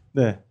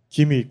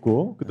김이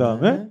있고 그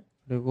다음에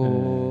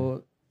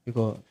그리고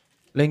이거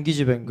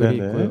랭귀지 뱅글이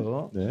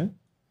있고요. 네.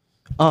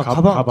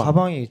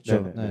 가방이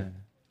있죠.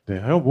 네,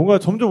 뭔가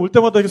점점 올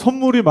때마다 이렇게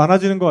선물이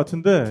많아지는 것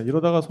같은데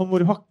이러다가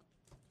선물이 확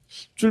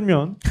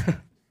줄면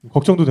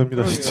걱정도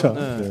됩니다, 진짜.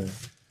 네.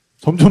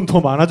 점점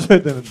더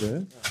많아져야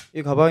되는데.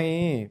 이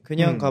가방이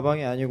그냥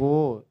가방이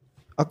아니고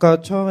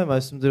아까 처음에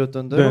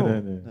말씀드렸던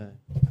대로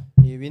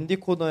이 윈디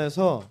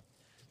코너에서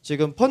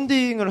지금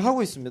펀딩을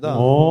하고 있습니다.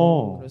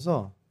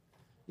 그래서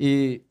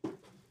이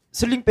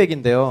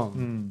슬링백인데요.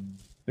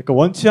 그러니까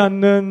원치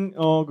않는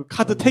그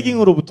카드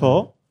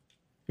태깅으로부터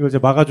이걸 이제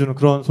막아주는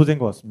그런 소재인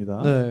것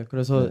같습니다. 네,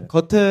 그래서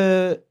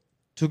겉에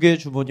 2개의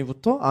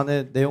주머니부터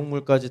안에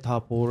내용물까지 다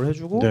보호를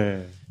해주고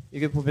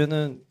이게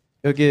보면은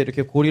여기에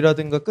이렇게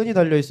고리라든가 끈이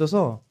달려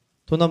있어서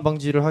도난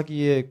방지를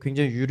하기에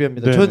굉장히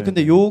유리합니다. 저는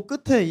근데 요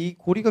끝에 이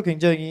고리가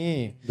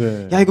굉장히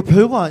야 이거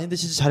별거 아닌데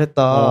진짜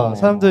잘했다.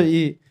 사람들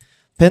이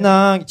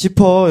배낭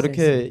지퍼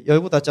이렇게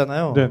열고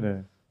닫잖아요.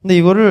 근데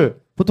이거를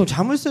보통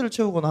자물쇠를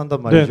채우거나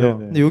한단 말이죠.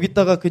 근데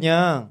여기다가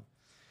그냥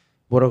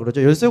뭐라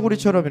그러죠?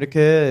 열쇠고리처럼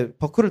이렇게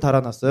버클을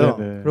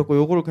달아놨어요. 그리고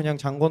요거를 그냥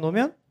잠궈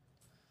놓으면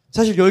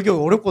사실 열기가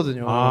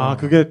어렵거든요.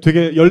 그게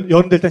되게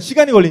여는데 일단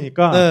시간이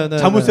걸리니까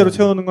자물쇠로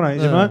채우는 건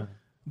아니지만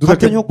누가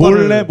같은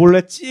효과를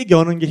몰래 찍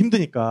여는 게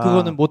힘드니까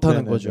그거는 못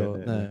하는 거죠.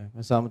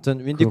 그래서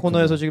아무튼 윈디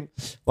코너에서 지금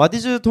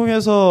와디즈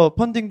통해서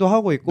펀딩도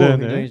하고 있고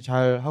굉장히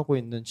잘 하고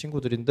있는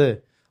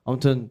친구들인데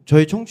아무튼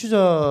저희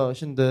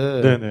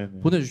청취자신데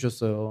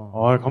보내주셨어요.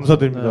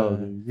 감사드립니다.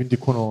 윈디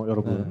코너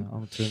여러분.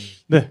 아무튼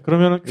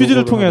그러면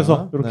퀴즈를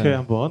통해서 이렇게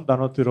한번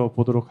나눠 들어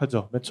보도록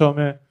하죠. 맨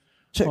처음에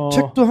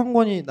책도 한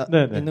권이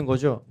있는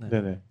거죠.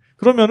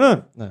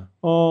 그러면은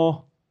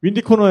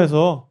윈디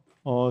코너에서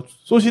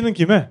쏘시는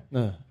김에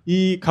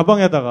이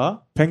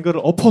가방에다가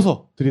뱅글을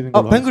엎어서 드리는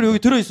걸로. 뱅글 여기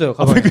들어 있어요.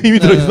 뱅글 이미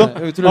들어 있어?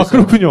 여기 들어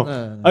있어요. 그렇군요.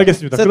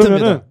 세트입니다.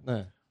 세트입니다.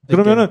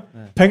 그러면은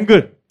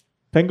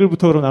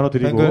뱅글부터 그럼 나눠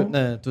드리고.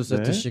 뱅글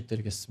 2세트씩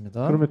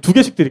드리겠습니다. 그러면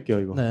 2개씩 드릴게요,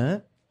 이거.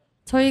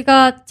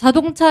 저희가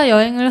자동차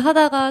여행을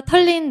하다가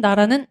털린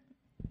나라는?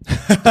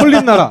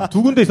 털린 나라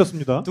 2군데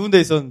있었습니다. 2군데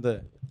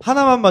있었는데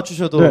하나만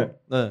맞추셔도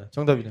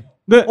정답이네.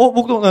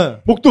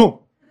 목동.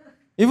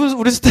 예, 이분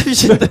우리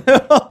스텝이신데요.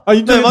 아,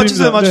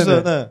 인정해드립니다. 네,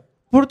 맞추세요. 네.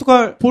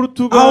 포르투갈.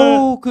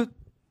 아우,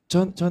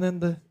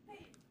 전인데.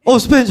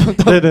 스페인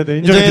정답. 네네네.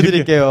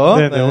 인정해드릴게요.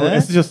 네네. 오늘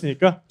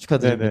애쓰셨으니까.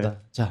 축하드립니다. 네네.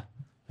 자,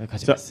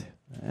 가져가세요.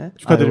 네.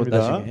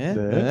 축하드립니다.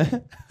 네.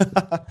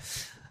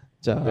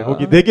 자, 네,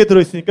 거기 4개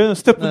들어있으니까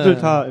스태프분들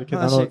다 이렇게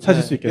나눠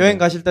찾을 수 있겠네요. 여행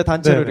가실 때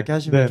단체로 이렇게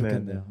하시면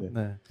좋겠네요.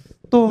 네.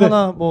 또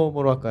하나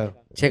뭐로 할까요?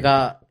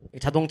 제가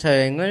자동차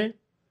여행을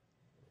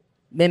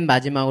맨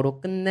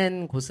마지막으로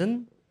끝낸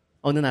곳은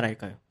어느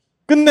나라일까요?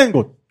 끝낸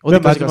곳.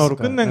 맨 마지막으로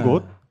끝낸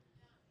곳.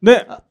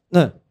 네.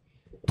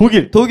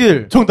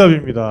 독일.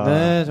 정답입니다.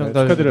 네,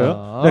 정답입니다.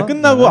 축하드려요. 네,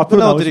 끝나고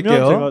앞으로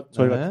나오시면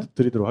저희가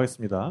드리도록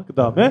하겠습니다. 그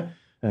다음에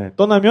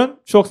떠나면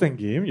추억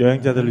생김,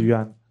 여행자들을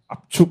위한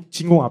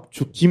진공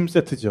압축 김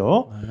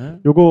세트죠.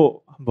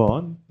 요거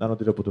한번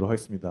나눠드려 보도록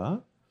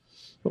하겠습니다.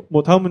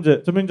 뭐 다음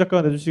문제 전명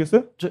작가가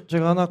내주시겠어요?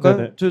 제가 하나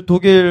할까요? 저도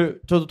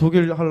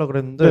독일 하려고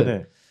그랬는데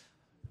네네.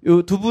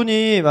 요 두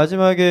분이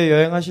마지막에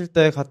여행하실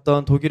때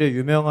갔던 독일의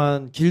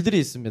유명한 길들이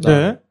있습니다.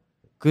 네.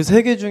 그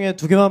 3개 중에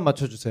 2개만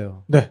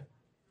맞춰주세요. 네.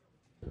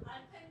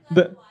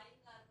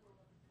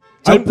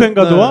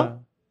 알펜가도와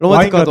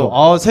로마티카도.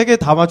 3개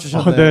다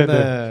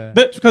맞추셨네요.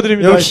 네,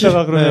 축하드립니다. 역시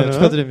그러면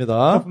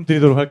축하드립니다. 상품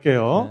드리도록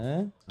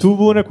할게요. 두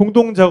분의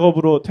공동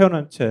작업으로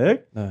태어난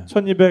책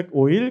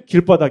 1205일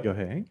길바닥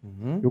여행.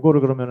 요거를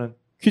그러면은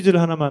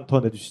퀴즈를 하나만 더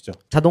내주시죠.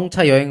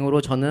 자동차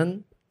여행으로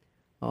저는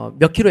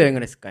몇 킬로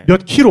여행을 했을까요?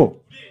 몇 킬로?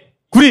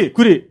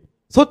 구리.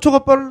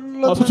 서초가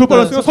빨랐어요. 서초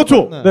빨랐어요.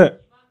 서초. 네.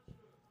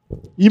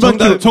 2만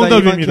킬로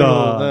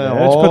정답입니다.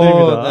 네,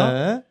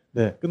 축하드립니다.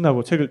 네,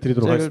 끝나고 책을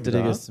드리도록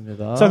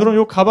하겠습니다. 자, 그럼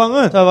요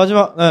가방은 자,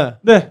 마지막.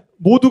 네.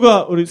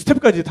 모두가 우리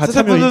스태프까지 다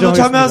참여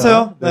인정하겠습니다.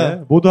 참여하세요.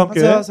 네. 모두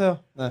함께 하세요.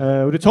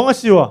 네. 우리 정아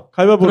씨와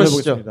가위바위보를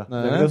그러시죠.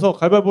 해보겠습니다. 네. 그래서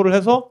가위바위보를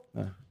해서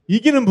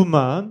이기는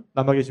분만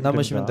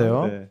남으시면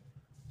돼요. 네.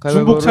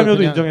 중복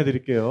참여도 인정해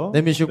드릴게요.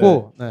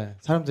 내미시고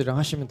사람들이랑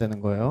하시면 되는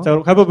거예요. 자,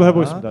 그럼 가위바위보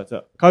해보겠습니다.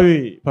 자,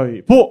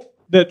 가위바위보.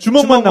 네,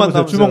 주먹만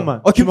남으세요.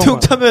 주먹만.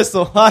 김태용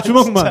참여했어.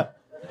 주먹만.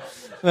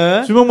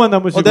 네. 주먹만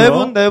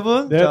남으시고요. 네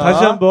분. 네,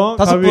 다시 한번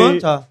 5분.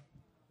 자,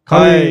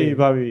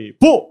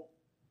 가위바위보.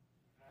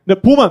 네,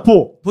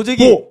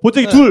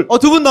 보재기 둘.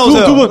 두 분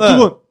나오세요. 두 분.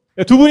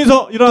 네, 두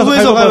분이서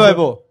일어나서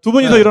가위바위보. 두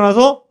분이서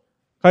일어나서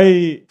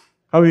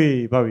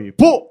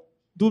가위바위보.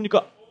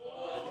 누굽니까?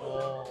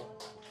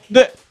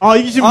 네,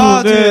 이기신 분.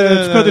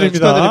 네,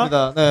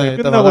 축하드립니다. 네,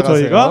 끝나고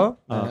저희가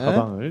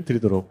가방을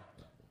드리도록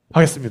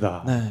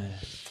하겠습니다.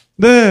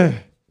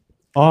 네.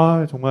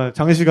 정말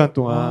장시간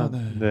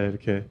동안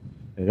이렇게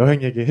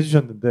여행 얘기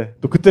해주셨는데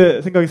또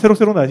그때 생각이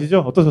새록새록 나시죠?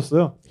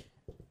 어떠셨어요?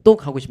 또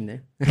가고 싶네요.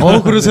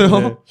 그러세요?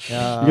 네.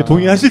 이게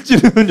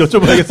동의하실지는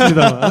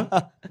여쭤봐야겠습니다만.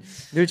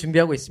 늘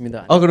준비하고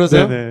있습니다.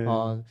 그러세요? 네네.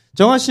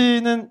 정아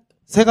씨는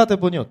세가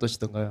대본이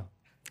어떠시던가요?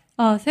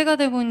 세가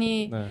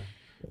대본이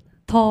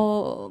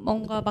더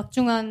뭔가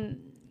막중한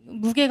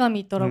무게감이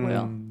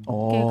있더라고요.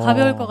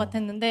 가벼울 것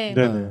같았는데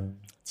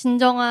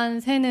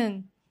진정한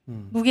새는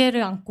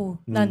무게를 안고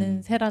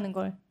나는 새라는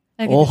걸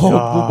알게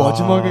됐어요.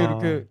 마지막에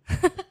이렇게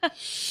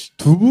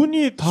두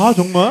분이 다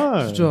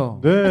정말 그죠?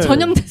 네.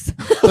 전염됐어.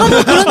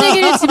 그런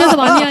얘기를 집에서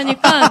많이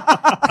하니까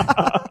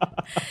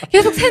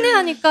계속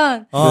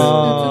세뇌하니까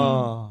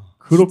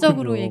좀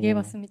시적으로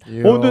얘기해봤습니다.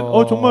 근데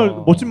정말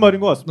멋진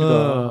말인 것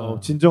같습니다.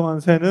 진정한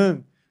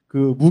새는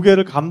그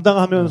무게를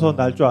감당하면서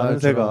날 줄 아는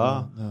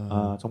새가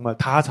정말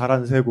다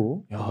잘한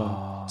새고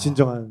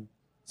진정한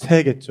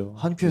새겠죠.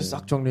 한 큐에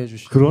싹 정리해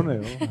주시고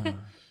그러네요.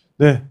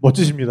 네,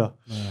 멋지십니다.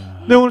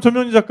 네, 오늘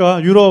전명진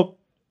작가 유럽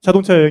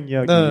자동차 여행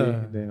이야기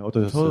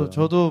어떠셨어요?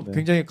 저도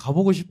굉장히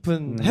가보고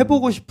싶은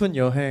해보고 싶은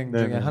여행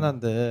중에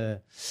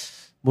하나인데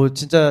뭐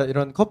진짜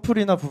이런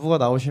커플이나 부부가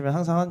나오시면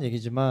항상 하는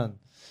얘기지만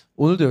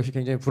오늘도 역시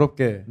굉장히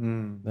부럽게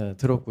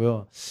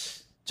들었고요.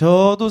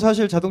 저도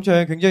사실 자동차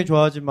여행 굉장히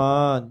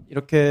좋아하지만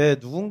이렇게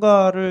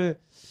누군가를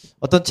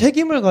어떤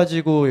책임을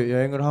가지고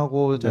여행을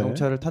하고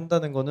자동차를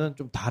탄다는 거는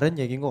좀 다른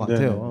얘기인 것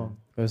같아요.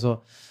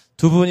 그래서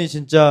두 분이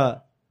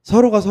진짜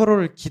서로가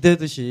서로를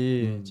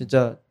기대듯이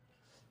진짜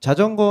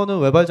자전거는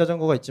외발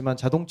자전거가 있지만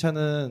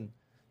자동차는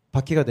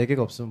바퀴가 4개가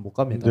없으면 못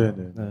갑니다.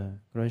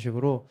 그런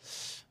식으로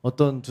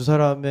어떤 두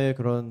사람의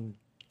그런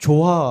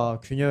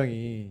조화와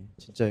균형이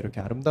진짜 이렇게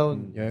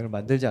아름다운 여행을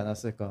만들지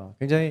않았을까.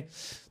 굉장히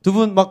두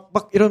분 막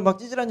이런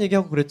찌질한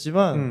얘기하고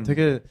그랬지만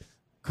되게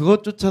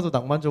그것조차도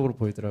낭만적으로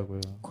보이더라고요.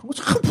 그런 거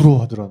참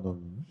부러워하더라,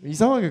 너는.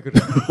 이상하게 그래.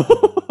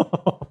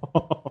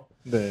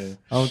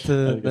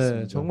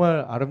 아무튼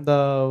정말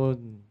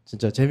아름다운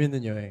진짜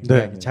재밌는 여행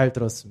잘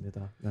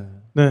들었습니다.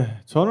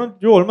 저는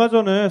얼마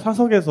전에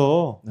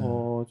사석에서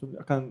좀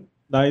약간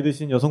나이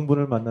드신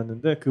여성분을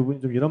만났는데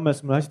그분이 좀 이런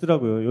말씀을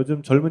하시더라고요.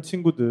 요즘 젊은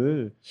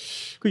친구들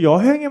그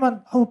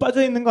여행에만 너무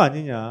빠져 있는 거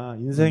아니냐.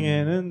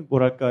 인생에는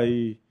뭐랄까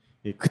이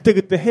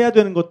그때그때 해야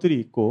되는 것들이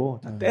있고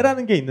다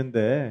때라는 게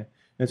있는데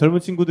젊은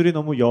친구들이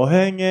너무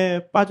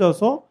여행에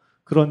빠져서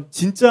그런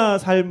진짜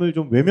삶을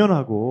좀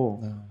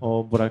외면하고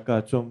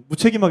뭐랄까 좀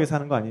무책임하게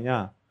사는 거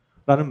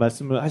아니냐라는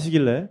말씀을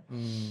하시길래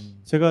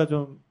제가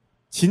좀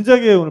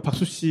진작에 오늘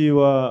박수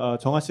씨와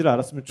정아 씨를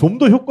알았으면 좀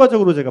더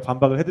효과적으로 제가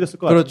반박을 해드렸을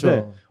것 같은데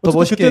그렇죠. 더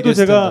멋있게 그때도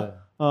제가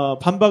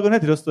반박은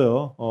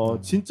해드렸어요.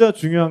 진짜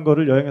중요한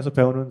거를 여행에서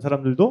배우는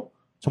사람들도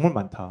정말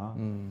많다.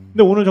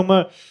 근데 오늘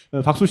정말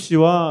박수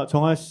씨와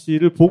정아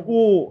씨를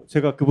보고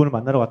제가 그분을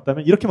만나러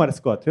갔다면 이렇게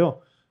말했을 것 같아요.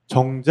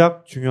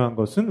 정작 중요한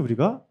것은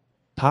우리가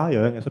다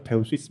여행에서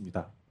배울 수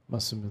있습니다.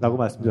 맞습니다. 라고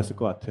말씀드렸을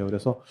것 같아요.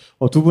 그래서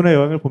두 분의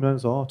여행을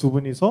보면서 두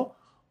분이서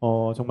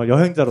정말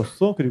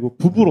여행자로서 그리고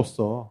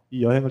부부로서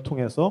이 여행을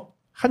통해서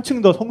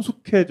한층 더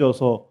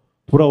성숙해져서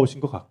돌아오신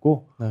것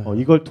같고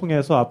이걸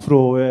통해서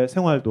앞으로의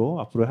생활도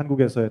앞으로의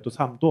한국에서의 또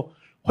삶도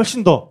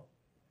훨씬 더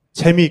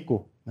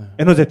재미있고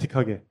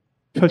에너제틱하게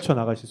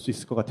펼쳐나가실 수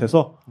있을 것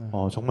같아서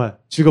정말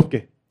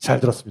즐겁게 잘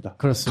들었습니다.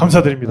 그렇습니다.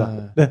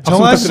 감사드립니다. 네,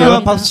 정아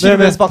씨와 박수 씨를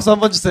위해서 박수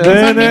한번 주세요.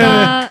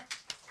 감사합니다.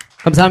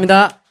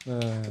 감사합니다.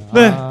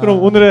 네,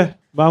 그럼 오늘의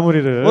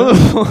마무리를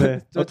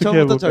오늘 어떻게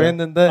처음부터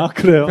정했는데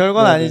그래요?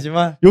 별건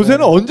아니지만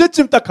요새는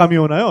언제쯤 딱 감이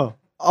오나요?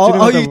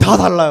 이게 다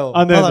달라요.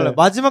 다 네네. 달라요.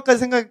 마지막까지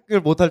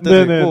생각을 못 할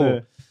때도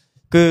있고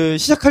그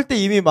시작할 때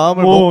이미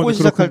마음을 먹고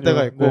시작할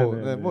때가 있고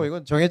뭐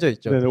이건 정해져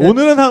있죠.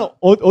 오늘은 한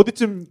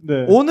어디쯤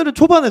오늘은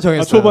초반에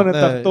정했어요. 초반에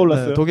딱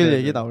떠올랐어요. 독일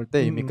얘기 나올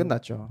때 이미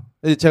끝났죠.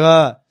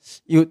 제가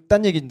이거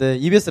딴 얘기인데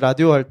EBS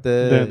라디오 할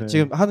때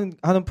지금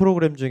하는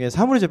프로그램 중에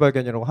사물의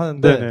재발견이라고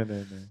하는데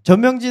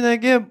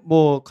전명진에게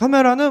뭐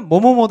카메라는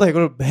뭐뭐뭐다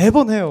이걸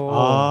매번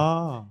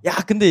해요. 야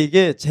근데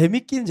이게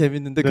재밌긴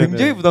재밌는데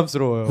굉장히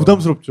부담스러워요.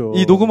 부담스럽죠.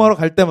 이 녹음하러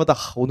갈 때마다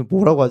오늘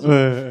뭐라고 하지?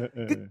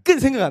 끝끝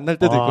생각 안 날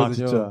때도 있거든요.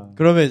 진짜.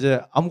 그러면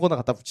이제 아무거나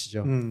갖다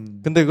붙이죠.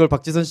 근데 그걸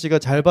박지선 씨가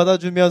잘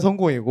받아주면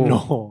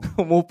성공이고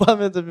못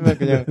받아주면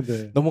그냥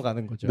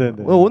넘어가는 거죠.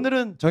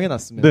 오늘은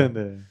정해놨습니다.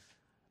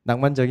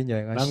 낭만적인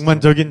여행 하시죠.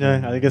 낭만적인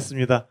여행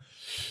알겠습니다.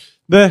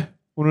 네,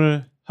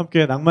 오늘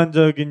함께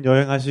낭만적인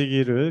여행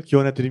하시기를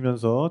기원해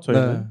드리면서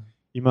저희는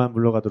이만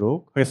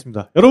물러가도록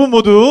하겠습니다. 여러분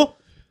모두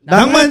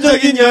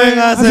낭만적인 여행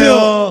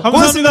하세요.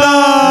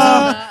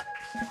 감사합니다.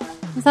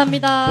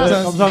 감사합니다.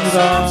 네,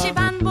 감사합니다. 잠시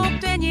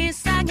반복된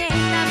일상에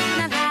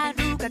따분한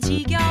하루가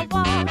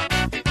지겨워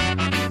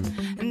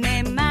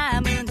내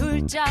마음은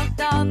훌쩍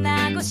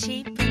떠나고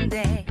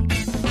싶은데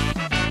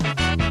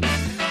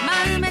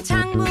마음의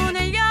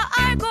창문을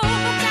열고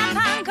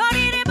복잡한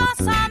거리를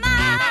벗어나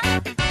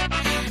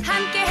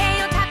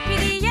함께해요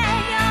닭피디의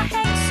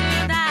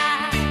여행수다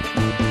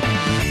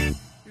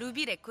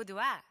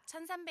루비레코드와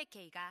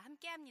 1300K가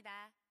함께합니다.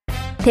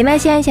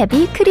 대마시안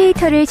샵이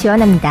크리에이터를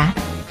지원합니다.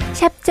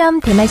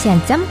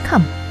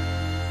 샵.대마시안.com